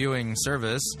sermon reviewing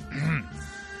service.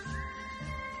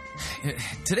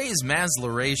 Today's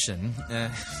Masloration,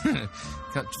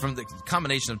 from the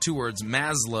combination of two words,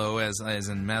 Maslow, as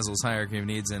in Maslow's hierarchy of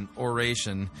needs, and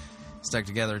oration stuck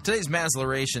together. Today's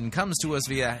Masloration comes to us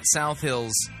via South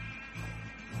Hills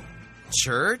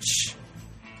Church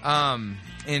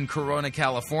in Corona,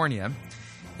 California.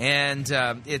 And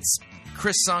it's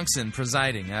Chris Sonksen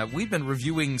presiding. We've been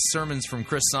reviewing sermons from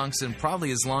Chris Sonksen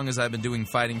probably as long as I've been doing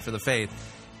Fighting for the Faith,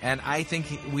 and I think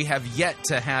we have yet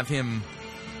to have him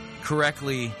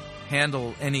correctly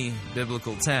handle any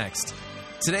biblical text.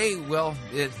 Today, well,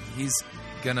 he's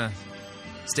going to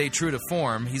stay true to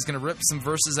form. He's going to rip some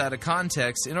verses out of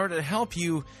context in order to help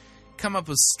you come up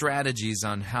with strategies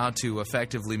on how to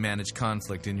effectively manage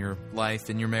conflict in your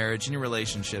life, in your marriage, in your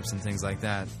relationships, and things like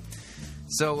that.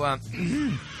 So,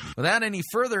 without any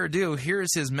further ado,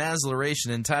 here's his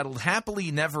masleration entitled Happily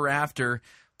Never After,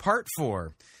 Part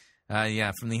 4.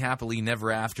 From the Happily Never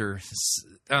After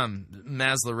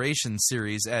masleration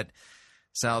series at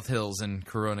South Hills in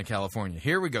Corona, California.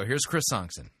 Here we go. Here's Chris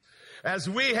Sonksen. As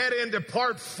we head into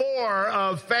part 4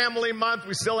 of Family Month,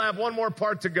 we still have one more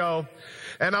part to go.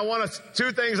 And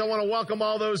two things. I want to welcome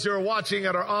all those who are watching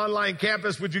at our online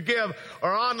campus. Would you give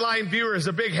our online viewers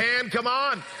a big hand? Come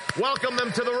on. Welcome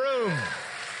them to the room.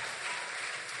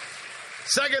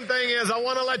 Second thing is, I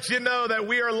want to let you know that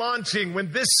we are launching,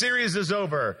 when this series is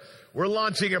over, we're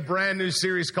launching a brand new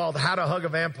series called How to Hug a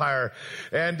Vampire.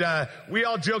 And we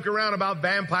all joke around about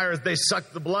vampires. They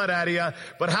suck the blood out of you.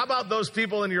 But how about those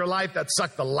people in your life that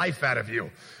suck the life out of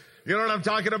you? You know what I'm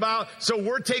talking about? So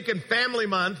we're taking Family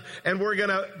Month and we're going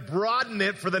to broaden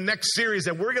it for the next series,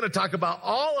 and we're going to talk about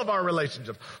all of our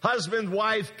relationships. Husband,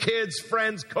 wife, kids,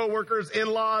 friends, coworkers,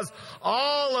 in-laws,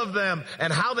 all of them,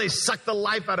 and how they suck the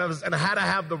life out of us and how to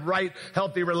have the right,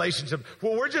 healthy relationship.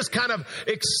 Well, we're just kind of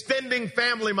extending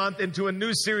Family Month into a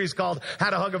new series called How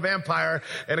to Hug a Vampire,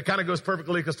 and it kind of goes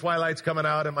perfectly because Twilight's coming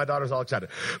out and my daughter's all excited.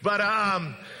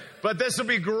 But this will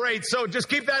be great. So just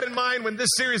keep that in mind. When this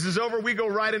series is over, we go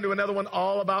right into another one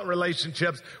all about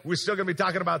relationships. We're still going to be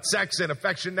talking about sex and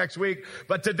affection next week.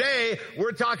 But today,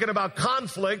 we're talking about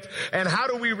conflict and how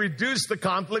do we reduce the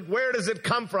conflict? Where does it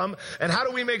come from? And how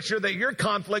do we make sure that your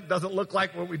conflict doesn't look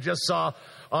like what we just saw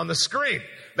on the screen?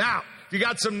 Now, if you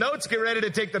got some notes, get ready to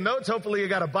take the notes. Hopefully you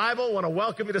got a Bible. I want to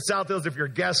welcome you to South Hills. If you're a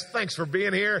guest, thanks for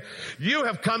being here. You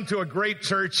have come to a great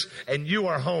church and you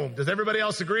are home. Does everybody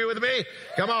else agree with me?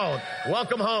 Come on.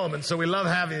 Welcome home. And so we love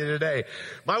having you today.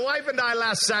 My wife and I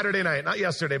last Saturday night, not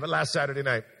yesterday, but last Saturday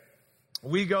night,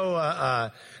 we go,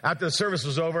 after the service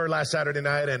was over last Saturday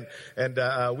night,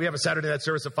 and we have a Saturday night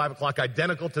service at 5 o'clock,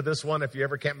 identical to this one if you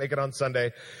ever can't make it on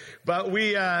Sunday. But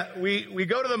we go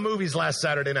to the movies last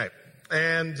Saturday night.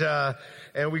 And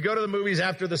we go to the movies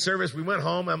after the service. We went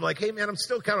home. I'm like, hey, man, I'm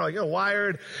still kind of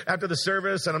wired after the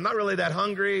service, and I'm not really that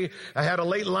hungry. I had a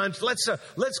late lunch. Let's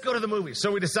go to the movies.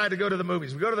 So we decide to go to the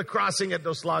movies. We go to the Crossing at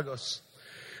Dos Lagos.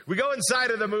 We go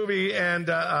inside of the movie, and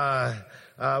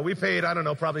we paid, I don't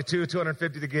know, probably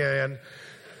 $250 to get in.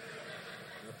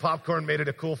 Popcorn made it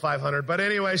a cool $500. But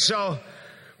anyway, so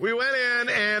we went in,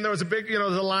 and there was a big, there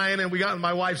was a line, and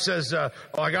my wife says, I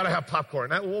got to have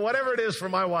popcorn. Now, whatever it is for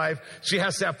my wife, she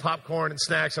has to have popcorn and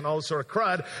snacks and all this sort of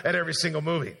crud at every single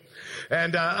movie.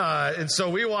 And so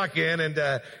we walk in,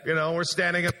 and, we're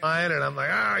standing in line, and I'm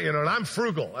like, and I'm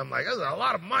frugal. I'm like, this is a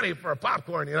lot of money for a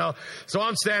popcorn, So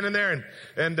I'm standing there,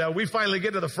 and we finally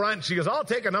get to the front, and she goes, I'll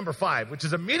take a number 5, which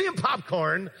is a medium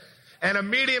popcorn and a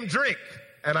medium drink.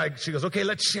 And she goes, okay,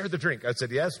 let's share the drink. I said,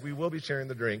 yes, we will be sharing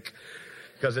the drink,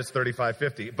 because it's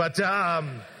 $35.50. But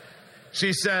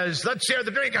she says, let's share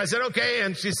the drink. I said, okay.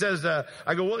 And she says,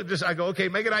 I go, okay,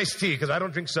 make it iced tea, because I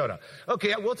don't drink soda.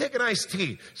 Okay, we'll take an iced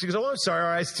tea. She goes, oh, I'm sorry,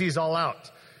 our iced tea's all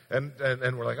out. And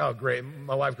we're like, oh, great.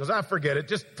 My wife goes, forget it.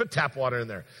 Just put tap water in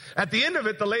there. At the end of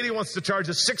it, the lady wants to charge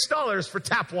us $6 for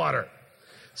tap water.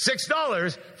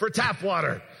 $6 for tap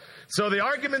water. So the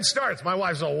argument starts. My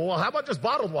wife says, well, how about just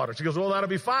bottled water? She goes, well, that'll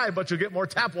be $5, but you'll get more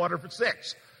tap water for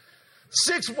 $6.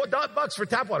 $6 for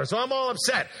tap water. So I'm all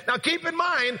upset. Now keep in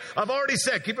mind, I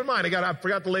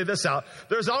forgot to lay this out.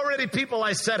 There's already people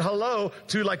I said hello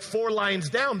to like 4 lines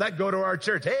down that go to our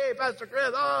church. Hey, Pastor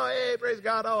Chris. Oh, hey, praise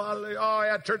God. Oh, hallelujah. Oh,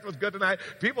 yeah, church was good tonight.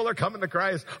 People are coming to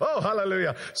Christ. Oh,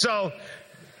 hallelujah. So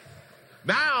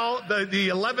now the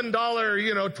 $11,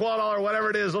 $12, whatever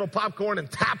it is, little popcorn and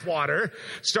tap water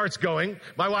starts going.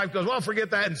 My wife goes, well,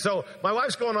 forget that. And so my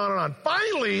wife's going on and on.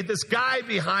 Finally, this guy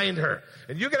behind her,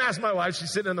 and you can ask my wife,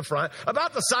 she's sitting in the front,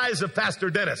 about the size of Pastor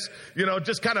Dennis,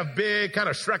 just kind of big, kind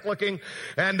of Shrek looking.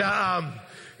 And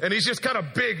he's just kind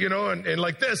of big, and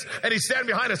like this. And he's standing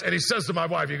behind us, and he says to my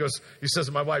wife, he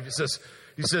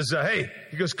says, hey,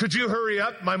 could you hurry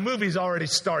up? My movie's already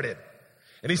started.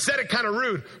 And he said it kind of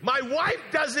rude. My wife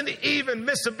doesn't even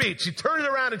miss a beat. She turns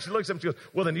around and she looks at him and she goes,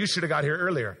 well, then you should have got here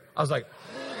earlier. I was like,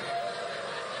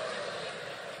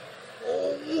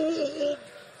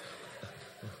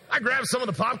 I grabbed some of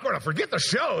the popcorn. I forget the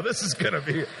show. This is going to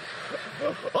be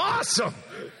awesome.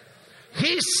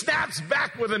 He snaps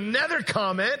back with another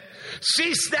comment.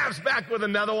 She snaps back with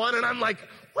another one. And I'm like,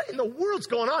 what in the world's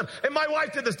going on? And my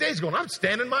wife to this day is going, I'm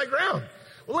standing my ground.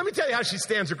 Well, let me tell you how she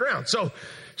stands her ground. So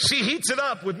she heats it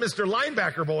up with Mr.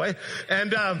 Linebacker Boy,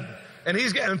 and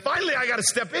finally I got to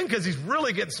step in because he's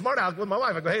really getting smart out with my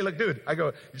wife. I go, hey, look, dude. I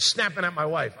go, you're snapping at my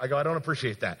wife. I go, I don't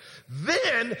appreciate that.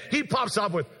 Then he pops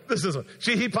off with,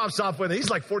 he pops off with,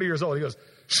 he's like 40 years old. He goes,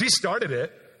 she started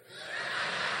it.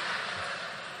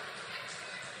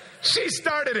 She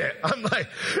started it. I'm like,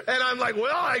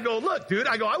 well, I go, look, dude,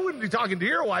 I wouldn't be talking to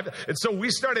your wife. And so we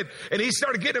started, and he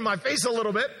started getting in my face a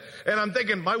little bit. And I'm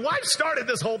thinking, my wife started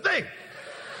this whole thing.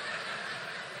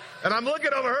 And I'm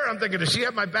looking over her. I'm thinking, does she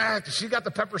have my back? Does she got the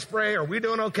pepper spray? Are we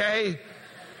doing okay?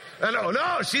 And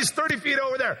no, she's 30 feet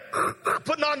over there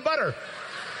putting on butter.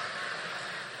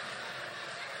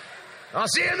 I'll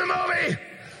see you in the movie.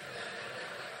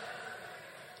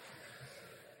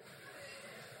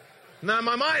 Now, in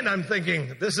my mind, I'm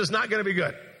thinking, this is not going to be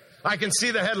good. I can see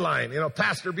the headline,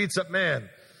 pastor beats up man.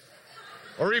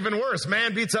 Or even worse,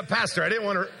 man beats up pastor. I don't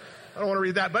want to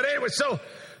read that. But anyway, so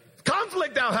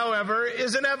conflict now, however,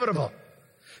 is inevitable.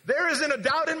 There isn't a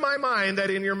doubt in my mind that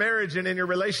in your marriage and in your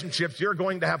relationships, you're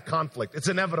going to have conflict. It's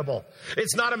inevitable.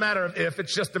 It's not a matter of if,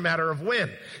 it's just a matter of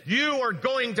when. You are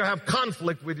going to have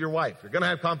conflict with your wife. You're going to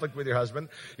have conflict with your husband.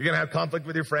 You're going to have conflict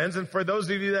with your friends. And for those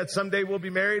of you that someday will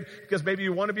be married, because maybe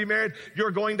you want to be married,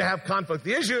 you're going to have conflict.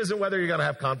 The issue isn't whether you're going to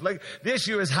have conflict. The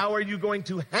issue is how are you going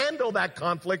to handle that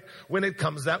conflict when it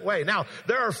comes that way. Now,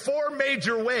 there are 4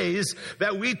 major ways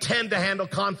that we tend to handle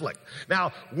conflict.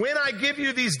 Now, when I give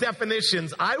you these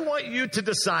definitions, I want you to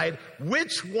decide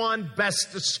which one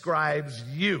best describes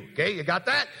you. Okay, you got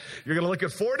that? You're going to look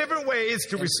at 4 different ways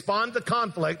to respond to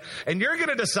conflict, and you're going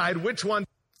to decide which one.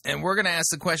 And we're going to ask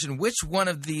the question, which one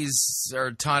of these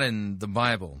are taught in the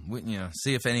Bible?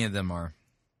 See if any of them are.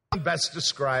 Best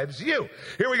describes you.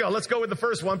 Here we go. Let's go with the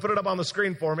first one. Put it up on the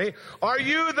screen for me. Are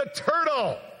you the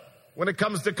turtle when it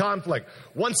comes to conflict?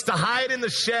 Wants to hide in the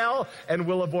shell and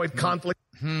will avoid conflict.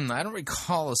 I don't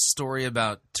recall a story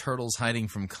about turtles hiding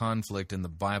from conflict in the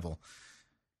Bible.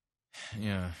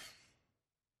 Yeah.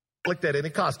 Conflict at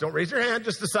any cost. Don't raise your hand.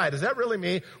 Just decide. Is that really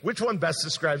me? Which one best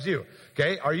describes you?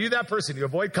 Okay. Are you that person? You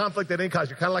avoid conflict at any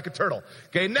cost. You're kind of like a turtle.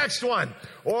 Okay. Next one.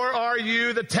 Or are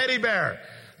you the teddy bear?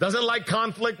 Doesn't like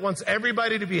conflict. Wants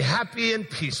everybody to be happy and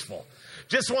peaceful.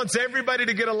 Just wants everybody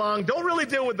to get along. Don't really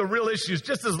deal with the real issues.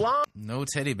 Just as long. No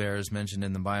teddy bears mentioned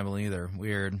in the Bible either.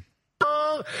 Weird.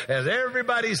 As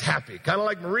everybody's happy. Kind of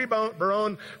like Marie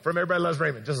Barone from Everybody Loves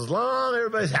Raymond. Just as long as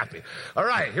everybody's happy. All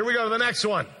right, here we go to the next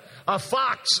one. A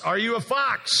fox. Are you a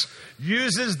fox?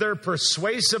 Uses their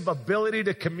persuasive ability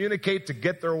to communicate to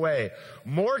get their way.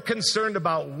 More concerned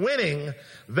about winning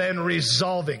than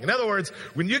resolving. In other words,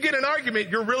 when you get an argument,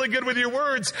 you're really good with your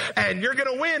words, and you're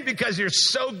going to win because you're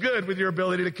so good with your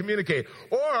ability to communicate.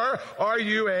 Or are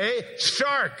you a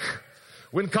shark?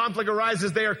 When conflict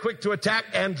arises, they are quick to attack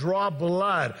and draw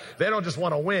blood. They don't just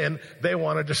want to win, they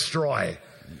want to destroy.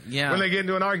 Yeah. When they get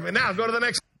into an argument. Now, go to the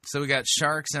next. So we got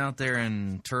sharks out there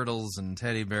and turtles and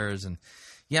teddy bears. And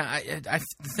yeah,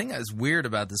 the thing that's weird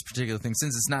about this particular thing,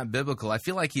 since it's not biblical, I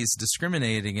feel like he's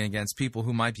discriminating against people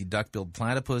who might be duck-billed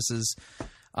platypuses.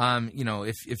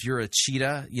 If you're a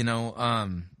cheetah,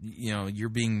 you're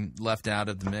being left out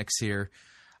of the mix here.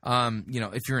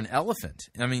 If you're an elephant,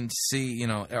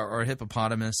 or a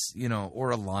hippopotamus,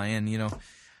 or a lion,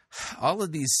 all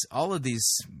of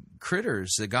these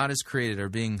critters that God has created are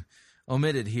being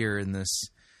omitted here in this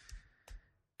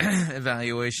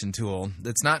evaluation tool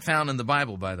that's not found in the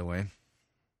Bible, by the way.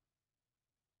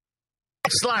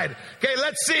 Next slide. Okay,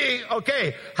 let's see.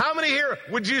 Okay, how many here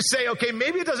would you say, okay,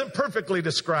 maybe it doesn't perfectly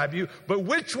describe you, but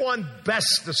which one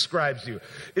best describes you?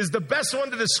 Is the best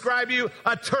one to describe you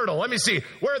a turtle? Let me see.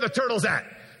 Where are the turtles at?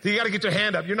 You got to get your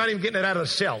hand up. You're not even getting it out of the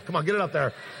shell. Come on, get it up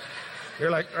there. You're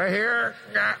like, right here.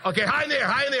 Okay, high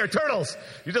in there. Turtles.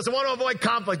 You just want to avoid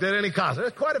conflict at any cost.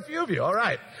 There's quite a few of you. All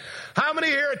right. How many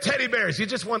here are teddy bears? You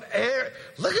just want air.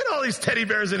 Look at all these teddy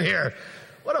bears in here.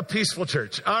 What a peaceful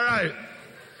church. All right.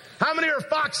 How many are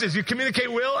foxes? You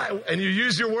communicate well and you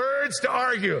use your words to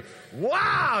argue.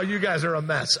 Wow, you guys are a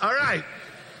mess. All right.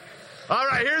 All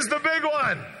right, here's the big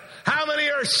one. How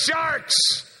many are sharks?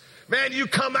 Man, you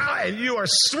come out and you are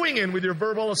swinging with your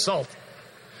verbal assault.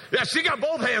 Yeah, she got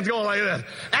both hands going like this.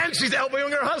 And she's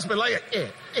elbowing her husband like,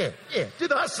 do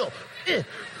the hustle.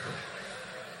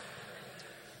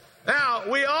 Now,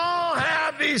 we all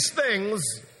have these things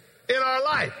in our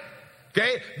life.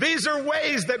 Okay? These are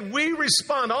ways that we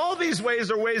respond. All these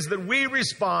ways are ways that we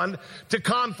respond to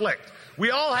conflict. We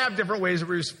all have different ways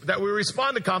that we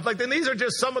respond to conflict, and these are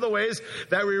just some of the ways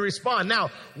that we respond. Now,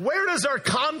 where does our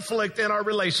conflict in our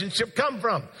relationship come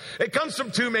from? It comes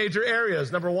from 2 major areas.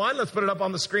 Number 1, let's put it up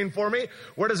on the screen for me.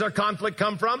 Where does our conflict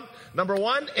come from? Number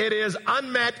 1, it is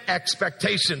unmet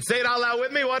expectations. Say it out loud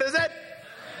with me. What is it?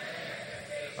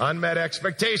 Unmet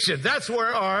expectations. That's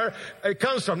where it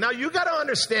comes from. Now, you got to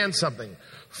understand something.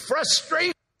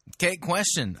 Frustration. Okay,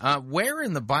 question. Where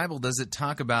in the Bible does it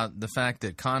talk about the fact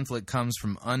that conflict comes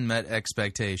from unmet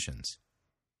expectations?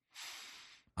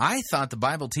 I thought the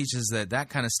Bible teaches that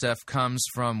kind of stuff comes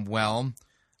from, well,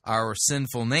 our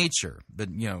sinful nature. But,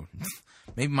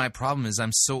 maybe my problem is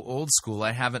I'm so old school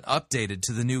I haven't updated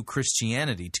to the new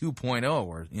Christianity 2.0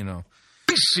 or.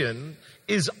 Frustration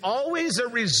is always a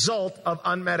result of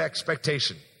unmet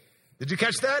expectation. Did you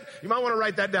catch that? You might want to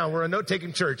write that down. We're a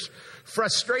note-taking church.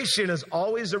 Frustration is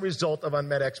always a result of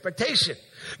unmet expectation.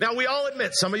 Now, we all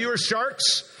admit, some of you are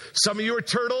sharks, some of you are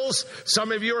turtles,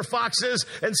 some of you are foxes,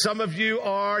 and some of you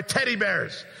are teddy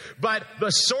bears. But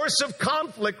the source of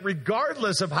conflict,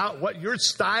 regardless of what your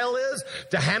style is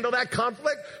to handle that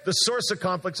conflict, the source of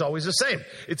conflict is always the same.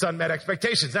 It's unmet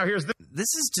expectations. Now, here's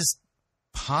This is just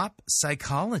pop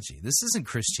psychology. This isn't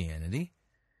Christianity.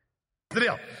 the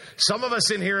deal. Some of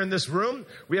us in here in this room,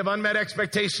 we have unmet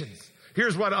expectations.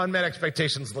 Here's what unmet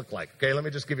expectations look like. Okay, let me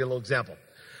just give you a little example.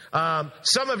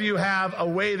 Some of you have a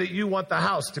way that you want the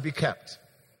house to be kept.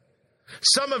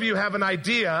 Some of you have an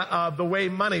idea of the way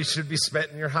money should be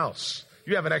spent in your house.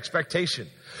 You have an expectation.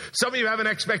 Some of you have an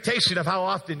expectation of how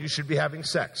often you should be having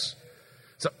sex.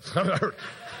 So,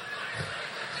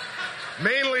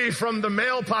 mainly from the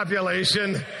male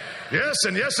population. Yes,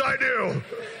 and yes, I do.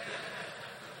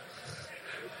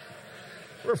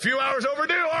 We're a few hours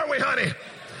overdue, aren't we, honey?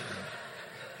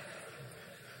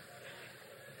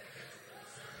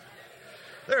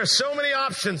 There are so many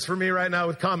options for me right now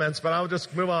with comments, but I'll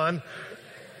just move on.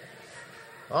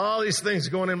 All these things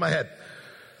going in my head.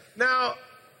 Now,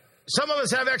 some of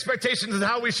us have expectations of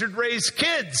how we should raise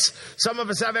kids. Some of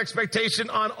us have expectation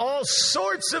on all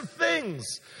sorts of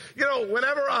things.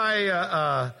 Whenever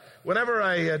I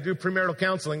do premarital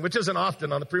counseling, which isn't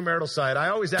often on the premarital side, I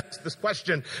always ask this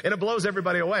question, and it blows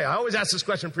everybody away. I always ask this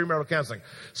question in premarital counseling.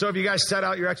 So have you guys set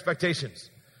out your expectations?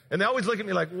 And they always look at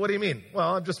me like, what do you mean?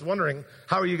 Well, I'm just wondering,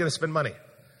 how are you going to spend money?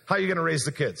 How are you going to raise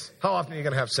the kids? How often are you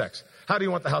going to have sex? How do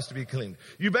you want the house to be cleaned?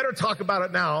 You better talk about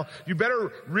it now. You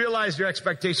better realize your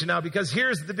expectation now, because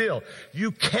here's the deal.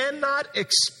 You cannot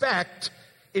expect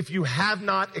if you have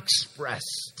not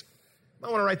expressed. I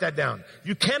want to write that down.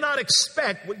 You cannot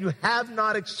expect what you have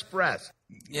not expressed.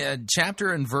 Yeah,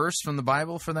 chapter and verse from the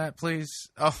Bible for that, please.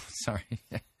 Oh, sorry.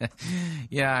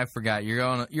 Yeah, I forgot.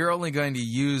 You're only going to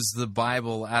use the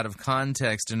Bible out of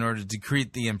context in order to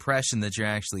create the impression that you're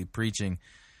actually preaching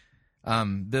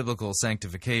biblical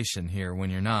sanctification here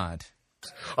when you're not.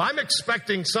 I'm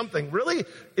expecting something. Really?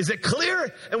 Is it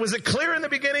clear? And was it clear in the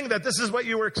beginning that this is what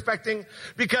you were expecting?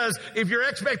 Because if your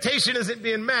expectation isn't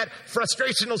being met,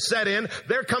 frustration will set in.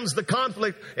 There comes the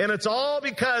conflict, and it's all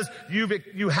because you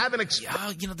haven't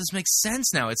you know, this makes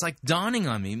sense now. It's like dawning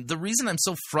on me. The reason I'm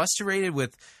so frustrated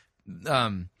with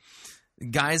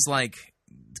guys like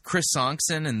Chris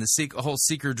Sonksen and the whole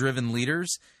seeker-driven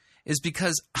leaders is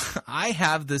because I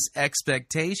have this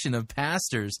expectation of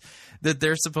pastors that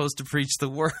they're supposed to preach the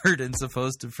word and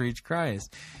supposed to preach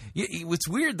Christ. What's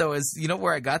weird, though, is, you know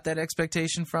where I got that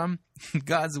expectation from?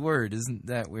 God's word. Isn't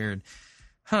that weird?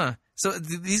 Huh. So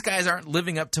these guys aren't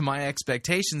living up to my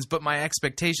expectations, but my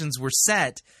expectations were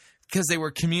set because they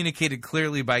were communicated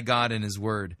clearly by God in his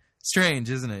word. Strange,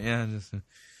 isn't it? Yeah.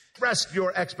 Express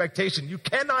your expectation. You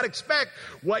cannot expect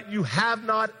what you have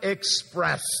not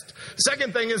expressed.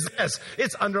 Second thing is this.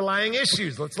 It's underlying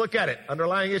issues. Let's look at it.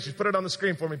 Underlying issues. Put it on the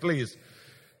screen for me, please.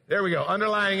 There we go.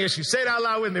 Underlying issues. Say it out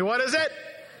loud with me. What is it?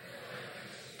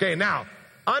 Okay, now,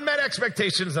 unmet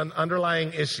expectations and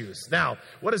underlying issues. Now,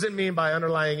 what does it mean by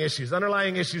underlying issues?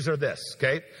 Underlying issues are this,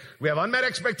 okay? We have unmet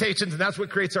expectations, and that's what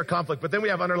creates our conflict. But then we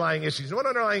have underlying issues. And what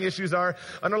underlying issues are?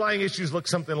 Underlying issues look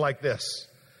something like this.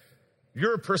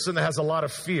 You're a person that has a lot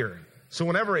of fear. So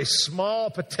whenever a small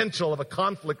potential of a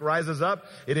conflict rises up,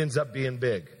 it ends up being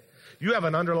big. You have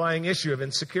an underlying issue of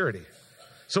insecurity.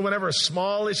 So whenever a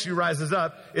small issue rises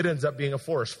up, it ends up being a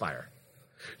forest fire.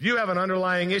 You have an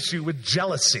underlying issue with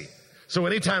jealousy. So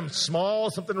anytime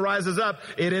something rises up,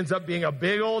 it ends up being a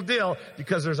big old deal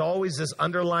because there's always this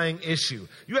underlying issue.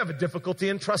 You have a difficulty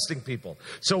in trusting people.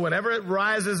 So whenever it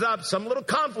rises up, some little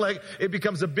conflict, it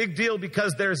becomes a big deal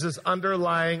because there's this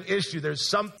underlying issue. There's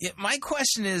some. Yeah, my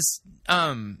question is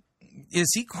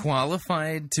he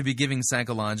qualified to be giving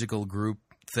psychological group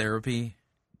therapy?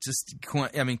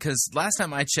 Because last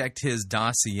time I checked his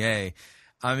dossier,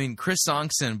 Chris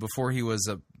Sonksen, before he was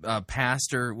a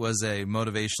pastor, was a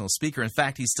motivational speaker. In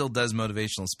fact, he still does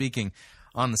motivational speaking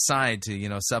on the side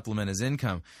to, supplement his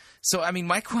income. So,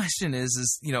 my question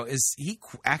is he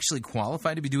actually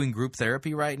qualified to be doing group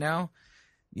therapy right now?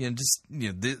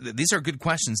 These are good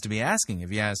questions to be asking,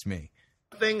 if you ask me.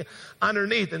 Something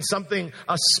underneath and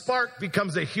a spark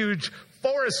becomes a huge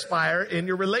forest fire in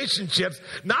your relationships,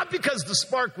 not because the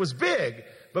spark was big,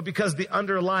 but because the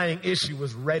underlying issue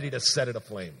was ready to set it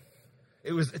aflame.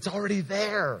 It's already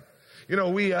there. You know,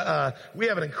 we have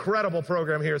an incredible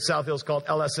program here at South Hills called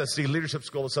LSSC, Leadership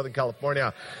School of Southern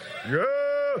California. Yeah.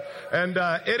 And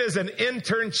it is an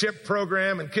internship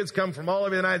program, and kids come from all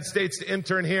over the United States to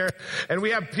intern here. And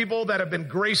we have people that have been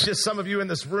gracious, some of you in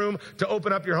this room, to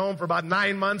open up your home for about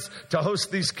 9 months to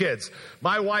host these kids.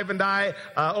 My wife and I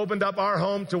opened up our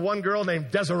home to one girl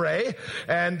named Desiree,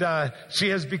 and she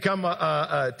has become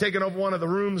taken over one of the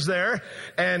rooms there.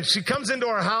 And she comes into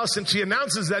our house and she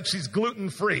announces that she's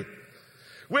gluten-free.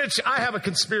 Which I have a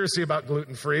conspiracy about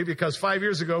gluten-free, because 5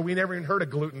 years ago, we never even heard of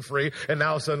gluten-free, and now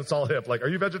all of a sudden it's all hip. Like, are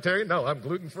you vegetarian? No, I'm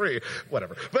gluten-free.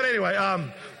 Whatever. But anyway,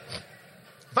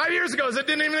 5 years ago, it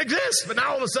didn't even exist, but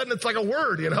now all of a sudden it's like a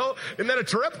word, you know? Isn't that a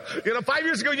trip? You know, 5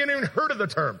 years ago, you didn't even heard of the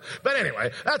term. But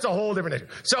anyway, that's a whole different issue.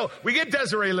 So we get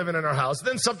Desiree living in our house,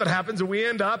 then something happens, and we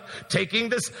end up taking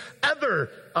this other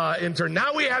intern.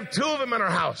 Now we have 2 of them in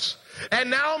our house. And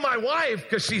now my wife,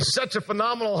 because she's such a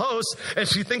phenomenal host, and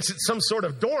she thinks it's some sort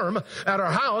of dorm at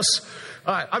our house.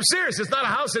 I'm serious. It's not a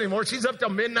house anymore. She's up till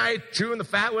midnight chewing the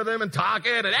fat with him and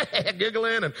talking and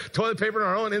giggling and toilet paper in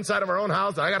our own inside of our own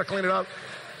house. I got to clean it up.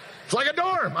 It's like a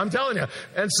dorm, I'm telling you.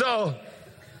 And so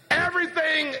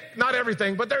everything, not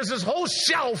everything, but there's this whole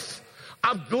shelf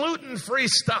of gluten-free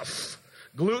stuff.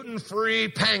 Gluten-free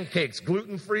pancakes,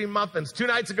 gluten-free muffins. 2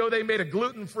 nights ago, they made a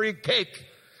gluten-free cake.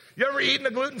 You ever eaten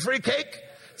a gluten-free cake?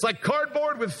 It's like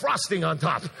cardboard with frosting on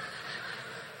top.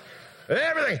 And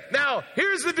everything. Now,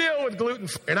 here's the deal with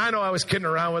gluten-free. And I know I was kidding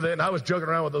around with it, and I was joking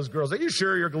around with those girls. Are you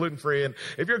sure you're gluten-free? And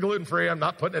if you're gluten-free, I'm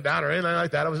not putting it down or anything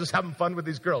like that. I was just having fun with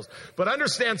these girls. But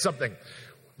understand something.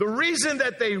 The reason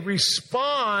that they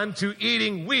respond to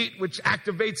eating wheat, which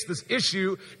activates this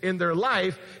issue in their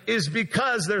life, is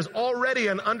because there's already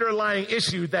an underlying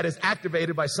issue that is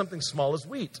activated by something small as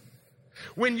wheat.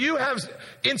 When you have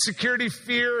insecurity,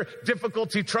 fear,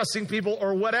 difficulty trusting people,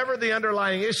 or whatever the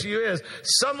underlying issue is,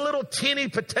 some little teeny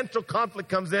potential conflict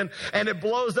comes in and it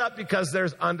blows up because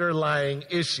there's underlying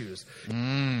issues.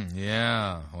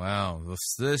 Yeah. Wow.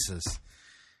 This is,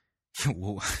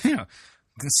 you know,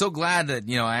 I'm so glad that,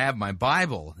 you know, I have my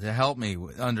Bible to help me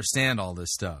understand all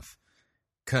this stuff.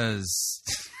 Because,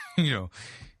 you know,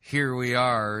 here we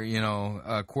are, you know,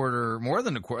 more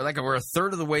than a quarter, like we're a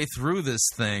third of the way through this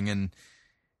thing, and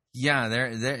yeah,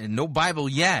 there no Bible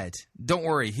yet. Don't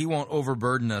worry, he won't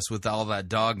overburden us with all that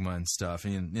dogma and stuff,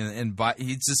 and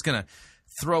he's just gonna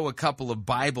throw a couple of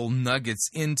Bible nuggets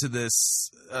into this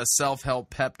self-help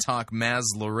pep talk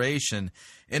masloration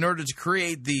in order to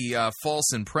create the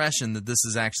false impression that this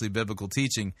is actually biblical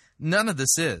teaching. None of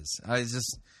this is. I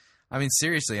mean,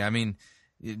 seriously,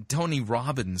 Tony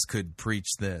Robbins could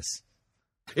preach this.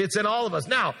 It's in all of us.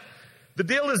 Now, the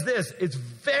deal is this. It's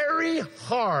very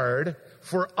hard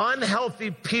for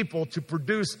unhealthy people to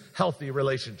produce healthy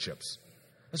relationships.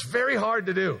 It's very hard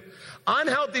to do.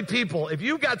 Unhealthy people, if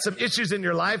you've got some issues in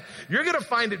your life, you're going to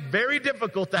find it very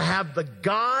difficult to have the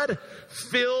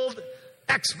God-filled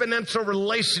exponential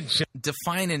relationship.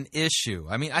 Define an issue.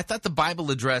 I mean, I thought the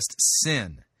Bible addressed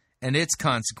sin and its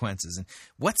consequences. And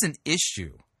what's an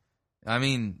issue? I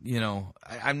mean, you know,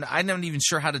 I'm not even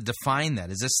sure how to define that.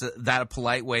 Is this that a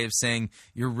polite way of saying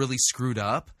you're really screwed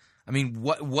up? I mean,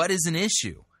 what is an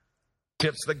issue?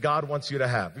 Tips that God wants you to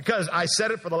have. Because I said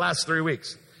it for the last 3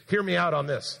 weeks. Hear me out on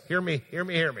this. Hear me.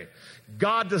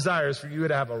 God desires for you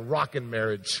to have a rockin'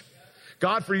 marriage.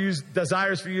 God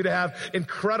desires for you to have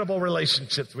incredible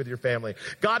relationships with your family.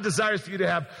 God desires for you to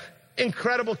have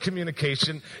incredible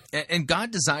communication. And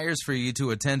God desires for you to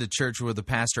attend a church where the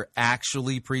pastor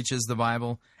actually preaches the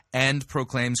Bible and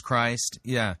proclaims Christ.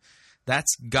 Yeah,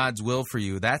 that's God's will for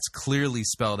you. That's clearly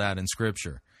spelled out in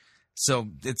Scripture. So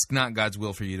it's not God's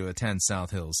will for you to attend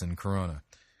South Hills in Corona.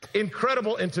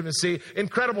 Incredible intimacy,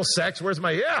 incredible sex. Where's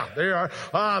my, yeah, there you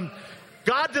are.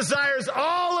 God desires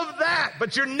all of that,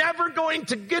 but you're never going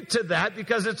to get to that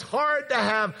because it's hard to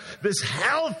have this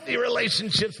healthy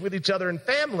relationships with each other and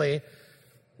family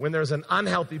when there's an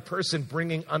unhealthy person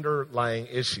bringing underlying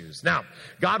issues. Now,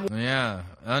 God... Yeah,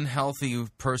 unhealthy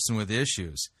person with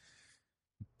issues.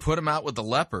 Put them out with the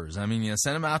lepers. I mean,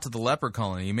 send them out to the leper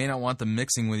colony. You may not want them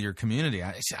mixing with your community.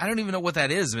 I don't even know what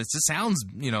that is. It just sounds,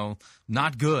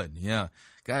 not good. Yeah.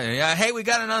 Hey, we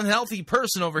got an unhealthy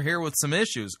person over here with some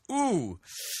issues. Ooh.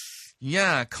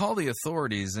 Yeah, call the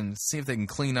authorities and see if they can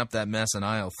clean up that mess in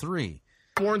aisle 3.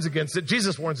 Warns against it.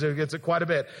 Jesus warns against it quite a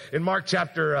bit. In Mark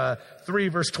chapter 3,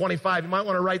 verse 25, you might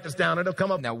want to write this down. It'll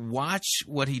come up. Now watch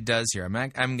what he does here.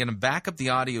 I'm going to back up the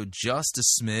audio just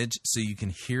a smidge so you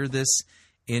can hear this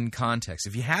in context.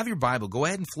 If you have your Bible, go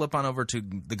ahead and flip on over to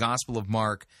the Gospel of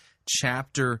Mark,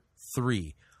 chapter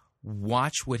 3.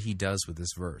 Watch what he does with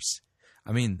this verse.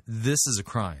 I mean, this is a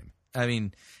crime. I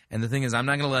mean, and the thing is, I'm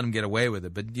not going to let him get away with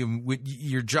it, but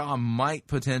your jaw might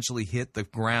potentially hit the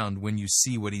ground when you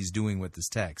see what he's doing with this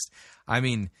text. I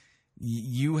mean,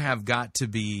 you have got to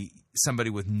be somebody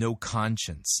with no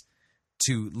conscience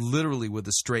to literally, with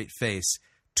a straight face,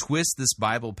 twist this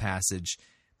Bible passage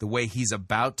the way he's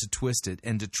about to twist it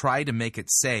and to try to make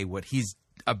it say what he's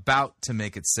about to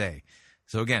make it say.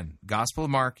 So again, Gospel of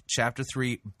Mark, chapter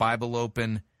 3, Bible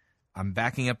open. I'm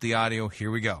backing up the audio.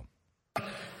 Here we go.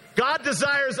 God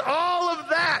desires all of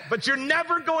that, but you're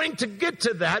never going to get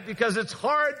to that because it's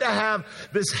hard to have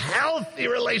this healthy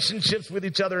relationships with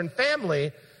each other and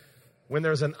family when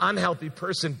there's an unhealthy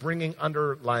person bringing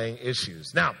underlying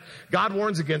issues. Now, God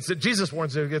warns against it. Jesus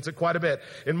warns against it quite a bit.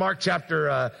 In Mark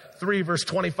chapter 3, verse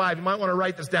 25, you might want to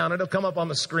write this down. It'll come up on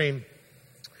the screen.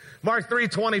 Mark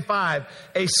 3:25,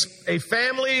 a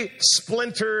family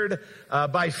splintered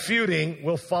by feuding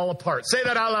will fall apart. Say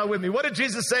that out loud with me. What did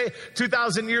Jesus say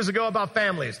 2,000 years ago about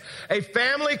families? A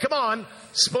family, come on,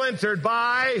 splintered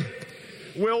by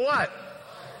will what?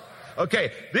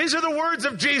 Okay, these are the words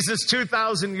of Jesus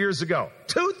 2,000 years ago.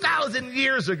 2,000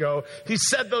 years ago, he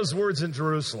said those words in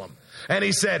Jerusalem. And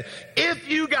he said, if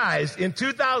you guys in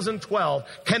 2012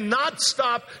 cannot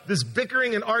stop this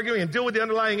bickering and arguing and deal with the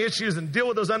underlying issues and deal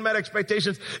with those unmet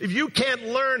expectations, if you can't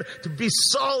learn to be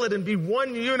solid and be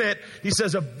one unit, he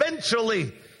says,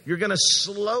 eventually you're going to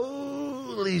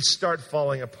slowly start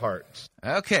falling apart.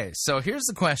 Okay, so here's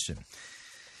the question.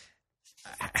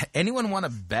 Anyone want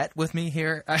to bet with me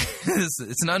here?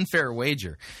 It's an unfair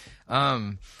wager.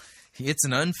 It's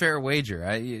an unfair wager.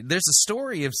 There's a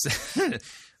story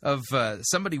of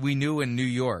somebody we knew in New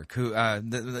York who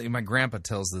my grandpa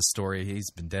tells this story.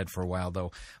 He's been dead for a while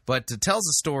though, but tells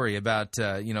a story about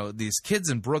these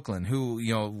kids in Brooklyn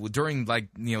who during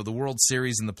the World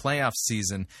Series and the playoff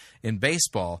season in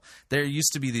baseball, there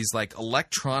used to be these like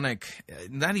electronic,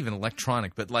 not even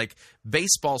electronic, but like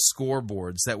baseball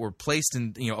scoreboards that were placed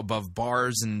in above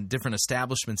bars and different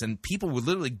establishments, and people would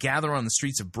literally gather on the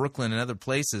streets of Brooklyn and other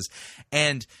places,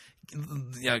 and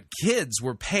kids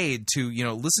were paid to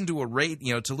listen to a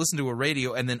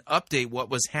radio and then update what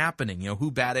was happening,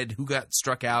 who batted, who got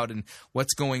struck out, and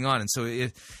what's going on. And so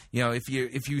if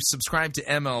you subscribe to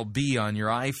MLB on your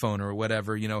iPhone or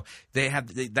whatever,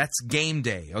 that's game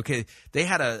day. Okay, they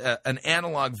had an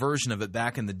analog version of it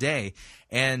back in the day,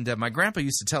 and my grandpa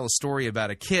used to tell a story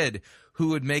about a kid who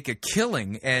would make a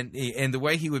killing, and the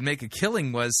way he would make a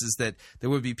killing is that there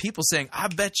would be people saying, "I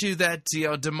bet you that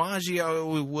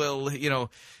DiMaggio will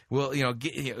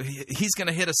he's going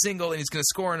to hit a single and he's going to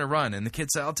score in a run," and the kid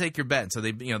said, "I'll take your bet." So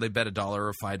they bet $1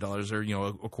 or $5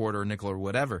 or a quarter or a nickel or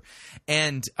whatever,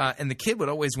 and the kid would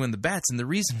always win the bets, and the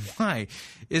reason why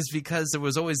is because there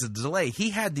was always a delay. He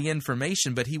had the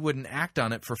information, but he wouldn't act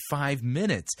on it for 5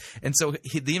 minutes, and so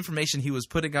the information he was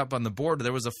putting up on the board,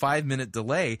 there was a 5-minute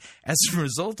delay. As a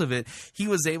result of it, he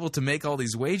was able to make all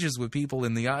these wagers with people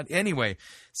in the odd. Anyway,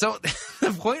 so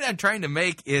the point I'm trying to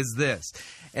make is this,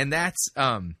 and that's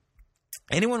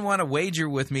anyone want to wager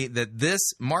with me that this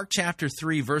Mark chapter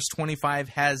 3 verse 25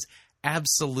 has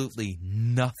absolutely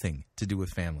nothing to do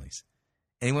with families?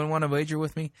 Anyone want to wager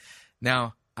with me?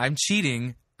 Now, I'm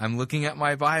cheating. I'm looking at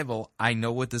my Bible. I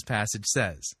know what this passage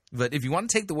says. But if you want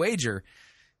to take the wager,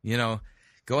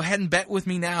 go ahead and bet with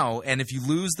me now, and if you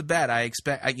lose the bet, I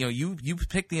expect you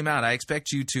pick the amount. I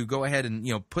expect you to go ahead and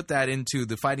put that into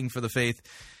the Fighting for the Faith,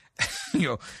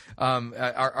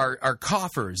 our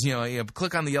coffers.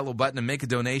 Click on the yellow button and make a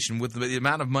donation with the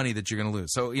amount of money that you're going to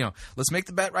lose. So let's make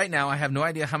the bet right now. I have no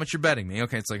idea how much you're betting me.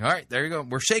 Okay, it's like, all right, there you go.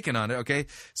 We're shaking on it. Okay,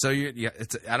 so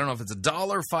I don't know if it's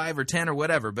 $1, $5, or $10 or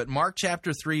whatever, but Mark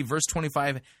chapter 3 verse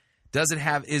 25. Does it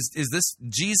have, is this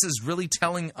Jesus really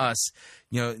telling us,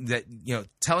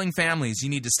 telling families you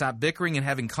need to stop bickering and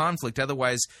having conflict,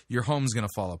 otherwise your home's going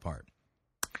to fall apart?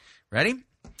 Ready?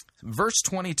 Verse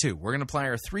 22. We're going to apply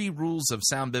our 3 rules of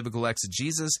sound biblical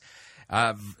exegesis.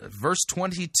 Verse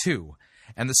 22.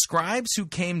 And the scribes who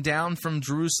came down from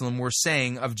Jerusalem were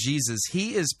saying of Jesus,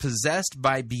 he is possessed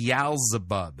by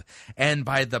Beelzebub, and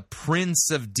by the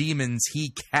prince of demons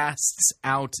he casts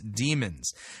out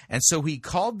demons. And so he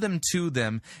called them to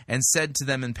them and said to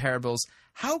them in parables,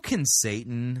 how can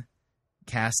Satan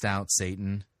cast out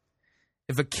Satan?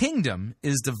 If a kingdom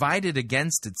is divided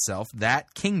against itself,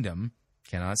 that kingdom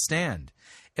cannot stand.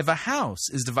 If a house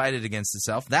is divided against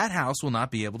itself, that house will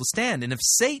not be able to stand. And if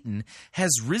Satan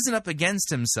has risen up against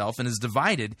himself and is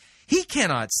divided, he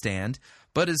cannot stand,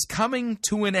 but is coming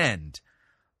to an end.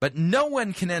 But no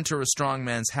one can enter a strong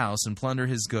man's house and plunder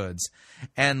his goods,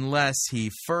 unless he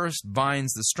first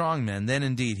binds the strong man. Then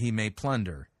indeed he may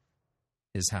plunder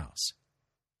his house.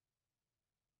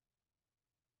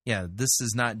 Yeah, this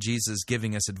is not Jesus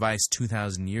giving us advice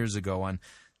 2,000 years ago on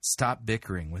stop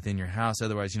bickering within your house.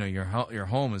 Otherwise, your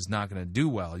home is not going to do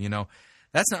well.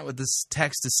 That's not what this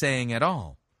text is saying at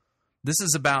all. This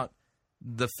is about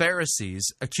the Pharisees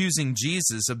accusing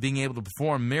Jesus of being able to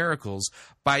perform miracles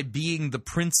by being the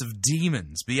prince of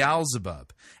demons,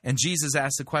 Beelzebub. And Jesus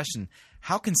asked the question,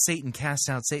 how can Satan cast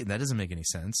out Satan? That doesn't make any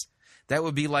sense. That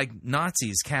would be like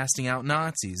Nazis casting out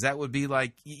Nazis. That would be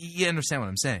like, you understand what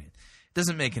I'm saying. It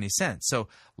doesn't make any sense. So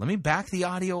let me back the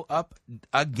audio up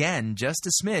again just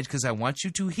a smidge because I want you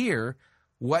to hear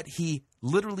what he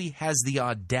literally has the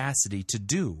audacity to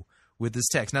do with this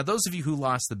text. Now, those of you who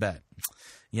lost the bet,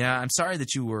 yeah, I'm sorry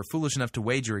that you were foolish enough to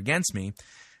wager against me.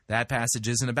 That passage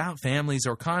isn't about families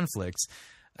or conflicts.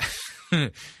 Go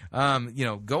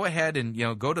ahead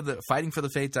and go to the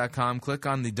fightingforthefaith.com, click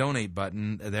on the donate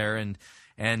button there, and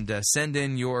send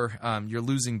in your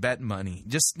losing bet money.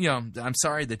 Just I'm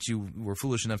sorry that you were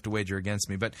foolish enough to wager against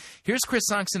me. But here's Chris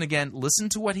Sonksen again. Listen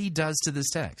to what he does to this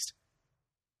text.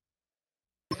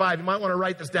 You might want to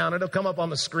write this down. It'll come up on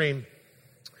the screen.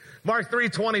 Mark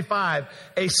 3:25,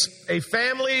 a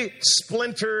family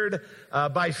splintered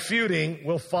by feuding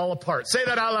will fall apart. Say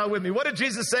that out loud with me. What did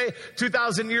Jesus say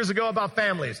 2,000 years ago about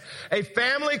families? A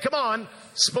family, come on,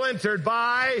 splintered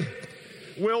by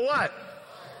will what?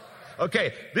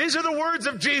 Okay, these are the words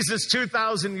of Jesus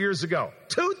 2,000 years ago.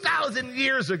 2,000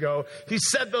 years ago, he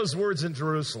said those words in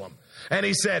Jerusalem. And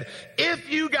he said,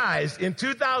 if you guys in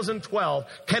 2012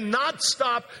 cannot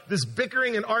stop this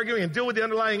bickering and arguing and deal with the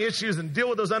underlying issues and deal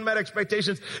with those unmet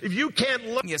expectations, if you can't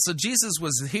look... Yeah, so Jesus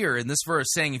was here in this verse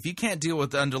saying, if you can't deal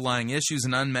with the underlying issues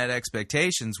and unmet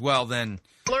expectations, well then...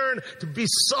 learn to be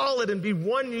solid and be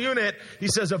one unit, he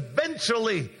says,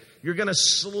 eventually you're going to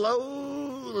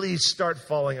slowly start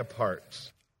falling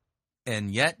apart.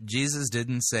 And yet Jesus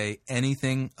didn't say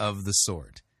anything of the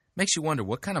sort. Makes you wonder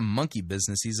what kind of monkey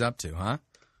business he's up to, huh?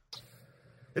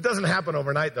 It doesn't happen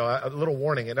overnight, though. A little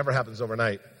warning, it never happens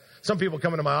overnight. Some people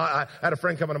come into I had a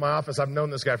friend come into my office. I've known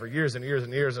this guy for years and years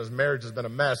and years, and his marriage has been a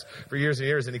mess for years and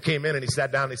years. And he came in and he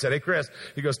sat down and he said, hey, Chris,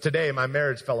 he goes, today my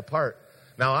marriage fell apart.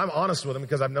 Now, I'm honest with him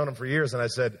because I've known him for years. And I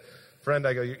said, friend,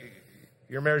 I go,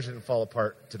 your marriage didn't fall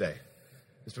apart today.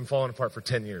 It's been falling apart for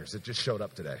 10 years. It just showed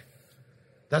up today.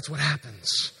 That's what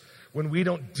happens when we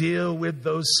don't deal with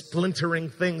those splintering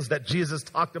things that Jesus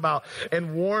talked about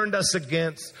and warned us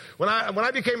against. When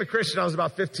I became a Christian, I was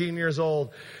about 15 years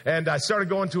old, and I started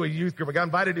going to a youth group. I got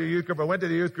invited to a youth group. I went to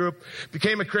the youth group,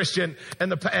 became a Christian, and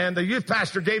the youth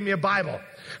pastor gave me a Bible.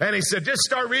 And he said, just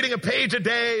start reading a page a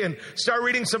day and start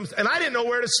reading some, and I didn't know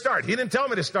where to start. He didn't tell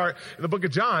me to start in the book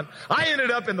of John. I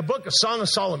ended up in the book of Song of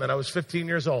Solomon. I was 15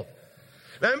 years old.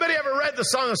 Now, anybody ever read the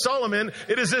Song of Solomon?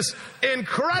 It is this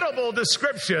incredible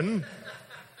description.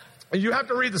 You have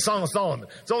to read the Song of Solomon.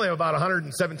 It's only about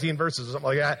 117 verses or something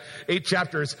like that, 8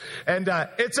 chapters. And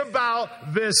it's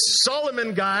about this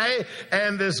Solomon guy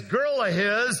and this girl of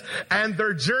his and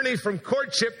their journey from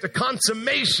courtship to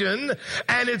consummation.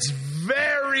 And it's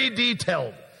very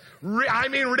detailed. I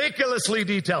mean, ridiculously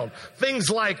detailed. Things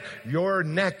like, your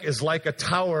neck is like a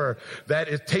tower that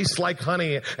it tastes like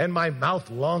honey and my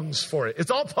mouth longs for it. It's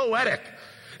all poetic.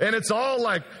 And it's all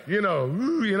like,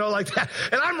 like that.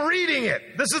 And I'm reading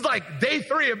it. This is like day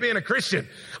 3 of being a Christian.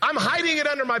 I'm hiding it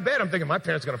under my bed. I'm thinking, my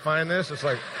parents going to find this. It's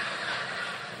like,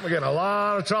 I'm getting a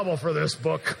lot of trouble for this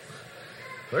book.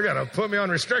 They're going to put me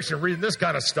on restriction reading this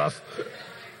kind of stuff.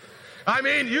 I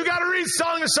mean, you got to read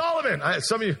Song of Solomon.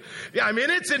 Some of you,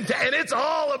 it's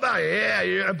all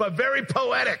about, but very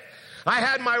poetic. I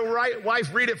had my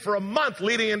wife read it for a month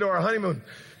leading into our honeymoon,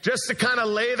 just to kind of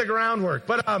lay the groundwork.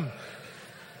 But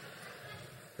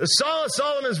the Song of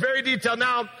Solomon is very detailed.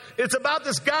 Now, it's about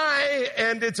this guy,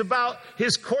 and it's about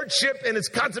his courtship and his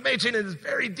consummation, and it's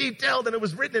very detailed, and it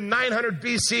was written in 900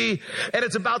 BC, and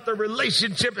it's about the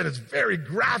relationship, and it's very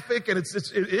graphic, and it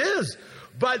is.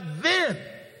 But then,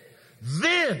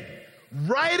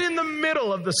 right in the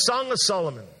middle of the Song of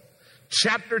Solomon,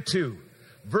 chapter 2,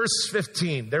 verse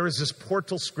 15, there is this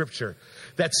portal scripture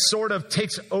that sort of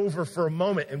takes over for a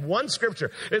moment. In one scripture,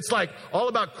 it's like all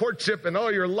about courtship and,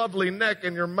 your lovely neck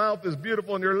and your mouth is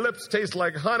beautiful and your lips taste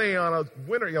like honey on a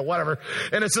winter, whatever.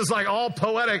 And it's just like all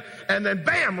poetic. And then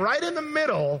bam, right in the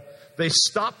middle, they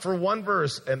stop for one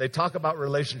verse and they talk about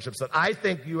relationships that I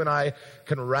think you and I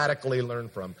can radically learn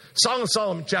from. Song of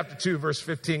Solomon, chapter 2, verse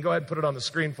 15. Go ahead and put it on the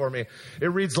screen for me. It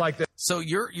reads like this. So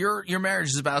your marriage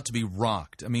is about to be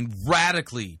rocked. I mean,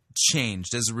 radically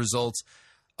changed as a result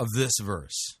of this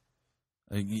verse.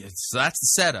 So that's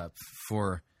the setup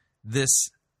for this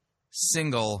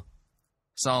single,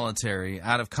 solitary,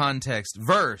 out of context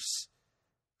verse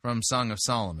from Song of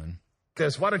Solomon.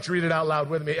 this. Why don't you read it out loud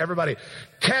with me? Everybody,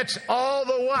 catch all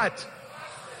the what?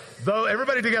 Though,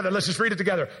 everybody together, let's just read it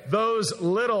together. Those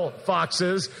little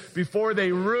foxes before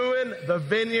they ruin the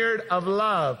vineyard of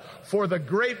love, for the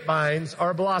grapevines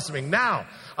are blossoming. Now,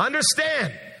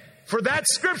 understand, for that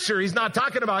scripture, he's not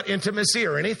talking about intimacy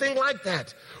or anything like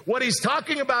that. What he's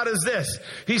talking about is this.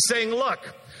 He's saying,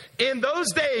 look, in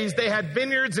those days, they had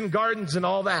vineyards and gardens and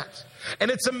all that.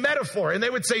 And it's a metaphor. And they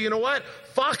would say, you know what?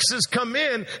 Foxes come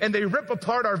in and they rip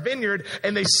apart our vineyard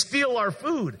and they steal our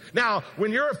food. Now,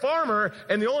 when you're a farmer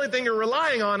and the only thing you're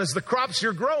relying on is the crops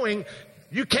you're growing,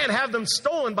 you can't have them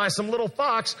stolen by some little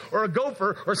fox or a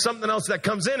gopher or something else that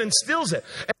comes in and steals it.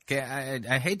 Okay,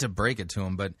 I hate to break it to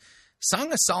him, but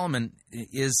Song of Solomon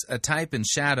is a type and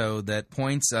shadow that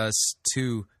points us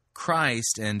to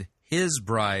Christ and his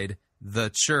bride,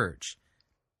 the church.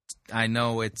 I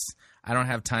know I don't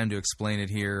have time to explain it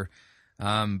here,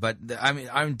 but I mean,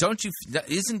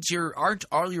 aren't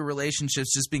all your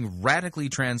relationships just being radically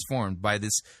transformed by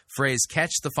this phrase,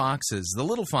 catch the foxes, the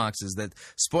little foxes that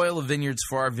spoil the vineyards,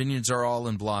 for our vineyards are all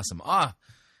in blossom. Ah,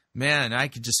 man, I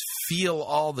could just feel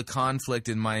all the conflict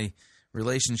in my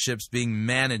relationships being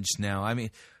managed now. I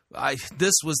mean,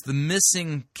 this was the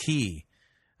missing key.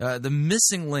 The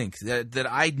missing link that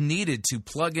I needed to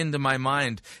plug into my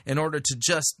mind in order to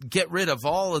just get rid of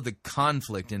all of the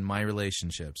conflict in my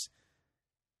relationships.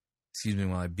 Excuse me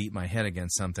while I beat my head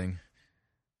against something.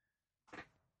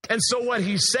 And so what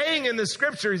he's saying in the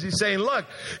scripture is he's saying, look,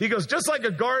 he goes, just like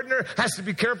a gardener has to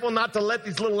be careful not to let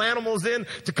these little animals in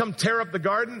to come tear up the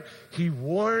garden, he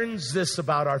warns this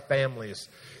about our families.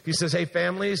 He says, hey,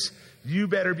 families, you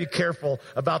better be careful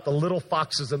about the little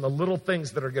foxes and the little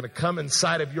things that are going to come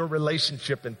inside of your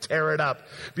relationship and tear it up.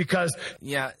 Because...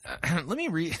 Yeah, let me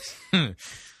read...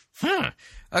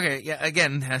 Okay, yeah,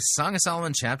 again, Song of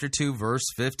Solomon, chapter 2, verse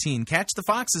 15. Catch the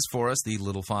foxes for us, the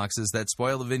little foxes that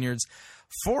spoil the vineyards,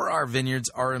 for our vineyards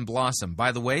are in blossom.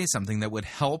 By the way, something that would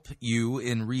help you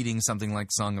in reading something like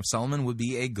Song of Solomon would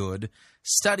be a good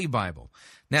study Bible.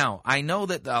 Now, I know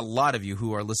that a lot of you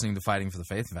who are listening to Fighting for the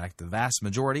Faith, in fact, the vast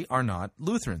majority, are not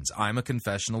Lutherans. I'm a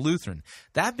confessional Lutheran.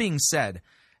 That being said,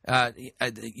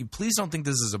 please don't think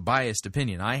this is a biased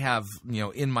opinion. I have,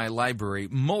 in my library,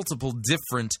 multiple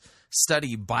different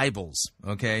study Bibles,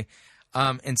 okay?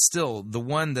 And still, the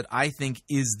one that I think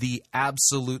is the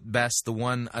absolute best, the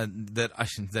one that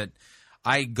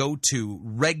I go to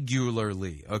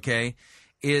regularly, okay,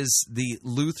 is the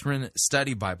Lutheran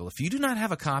Study Bible. If you do not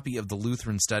have a copy of the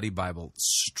Lutheran Study Bible,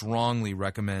 strongly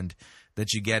recommend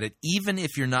that you get it, even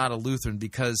if you're not a Lutheran,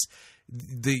 because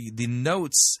the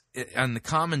notes and the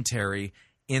commentary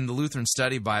in the Lutheran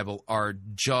Study Bible are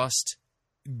just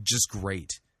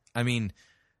great. I mean,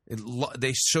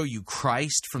 they show you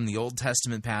Christ from the Old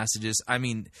Testament passages. I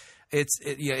mean,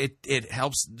 it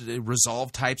helps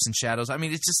resolve types and shadows. I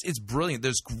mean, it's brilliant.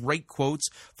 There's great quotes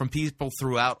from people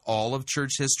throughout all of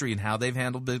church history and how they've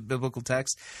handled biblical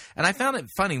text. And I found it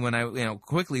funny when I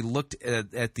quickly looked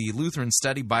at the Lutheran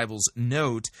Study Bible's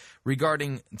note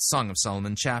regarding Song of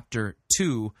Solomon, chapter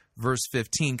 2, verse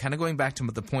 15, kind of going back to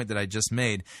the point that I just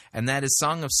made, and that is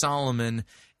Song of Solomon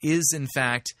is, in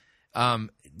fact,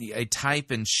 a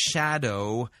type and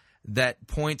shadow that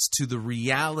points to the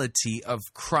reality of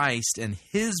Christ and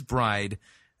his bride,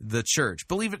 the church.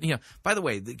 Believe it, by the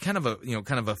way, kind of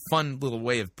a fun little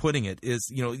way of putting it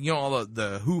is, all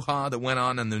the hoo-ha that went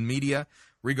on in the media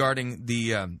regarding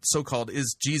the so-called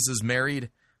 "Is Jesus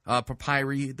Married?"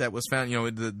 Papyri that was found,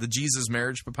 the Jesus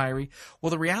marriage papyri.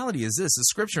 Well, the reality is this: the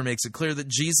scripture makes it clear that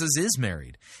Jesus is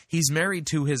married. He's married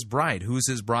to his bride. Who's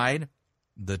his bride?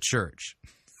 The church.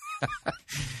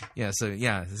 You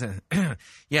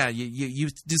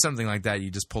do something like that, you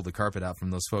just pull the carpet out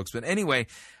from those folks. But anyway,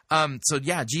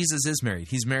 Jesus is married.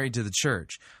 He's married to the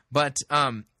church. But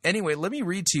anyway, let me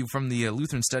read to you from the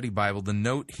Lutheran Study Bible the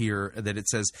note here that it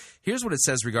says, here's what it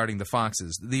says regarding the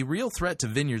foxes. The real threat to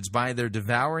vineyards by their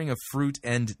devouring of fruit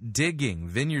and digging.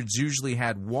 Vineyards usually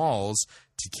had walls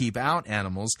to keep out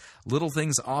animals. Little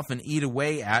things often eat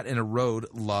away at and erode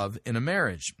love in a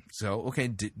marriage. So, okay,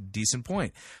 decent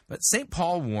point. But St.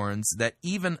 Paul warns that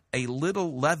even a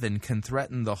little leaven can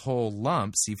threaten the whole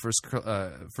lump. See 1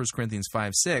 Corinthians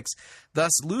 5:6.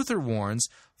 Thus, Luther warns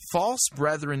false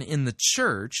brethren in the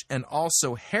church and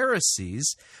also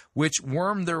heresies which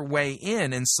worm their way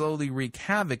in and slowly wreak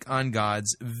havoc on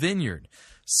God's vineyard.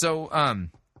 So,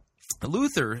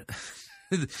 Luther...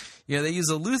 they use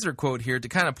a Luther quote here to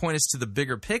kind of point us to the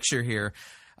bigger picture here.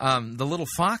 The little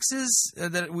foxes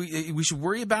that we should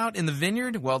worry about in the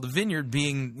vineyard, well, the vineyard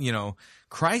being,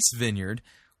 Christ's vineyard,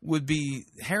 would be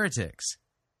heretics.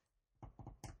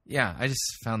 Yeah, I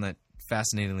just found that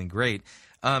fascinatingly great.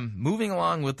 Moving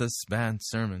along with this bad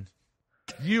sermon.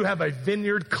 You have a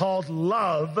vineyard called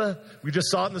love. We just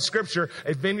saw it in the scripture,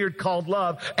 a vineyard called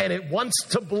love, and it wants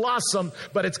to blossom,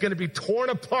 but it's going to be torn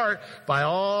apart by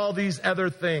all these other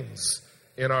things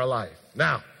in our life.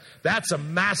 Now, that's a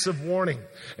massive warning.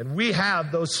 And we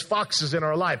have those foxes in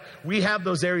our life. We have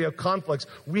those area of conflicts.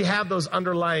 We have those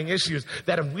underlying issues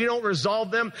that if we don't resolve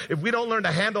them, if we don't learn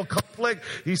to handle conflict,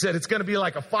 he said it's going to be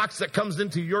like a fox that comes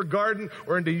into your garden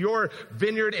or into your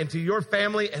vineyard, into your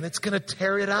family, and it's going to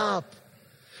tear it up.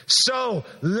 So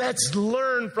let's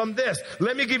learn from this.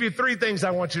 Let me give you 3 things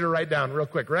I want you to write down real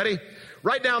quick. Ready?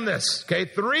 Write down this, okay?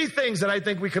 3 things that I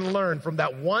think we can learn from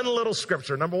that one little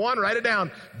scripture. Number 1, write it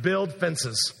down. Build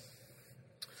fences.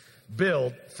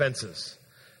 Build fences.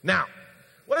 Now,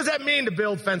 what does that mean to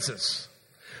build fences?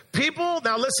 People,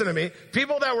 now listen to me,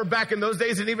 people that were back in those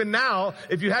days and even now,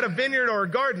 if you had a vineyard or a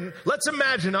garden, let's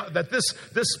imagine that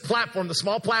this platform, the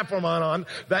small platform on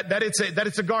that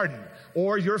it's a garden.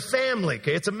 Or your family,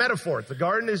 okay? It's a metaphor. The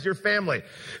garden is your family.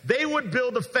 They would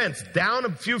build a fence down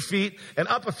a few feet and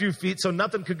up a few feet so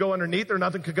nothing could go underneath or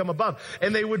nothing could come above.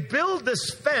 And they would build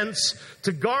this fence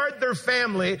to guard their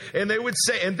family, and they would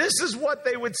say, and this is what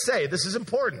they would say. This is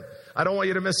important. I don't want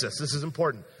you to miss this. This is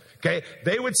important, okay?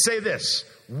 They would say this: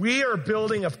 we are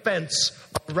building a fence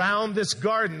around this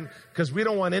garden because we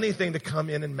don't want anything to come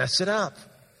in and mess it up.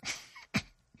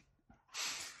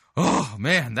 Oh,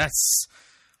 man, that's...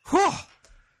 Whew.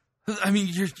 I mean,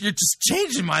 you're just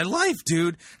changing my life,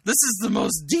 dude. This is the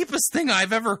most deepest thing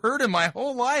I've ever heard in my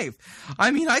whole life.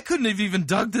 I mean, I couldn't have even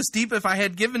dug this deep if I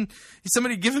had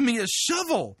somebody given me a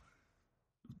shovel.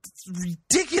 It's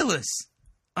ridiculous.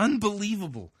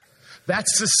 Unbelievable.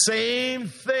 That's the same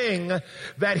thing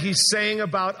that he's saying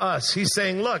about us. He's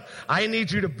saying, look, I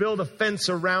need you to build a fence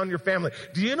around your family.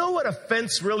 Do you know what a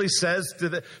fence really says to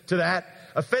that?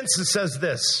 A fence says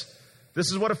this. This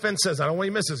is what a fence says. I don't want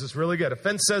you to miss this. It's really good. A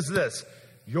fence says this: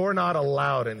 you're not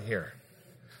allowed in here.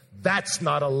 That's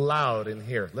not allowed in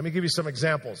here. Let me give you some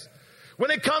examples.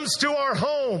 When it comes to our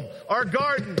home, our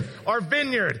garden, our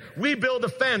vineyard, we build a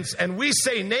fence and we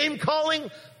say name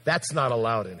calling. That's not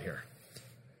allowed in here.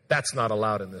 That's not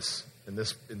allowed in this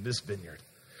vineyard.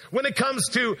 When it comes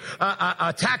to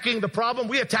attacking the problem,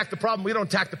 we attack the problem. We don't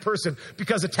attack the person,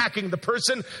 because attacking the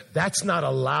person, that's not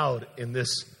allowed in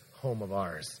this home of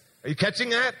ours. Are you catching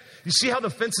that? You see how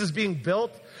the fence is being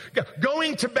built?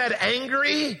 Going to bed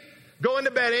angry,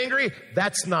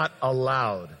 that's not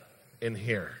allowed in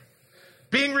here.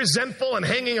 Being resentful and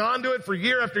hanging on to it for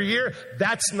year after year,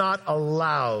 that's not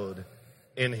allowed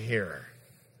in here.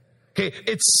 Okay,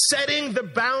 it's setting the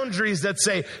boundaries that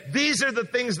say, these are the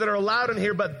things that are allowed in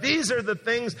here, but these are the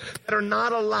things that are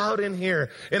not allowed in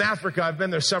here. In Africa, I've been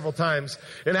there several times.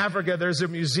 In Africa, there's a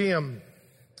museum.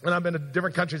 And I've been to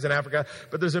different countries in Africa,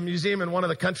 but there's a museum in one of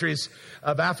the countries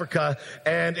of Africa,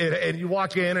 and you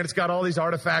walk in, and it's got all these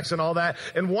artifacts and all that.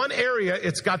 In one area,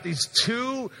 it's got these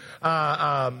 2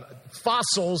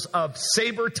 fossils of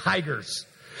saber tigers.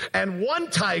 And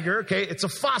one tiger, okay, it's a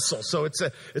fossil, so it's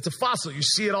a fossil. You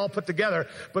see it all put together,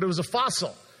 but it was a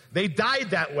fossil. They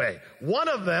died that way. One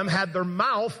of them had their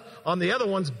mouth on the other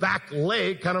one's back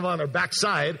leg, kind of on their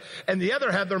backside, and the other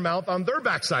had their mouth on their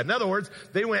backside. In other words,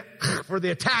 they went for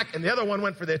the attack, and the other one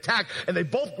went for the attack, and they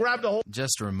both grabbed a hold.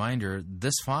 Just a reminder,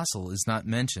 this fossil is not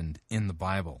mentioned in the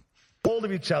Bible. Hold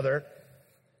of each other,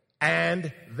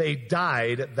 and they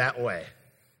died that way.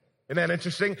 Isn't that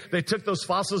interesting? They took those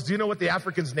fossils. Do you know what the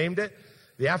Africans named it?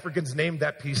 The Africans named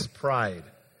that piece Pride.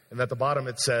 And at the bottom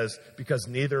it says, because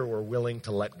neither were willing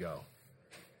to let go.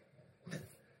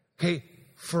 Okay,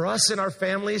 for us and our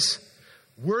families,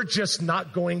 we're just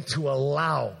not going to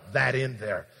allow that in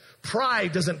there.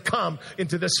 Pride doesn't come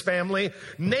into this family.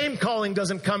 Name calling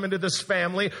doesn't come into this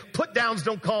family. Put downs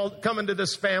don't come into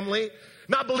this family.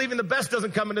 Not believing the best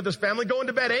doesn't come into this family. Going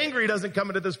to bed angry doesn't come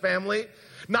into this family.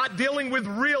 Not dealing with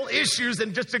real issues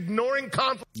and just ignoring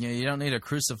conflict. Yeah, you don't need a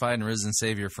crucified and risen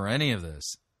Savior for any of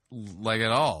this. Like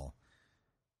at all.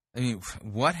 I mean,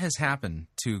 what has happened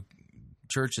to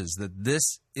churches that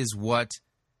this is what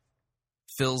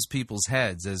fills people's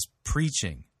heads as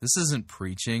preaching? This isn't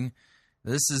preaching.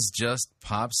 This is just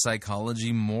pop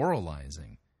psychology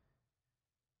moralizing.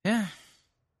 Yeah,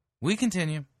 we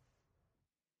continue.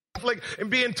 And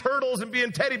being turtles and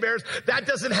being teddy bears, that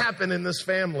doesn't happen in this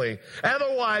family.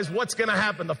 Otherwise, what's going to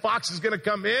happen? The fox is going to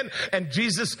come in, and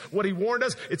Jesus, what he warned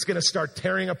us, it's going to start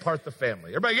tearing apart the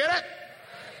family. Everybody get it?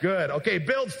 Good. Okay,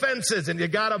 build fences, and you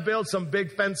got to build some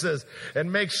big fences,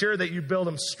 and make sure that you build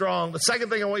them strong. The second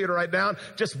thing I want you to write down,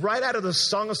 just right out of the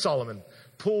Song of Solomon,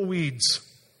 pull weeds.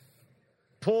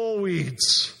 Pull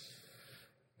weeds.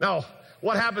 Now,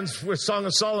 What happens with Song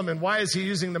of Solomon? Why is he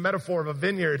using the metaphor of a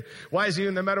vineyard? Why is he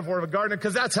using the metaphor of a gardener?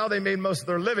 Because that's how they made most of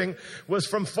their living, was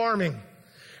from farming.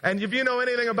 And if you know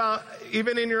anything about,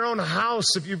 even in your own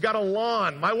house, if you've got a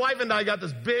lawn, my wife and I got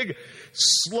this big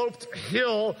sloped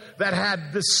hill that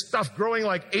had this stuff growing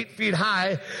like 8 feet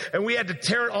high, and we had to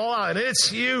tear it all out, and it's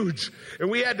huge.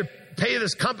 And we had to pay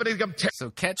this company to come tear.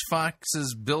 So catch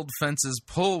foxes, build fences,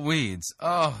 pull weeds.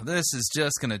 Oh, this is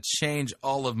just going to change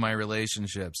all of my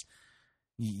relationships.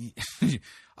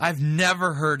 I've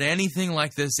never heard anything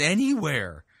like this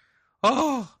anywhere.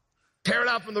 Oh. Tear it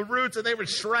out from the roots, and they were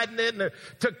shredding it, and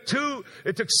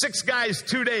it took 6 guys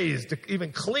 2 days to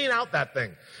even clean out that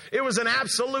thing. It was an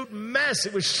absolute mess.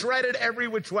 It was shredded every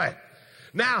which way.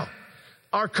 Now,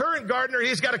 our current gardener,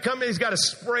 he's got to come in, he's got to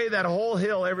spray that whole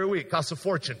hill every week. Costs a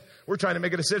fortune. We're trying to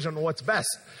make a decision on what's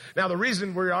best. Now, the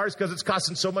reason we are is because it's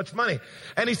costing so much money.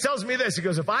 And he tells me this, he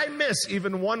goes, if I miss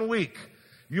even 1 week,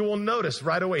 you will notice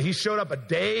right away. He showed up a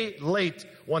day late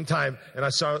one time, and I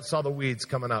saw the weeds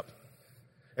coming up.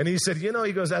 And he said, you know,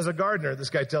 he goes, as a gardener, this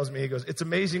guy tells me, he goes, it's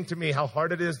amazing to me how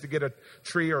hard it is to get a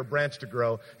tree or a branch to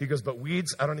grow. He goes, but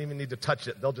weeds, I don't even need to touch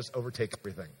it. They'll just overtake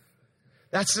everything.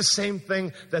 That's the same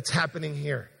thing that's happening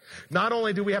here. Not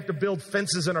only do we have to build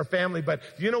fences in our family, but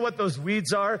you know what those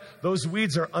weeds are? Those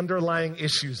weeds are underlying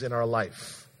issues in our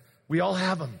life. We all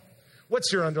have them.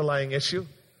 What's your underlying issue?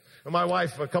 And my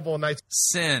wife, a couple of nights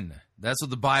Sin. That's what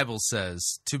the Bible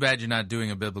says. Too bad you're not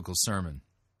doing a biblical sermon.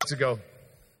 ago,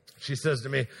 she says to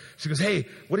me, she goes, hey,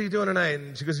 what are you doing tonight?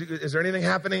 And she goes, is there anything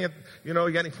happening? You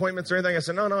got any appointments or anything? I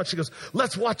said, no. And she goes,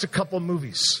 let's watch a couple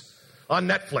movies on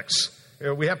Netflix. You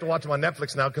know, we have to watch them on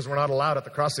Netflix now because we're not allowed at the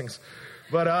crossings.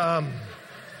 But,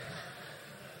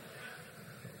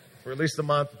 for at least a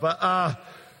month. But,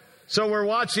 so we're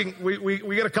watching, we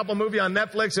get a couple movies on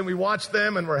Netflix and we watch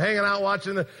them and we're hanging out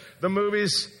watching the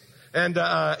movies. And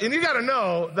you got to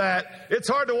know that it's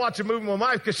hard to watch a movie with my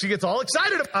wife because she gets all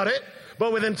excited about it.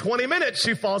 But within 20 minutes,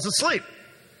 she falls asleep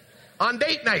on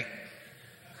date night.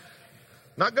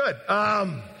 Not good.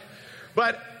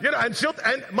 But,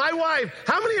 and my wife,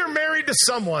 how many are married to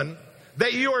someone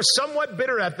that you are somewhat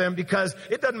bitter at them because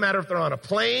it doesn't matter if they're on a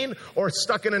plane or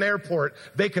stuck in an airport,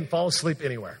 they can fall asleep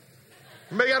anywhere.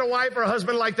 Anybody got a wife or a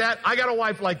husband like that? I got a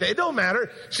wife like that. It don't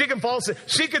matter. She can fall asleep.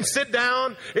 She can sit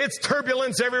down. It's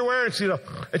turbulence everywhere, and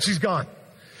she's gone.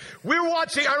 We're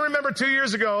watching, I remember 2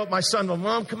 years ago, my son goes,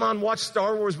 Mom, come on, watch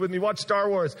Star Wars with me. Watch Star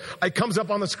Wars. It comes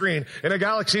up on the screen. In a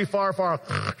galaxy far, far,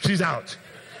 she's out.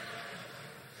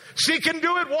 She can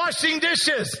do it washing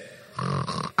dishes.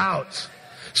 Out.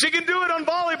 She can do it on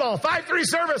volleyball. 5-3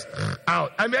 service.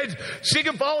 Out. I mean, she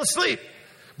can fall asleep.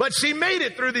 But she made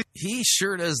it through these. He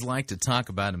sure does like to talk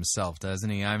about himself, doesn't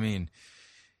he? I mean,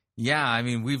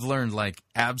 we've learned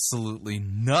absolutely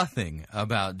nothing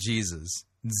about Jesus.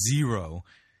 Zero.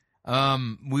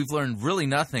 We've learned really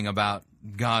nothing about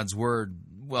God's word.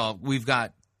 Well, we've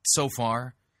got so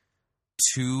far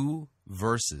 2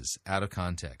 verses out of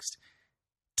context.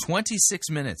 26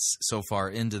 minutes so far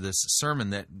into this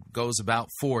sermon that goes about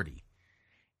 40.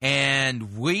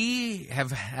 And we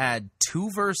have had 2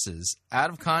 verses out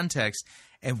of context,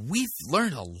 and we've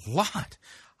learned a lot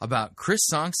about Chris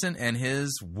Sonksen and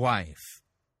his wife.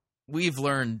 We've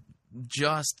learned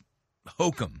just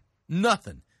hokum,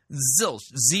 nothing,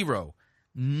 zilch, zero,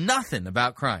 nothing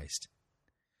about Christ.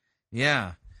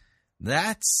 Yeah,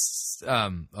 that's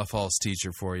a false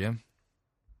teacher for you.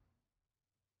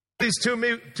 These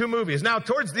two movies. Now,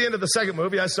 towards the end of the second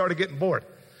movie, I started getting bored.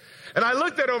 And I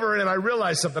looked at over and I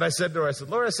realized something. I said to her,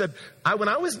 Lord, when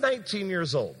I was 19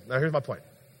 years old, now here's my point.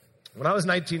 When I was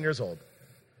 19 years old,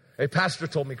 a pastor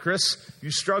told me, Chris,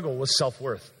 you struggle with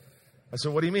self-worth. I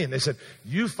said, what do you mean? They said,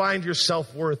 you find your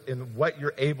self-worth in what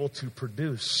you're able to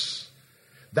produce.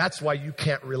 That's why you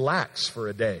can't relax for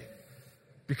a day,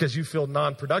 because you feel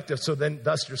non-productive. So then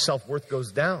thus your self-worth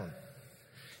goes down.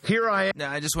 Here I am.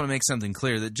 Now, I just want to make something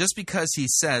clear that just because he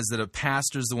says that a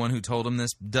pastor's the one who told him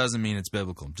this doesn't mean it's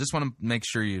biblical. Just want to make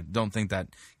sure you don't think that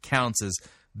counts as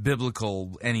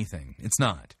biblical anything. It's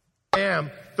not. I am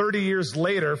 30 years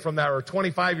later from that, or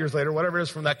 25 years later, whatever it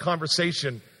is, from that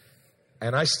conversation,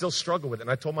 and I still struggle with it. And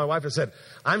I told my wife, I said,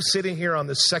 I'm sitting here on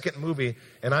this second movie,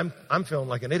 and I'm feeling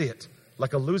like an idiot,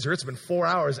 like a loser. It's been 4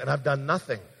 hours, and I've done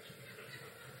nothing.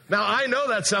 Now, I know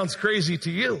that sounds crazy to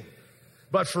you,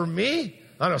 but for me,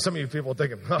 I know some of you people are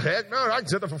thinking, oh, heck no, I can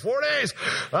sit there for 4 days.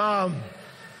 I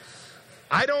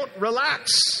don't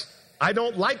relax. I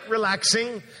don't like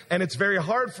relaxing, and it's very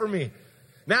hard for me.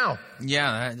 Now.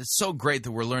 Yeah, it's so great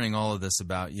that we're learning all of this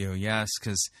about you, yes,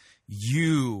 because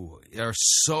you are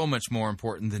so much more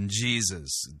important than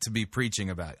Jesus to be preaching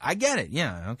about. I get it,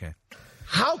 yeah, okay.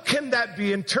 How can that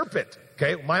be interpreted?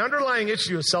 Okay, my underlying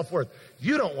issue is self-worth.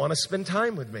 You don't want to spend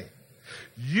time with me.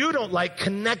 You don't like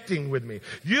connecting with me.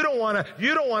 You don't want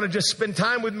to just spend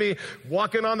time with me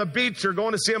walking on the beach or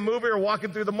going to see a movie or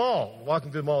walking through the mall.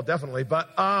 Walking through the mall, definitely. But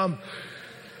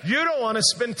you don't want to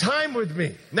spend time with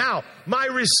me. Now, my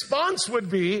response would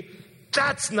be,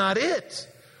 that's not it.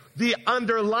 The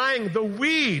underlying,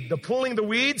 the pulling the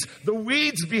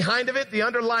weeds behind of it, the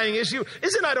underlying issue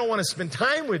isn't I don't want to spend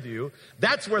time with you.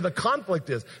 That's where the conflict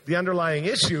is. The underlying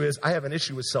issue is I have an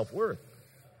issue with self-worth.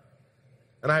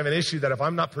 And I have an issue that if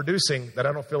I'm not producing, that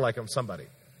I don't feel like I'm somebody.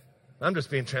 I'm just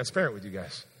being transparent with you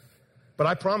guys. But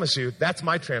I promise you, that's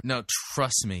my No,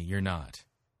 trust me, you're not.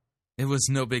 It was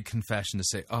no big confession to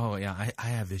say, oh, yeah, I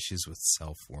have issues with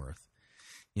self-worth.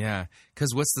 Yeah,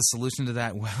 because what's the solution to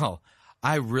that? Well,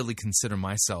 I really consider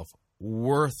myself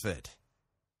worth it.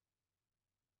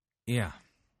 Yeah.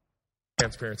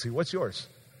 Transparency. What's yours?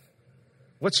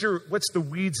 What's the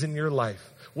weeds in your life?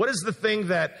 What is the thing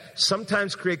that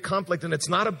sometimes create conflict? And it's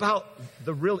not about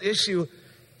the real issue.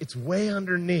 It's way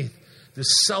underneath. This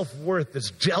self-worth,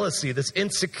 this jealousy, this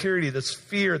insecurity, this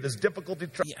fear, this difficulty.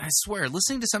 Yeah, I swear,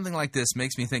 listening to something like this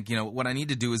makes me think, what I need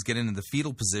to do is get into the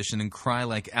fetal position and cry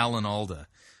like Alan Alda.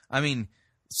 I mean,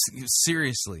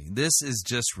 seriously, this is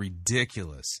just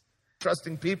ridiculous.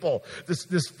 Trusting people,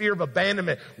 this fear of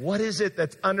abandonment. What is it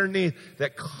that's underneath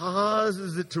that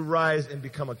causes it to rise and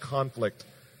become a conflict?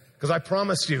 Because I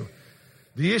promise you,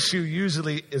 the issue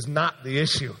usually is not the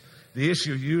issue. The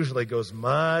issue usually goes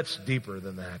much deeper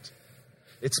than that.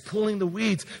 It's pulling the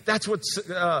weeds. That's what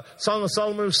Song of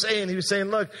Solomon was saying. He was saying,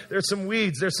 look, there's some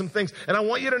weeds, there's some things. And I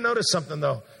want you to notice something,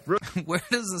 though. Where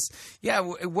does this... Yeah,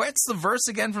 what's the verse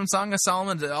again from Song of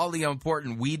Solomon? All the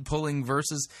important weed-pulling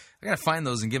verses. I got to find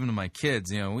those and give them to my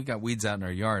kids. We got weeds out in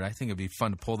our yard. I think it'd be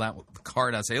fun to pull that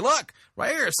card out and say, look,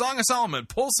 right here, Song of Solomon,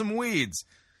 pull some weeds.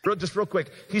 Just real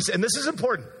quick. He said, and this is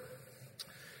important.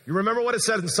 You remember what it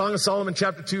said in Song of Solomon,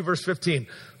 chapter 2, verse 15.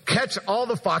 Catch all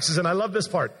the foxes, and I love this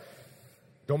part.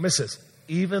 Don't miss this.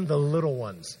 Even the little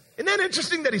ones. Isn't that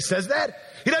interesting that he says that?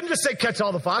 He doesn't just say catch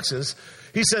all the foxes.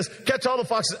 He says catch all the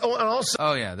foxes. Oh, and also.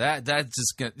 Oh yeah, that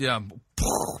just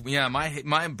yeah.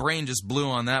 My brain just blew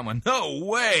on that one. No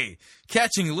way,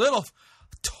 catching little.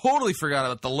 Totally forgot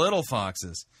about the little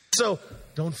foxes. So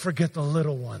don't forget the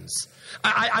little ones.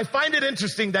 I find it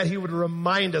interesting that he would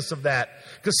remind us of that,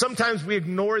 because sometimes we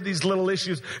ignore these little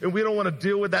issues and we don't want to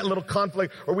deal with that little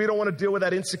conflict, or we don't want to deal with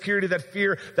that insecurity, that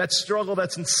fear, that struggle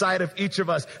that's inside of each of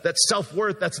us, that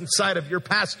self-worth that's inside of your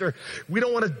pastor. We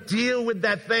don't want to deal with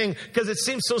that thing because it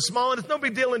seems so small, and it's no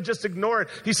big deal, and just ignore it.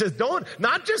 He says,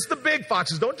 not just the big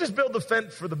foxes, don't just build the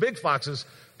fence for the big foxes,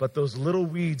 but those little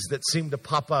weeds that seem to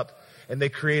pop up. And they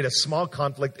create a small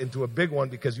conflict into a big one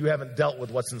because you haven't dealt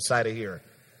with what's inside of here.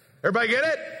 Everybody get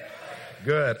it?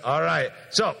 Good. All right.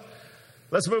 So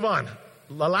let's move on.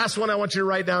 The last one I want you to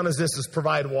write down is this, is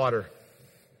provide water.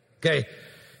 Okay.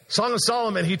 Song of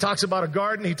Solomon, he talks about a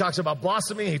garden. He talks about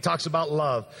blossoming. He talks about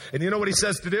love. And you know what he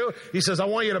says to do? He says, I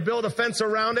want you to build a fence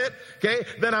around it. Okay.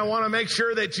 Then I want to make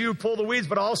sure that you pull the weeds,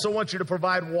 but I also want you to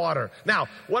provide water. Now,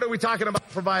 what are we talking about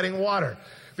providing water?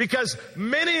 Because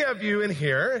many of you in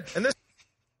here, and this...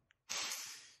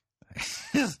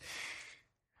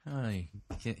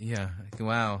 Yeah,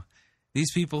 wow.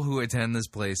 These people who attend this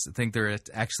place think they're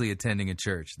actually attending a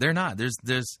church. They're not.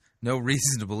 There's no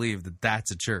reason to believe that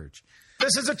that's a church.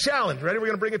 This is a challenge. Ready? We're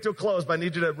going to bring it to a close, but I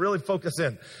need you to really focus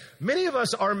in. Many of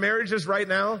us, our marriages right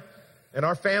now and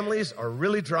our families are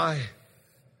really dry.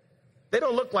 They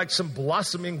don't look like some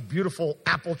blossoming, beautiful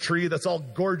apple tree that's all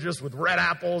gorgeous with red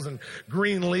apples and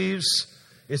green leaves.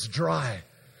 It's dry.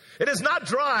 It is not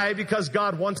dry because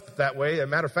God wants it that way. As a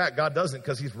matter of fact, God doesn't,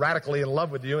 because he's radically in love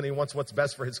with you and he wants what's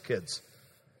best for his kids.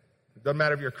 It doesn't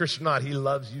matter if you're a Christian or not. He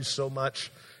loves you so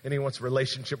much and he wants a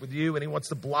relationship with you and he wants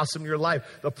to blossom your life.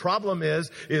 The problem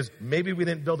is maybe we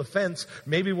didn't build a fence.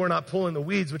 Maybe we're not pulling the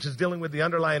weeds, which is dealing with the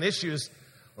underlying issues,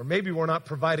 or maybe we're not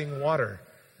providing water.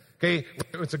 Okay,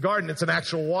 it's a garden. It's an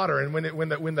actual water, and when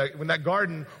that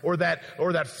garden or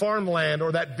that farmland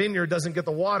or that vineyard doesn't get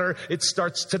the water, it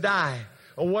starts to die.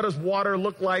 Well, what does water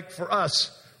look like for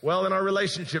us? Well, in our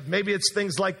relationship, maybe it's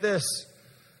things like this.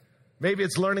 Maybe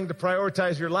it's learning to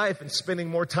prioritize your life and spending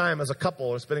more time as a couple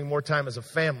or spending more time as a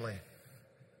family.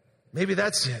 Maybe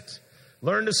that's it.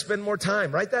 Learn to spend more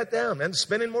time. Write that down, and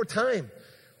spending more time.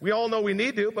 We all know we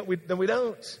need to, but then we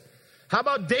don't. How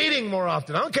about dating more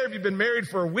often? I don't care if you've been married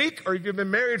for a week or if you've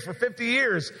been married for 50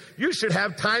 years. You should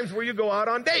have times where you go out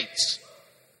on dates.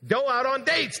 Go out on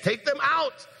dates. Take them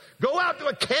out. Go out to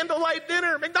a candlelight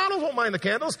dinner. McDonald's won't mind the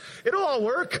candles. It'll all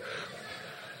work.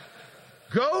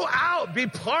 Go out, be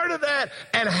part of that,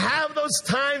 and have those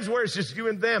times where it's just you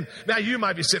and them. Now, you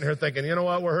might be sitting here thinking, you know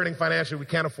what, we're hurting financially, we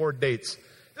can't afford dates.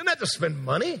 Doesn't have to spend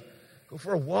money. Go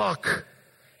for a walk.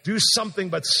 Do something,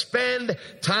 but spend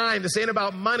time. This ain't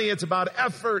about money, it's about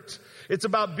effort. It's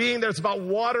about being there. It's about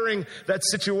watering that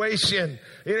situation.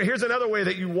 Here's another way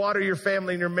that you water your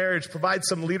family and your marriage. Provide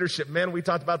some leadership. Men, we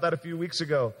talked about that a few weeks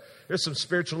ago. There's some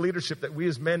spiritual leadership that we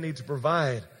as men need to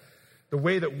provide. The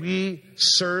way that we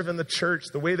serve in the church,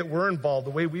 the way that we're involved,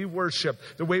 the way we worship,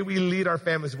 the way we lead our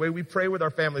families, the way we pray with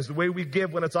our families, the way we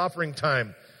give when it's offering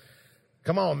time.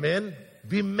 Come on, men.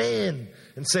 Be men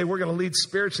and say, we're going to lead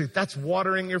spiritually. That's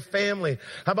watering your family.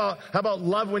 How about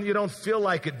love when you don't feel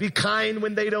like it? Be kind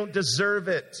when they don't deserve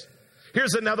it.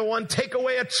 Here's another one. Take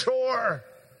away a chore.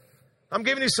 I'm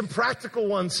giving you some practical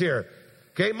ones here.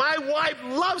 Okay, my wife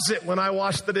loves it when I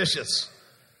wash the dishes.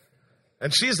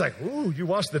 And she's like, ooh, you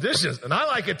wash the dishes. And I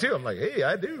like it too. I'm like, hey,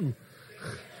 I do.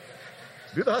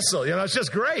 Do the hustle. It's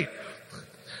just great.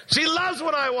 She loves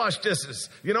when I wash dishes,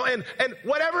 and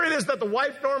whatever it is that the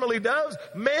wife normally does,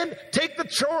 men, take the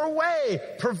chore away.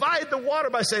 Provide the water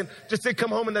by saying, just they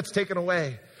come home and that's taken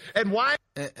away. And why?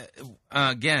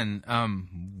 Again,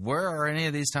 where are any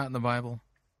of these taught in the Bible?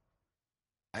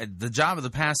 The job of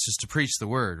the pastor is to preach the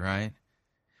word, right?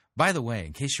 By the way,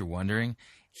 in case you're wondering,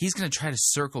 he's going to try to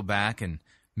circle back and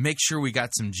make sure we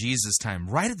got some Jesus time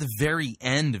right at the very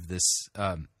end of this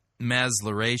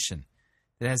masleration.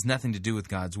 It has nothing to do with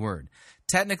God's word.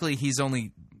 Technically, he's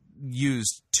only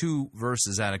used 2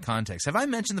 verses out of context. Have I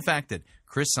mentioned the fact that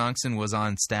Chris Sonksen was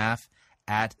on staff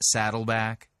at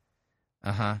Saddleback?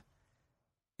 And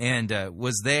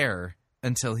was there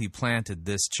until he planted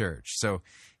this church. So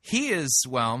he is,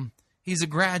 he's a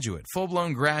graduate,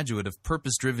 full-blown graduate of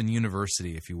purpose-driven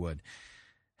university, if you would.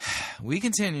 We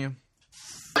continue.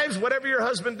 Whatever your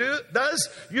husband does,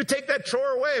 you take that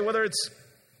chore away, whether it's,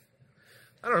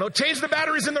 I don't know, change the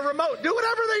batteries in the remote. Do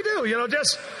whatever they do,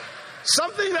 just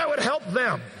something that would help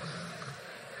them.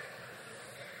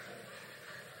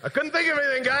 I couldn't think of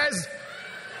anything, guys.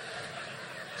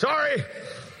 Sorry.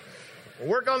 We'll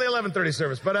work on the 11:30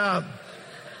 service, but I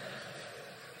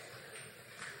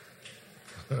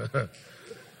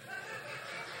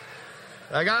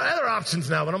got other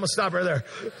options now, but I'm going to stop right there.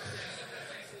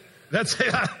 That's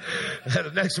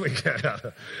next week.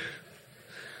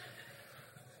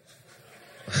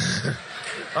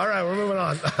 All right, we're moving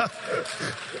on. I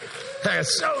got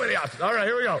so many options. All right,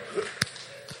 here we go.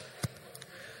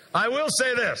 I will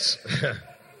say this.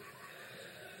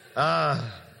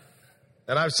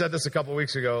 And I've said this a couple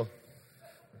weeks ago,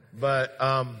 but,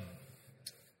 I've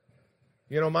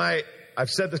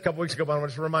said this a couple weeks ago, but I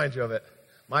want to remind you of it.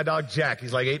 My dog, Jack,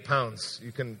 he's like 8 pounds.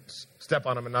 You can step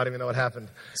on him and not even know what happened.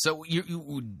 So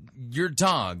your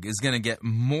dog is going to get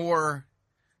more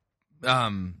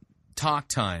talk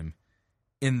time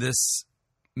in this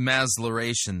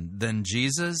masleration than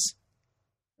Jesus?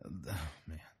 Oh,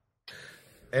 man.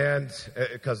 And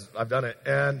because I've done it.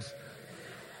 And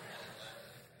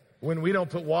when we don't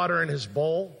put water in his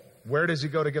bowl, where does he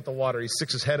go to get the water? He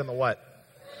sticks his head in the what?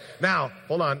 Now,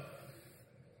 hold on.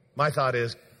 My thought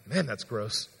is, man, that's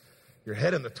gross. Your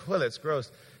head in the toilet's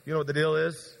gross. You know what the deal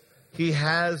is? He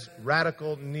has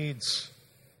radical needs,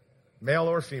 male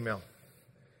or female.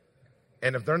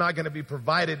 And if they're not going to be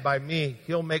provided by me,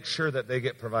 he'll make sure that they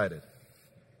get provided.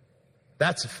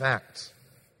 That's a fact.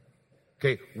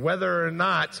 Okay, whether or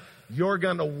not you're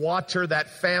going to water that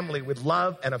family with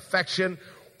love and affection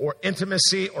or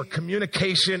intimacy or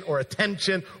communication or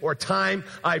attention or time,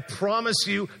 I promise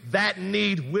you that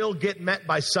need will get met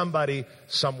by somebody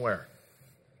somewhere.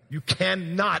 You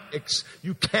cannot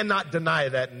deny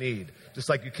that need, just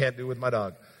like you can't do with my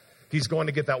dog. He's going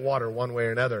to get that water one way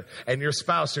or another. And your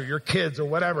spouse or your kids or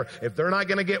whatever, if they're not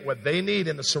going to get what they need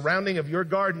in the surrounding of your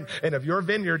garden and of your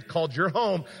vineyard called your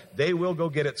home, they will go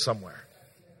get it somewhere.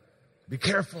 Be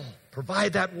careful.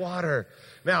 Provide that water.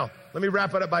 Now, let me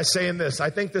wrap it up by saying this. I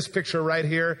think this picture right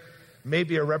here may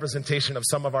be a representation of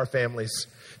some of our families.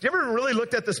 Do you ever really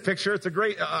looked at this picture? It's a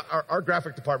great, our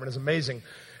graphic department is amazing.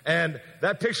 And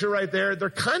that picture right there,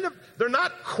 they're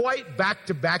not quite back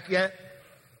to back yet,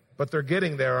 but they're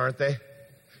getting there, aren't they?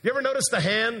 You ever notice the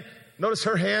hand? Notice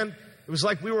her hand? It was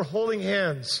like we were holding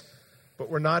hands, but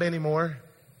we're not anymore.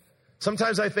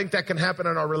 Sometimes I think that can happen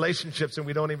in our relationships and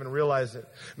we don't even realize it.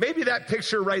 Maybe that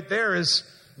picture right there is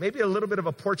maybe a little bit of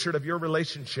a portrait of your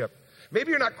relationship.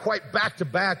 Maybe you're not quite back to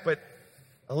back, but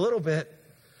a little bit.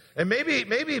 And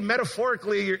maybe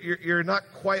metaphorically you're not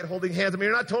quite holding hands. I mean,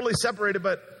 you're not totally separated,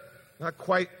 but not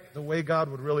quite the way God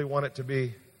would really want it to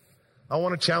be. I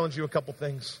want to challenge you a couple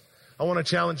things. I want to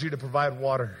challenge you to provide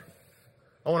water.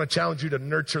 I want to challenge you to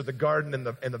nurture the garden and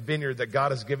the vineyard that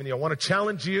God has given you. I want to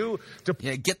challenge you to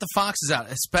get the foxes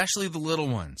out, especially the little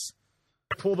ones.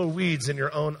 Pull the weeds in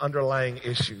your own underlying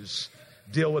issues.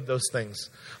 Deal with those things.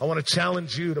 I want to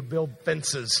challenge you to build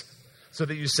fences so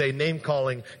that you say name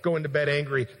calling, going to bed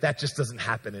angry. That just doesn't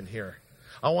happen in here.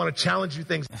 I want to challenge you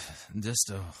things.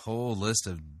 Just a whole list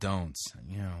of don'ts.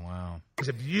 Yeah, wow.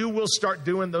 If you will start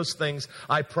doing those things,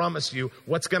 I promise you,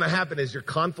 what's going to happen is your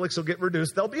conflicts will get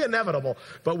reduced. They'll be inevitable.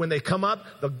 But when they come up,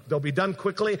 they'll be done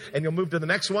quickly, and you'll move to the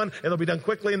next one, and they'll be done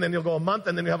quickly, and then you'll go a month,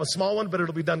 and then you'll have a small one, but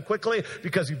it'll be done quickly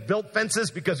because you built fences,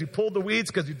 because you pulled the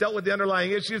weeds, because you dealt with the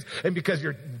underlying issues, and because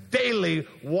you're daily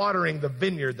watering the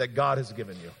vineyard that God has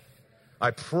given you.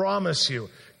 I promise you,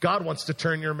 God wants to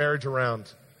turn your marriage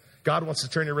around. God wants to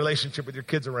turn your relationship with your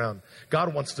kids around.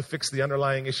 God wants to fix the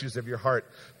underlying issues of your heart.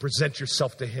 Present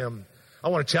yourself to Him. I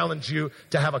want to challenge you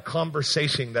to have a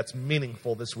conversation that's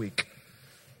meaningful this week.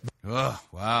 Oh,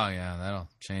 wow, yeah, that'll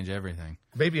change everything.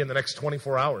 Maybe in the next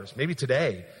 24 hours, maybe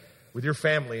today, with your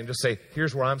family, and just say,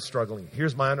 here's where I'm struggling.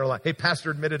 Here's my underlying. Hey,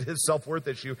 pastor admitted his self-worth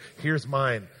issue. Here's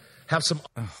mine. Have some...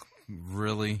 Oh,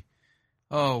 really?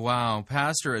 Oh, wow,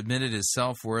 pastor admitted his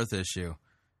self-worth issue.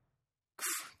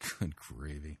 Good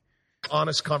gravy.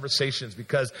 Honest conversations,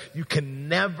 because you can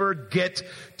never get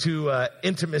to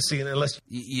intimacy unless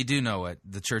you do know what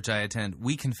the church I attend,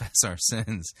 we confess our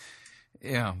sins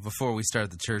before we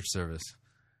start the church service.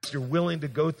 You're willing to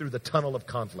go through the tunnel of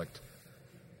conflict,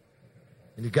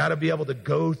 and you got to be able to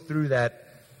go through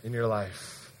that in your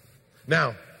life.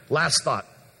 Now, last thought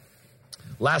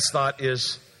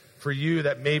is for you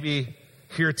that maybe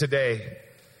here today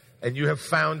and you have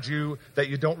found that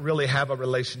you don't really have a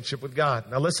relationship with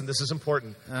God. Now listen, this is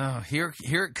important. Oh, here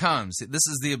it comes. This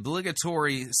is the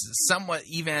obligatory, somewhat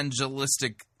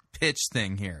evangelistic pitch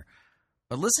thing here.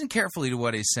 But listen carefully to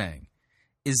what he's saying.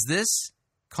 Is this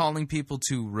calling people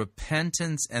to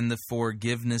repentance and the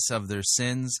forgiveness of their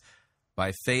sins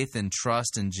by faith and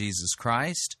trust in Jesus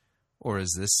Christ? Or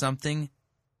is this something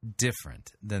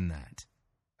different than that?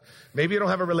 Maybe you don't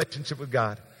have a relationship with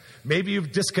God. Maybe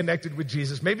you've disconnected with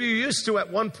Jesus. Maybe you used to,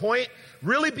 at one point,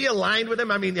 really be aligned with Him.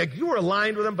 I mean, like you were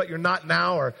aligned with Him, but you're not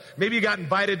now. Or maybe you got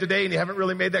invited today and you haven't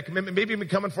really made that commitment. Maybe you've been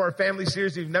coming for our family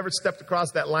series and you've never stepped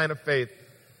across that line of faith.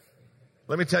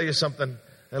 Let me tell you something,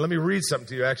 and let me read something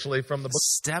to you, actually, from the book.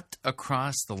 Stepped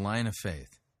across the line of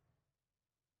faith.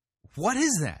 What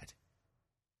is that?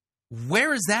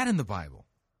 Where is that in the Bible?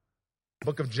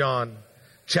 Book of John,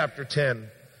 chapter 10,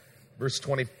 verse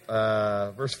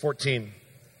 14.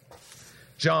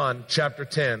 John chapter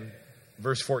 10,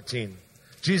 verse 14.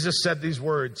 Jesus said these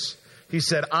words. He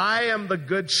said, I am the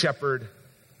good shepherd,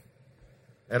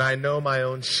 and I know my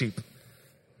own sheep.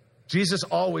 Jesus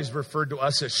always referred to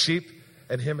us as sheep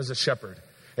and Him as a shepherd.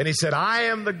 And He said, I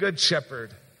am the good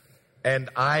shepherd, and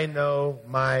I know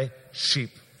my sheep.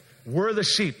 We're the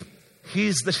sheep.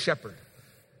 He's the shepherd.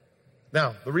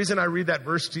 Now, the reason I read that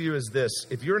verse to you is this.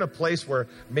 If you're in a place where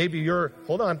maybe you're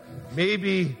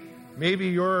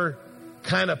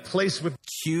kind of place with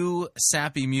cue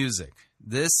sappy music.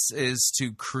 This is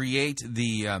to create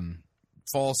the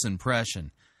false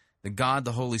impression that God,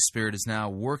 the Holy Spirit, is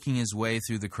now working His way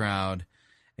through the crowd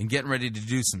and getting ready to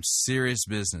do some serious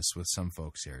business with some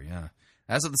folks here. Yeah,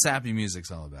 that's what the sappy music's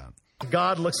all about.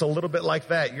 God looks a little bit like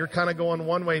that. You're kind of going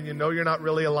one way and you know you're not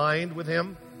really aligned with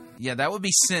Him. Yeah, that would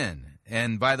be sin.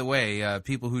 And by the way,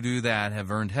 people who do that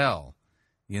have earned hell.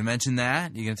 You going to mention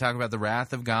that? You going to talk about the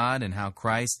wrath of God and how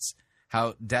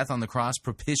death on the cross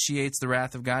propitiates the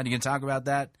wrath of God? You can talk about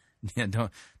that? Yeah,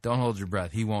 don't hold your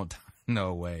breath. He won't.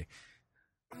 No way.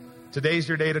 Today's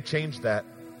your day to change that.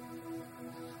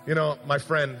 You know, my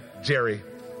friend Jerry,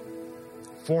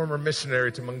 former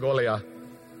missionary to Mongolia,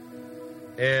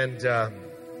 and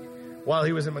while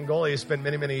he was in Mongolia, he spent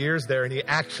many, many years there, and he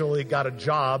actually got a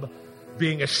job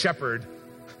being a shepherd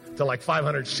to like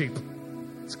 500 sheep.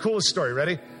 It's the coolest story.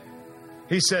 Ready?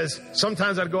 He says,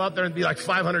 sometimes I'd go out there and be like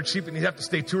 500 sheep and you'd have to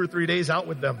stay 2 or 3 days out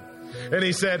with them. And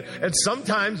he said, and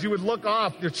sometimes you would look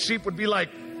off, the sheep would be like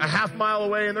a half mile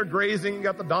away and they're grazing, you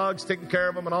got the dogs taking care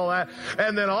of them and all that.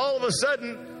 And then all of a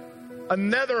sudden,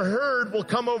 another herd will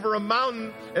come over a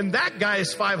mountain and that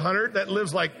guy's 500 that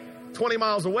lives like 20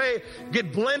 miles away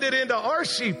get blended into our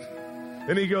sheep.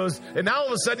 And he goes, and now all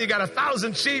of a sudden you got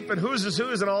 1,000 sheep and who's is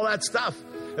who's and all that stuff.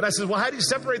 And I said, well, how do you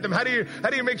separate them? How do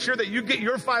you make sure that you get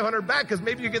your 500 back? Because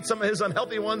maybe you get some of his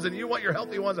unhealthy ones and you want your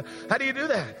healthy ones. How do you do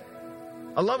that?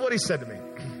 I love what he said to me.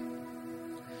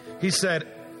 He said,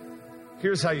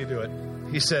 here's how you do it.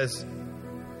 He says,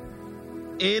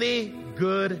 any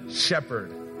good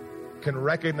shepherd can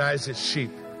recognize his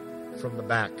sheep from the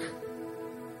back.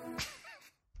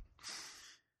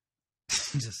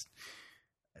 Just,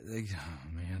 oh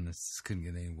man, this couldn't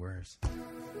get any worse.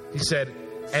 He said,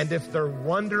 and if they're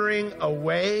wandering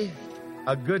away,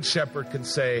 a good shepherd can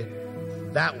say,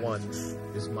 that one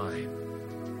is mine.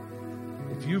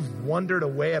 If you've wandered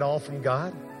away at all from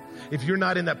God, if you're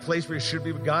not in that place where you should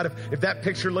be with God, if that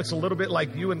picture looks a little bit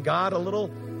like you and God a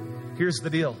little, here's the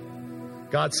deal.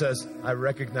 God says, I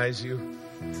recognize you.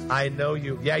 I know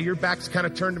you. Yeah, your back's kind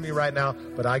of turned to me right now,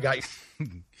 but I got you.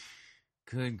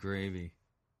 Good gravy.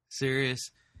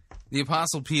 Serious? The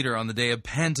Apostle Peter on the day of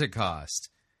Pentecost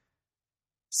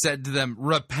said to them,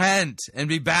 repent and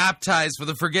be baptized for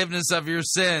the forgiveness of your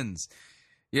sins.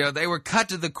 You know, they were cut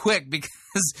to the quick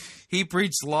because he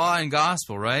preached law and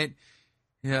gospel, right?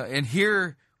 You know, and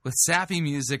here with sappy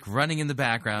music running in the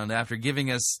background after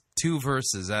giving us 2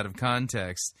 verses out of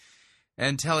context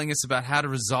and telling us about how to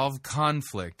resolve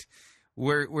conflict,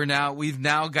 we've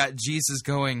now got Jesus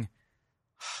going,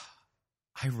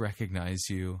 I recognize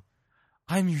you.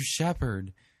 I'm your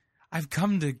shepherd. I've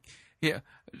come to, yeah.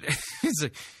 It's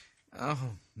like,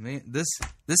 oh man, this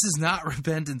is not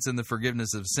repentance and the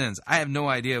forgiveness of sins. I have no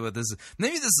idea what this is.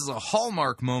 Maybe this is a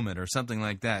Hallmark moment or something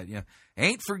like that. Yeah,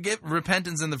 ain't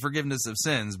repentance and the forgiveness of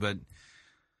sins, but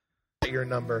your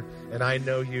number, and I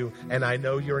know you, and I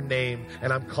know your name,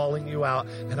 and I'm calling you out,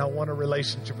 and I want a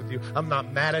relationship with you. I'm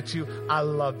not mad at you. I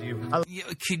love you.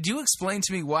 Could you explain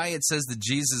to me why it says that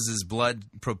Jesus' blood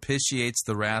propitiates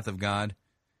the wrath of God?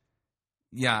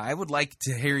 Yeah, I would like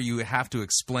to hear you have to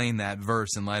explain that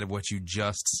verse in light of what you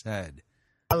just said.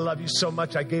 I love you so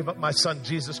much, I gave up my son,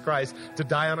 Jesus Christ, to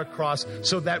die on a cross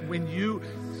so that when you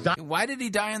die... Why did he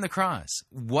die on the cross?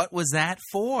 What was that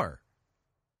for?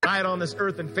 Died on this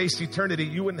earth and faced eternity,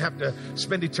 you wouldn't have to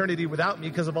spend eternity without me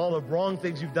because of all the wrong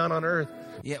things you've done on earth.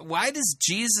 Yeah, why does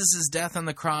Jesus' death on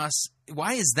the cross,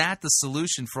 why is that the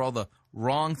solution for all the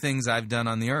wrong things I've done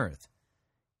on the earth?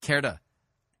 Care to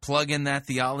plug in that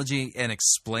theology and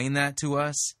explain that to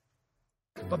us?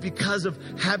 But because of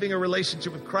having a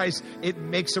relationship with Christ, it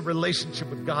makes a relationship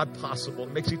with God possible.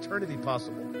 It makes eternity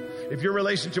possible. If your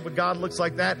relationship with God looks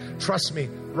like that, trust me,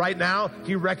 right now,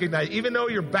 He recognizes, even though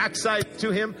you're backside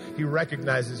to Him, He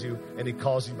recognizes you and He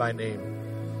calls you by name.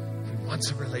 He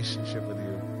wants a relationship with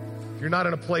you. If you're not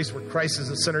in a place where Christ is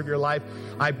the center of your life,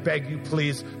 I beg you,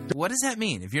 please. What does that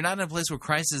mean? If you're not in a place where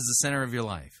Christ is the center of your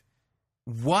life,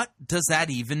 what does that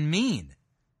even mean?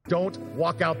 Don't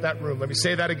walk out that room. Let me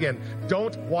say that again.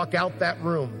 Don't walk out that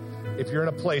room. If you're in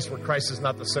a place where Christ is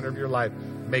not the center of your life,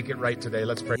 make it right today.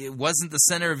 Let's pray. It wasn't the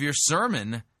center of your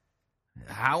sermon.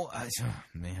 How? Oh,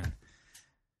 man.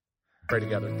 Pray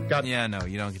together. God. Yeah, no,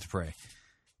 you don't get to pray.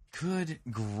 Good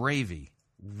gravy.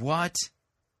 What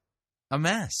a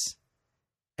mess.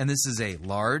 And this is a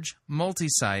large,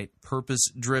 multi-site,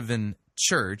 purpose-driven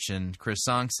church, and Chris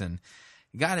Sonksen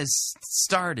got his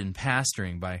start in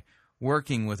pastoring by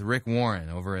working with Rick Warren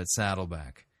over at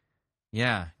Saddleback.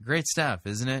 Yeah, great stuff,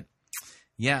 isn't it?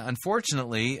 Yeah,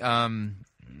 unfortunately,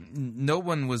 no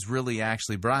one was really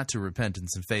actually brought to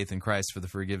repentance and faith in Christ for the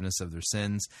forgiveness of their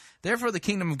sins. Therefore, the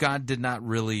kingdom of God did not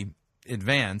really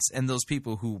advance, and those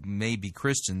people who may be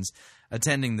Christians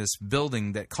attending this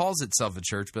building that calls itself a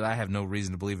church, but I have no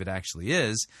reason to believe it actually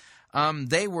is,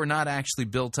 they were not actually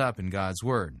built up in God's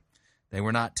Word. They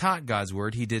were not taught God's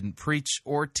Word. He didn't preach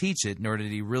or teach it, nor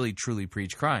did he really truly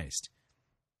preach Christ.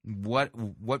 What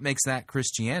makes that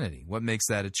Christianity? What makes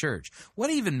that a church? What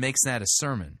even makes that a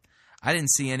sermon? I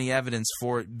didn't see any evidence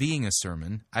for it being a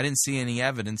sermon. I didn't see any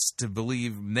evidence to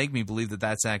make me believe that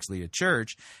that's actually a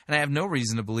church, and I have no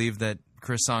reason to believe that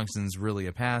Chris Sonksen's really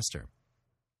a pastor.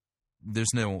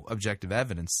 There's no objective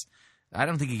evidence. I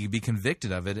don't think he could be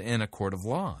convicted of it in a court of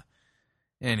law.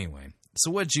 Anyway, so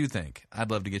what'd you think?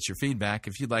 I'd love to get your feedback.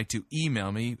 If you'd like to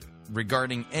email me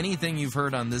regarding anything you've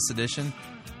heard on this edition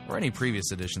or any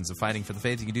previous editions of Fighting for the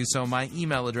Faith, you can do so. My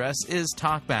email address is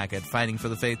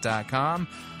talkback@fightingforthefaith.com,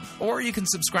 or you can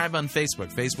subscribe on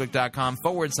Facebook,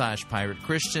 facebook.com/Pirate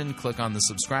Christian. Click on the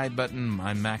subscribe button.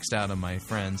 I'm maxed out on my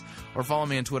friends. Or follow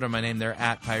me on Twitter. My name there,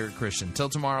 @Pirate Christian. Till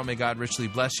tomorrow, may God richly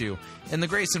bless you in the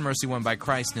grace and mercy won by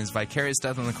Christ and his vicarious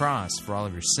death on the cross for all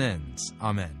of your sins.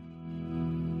 Amen.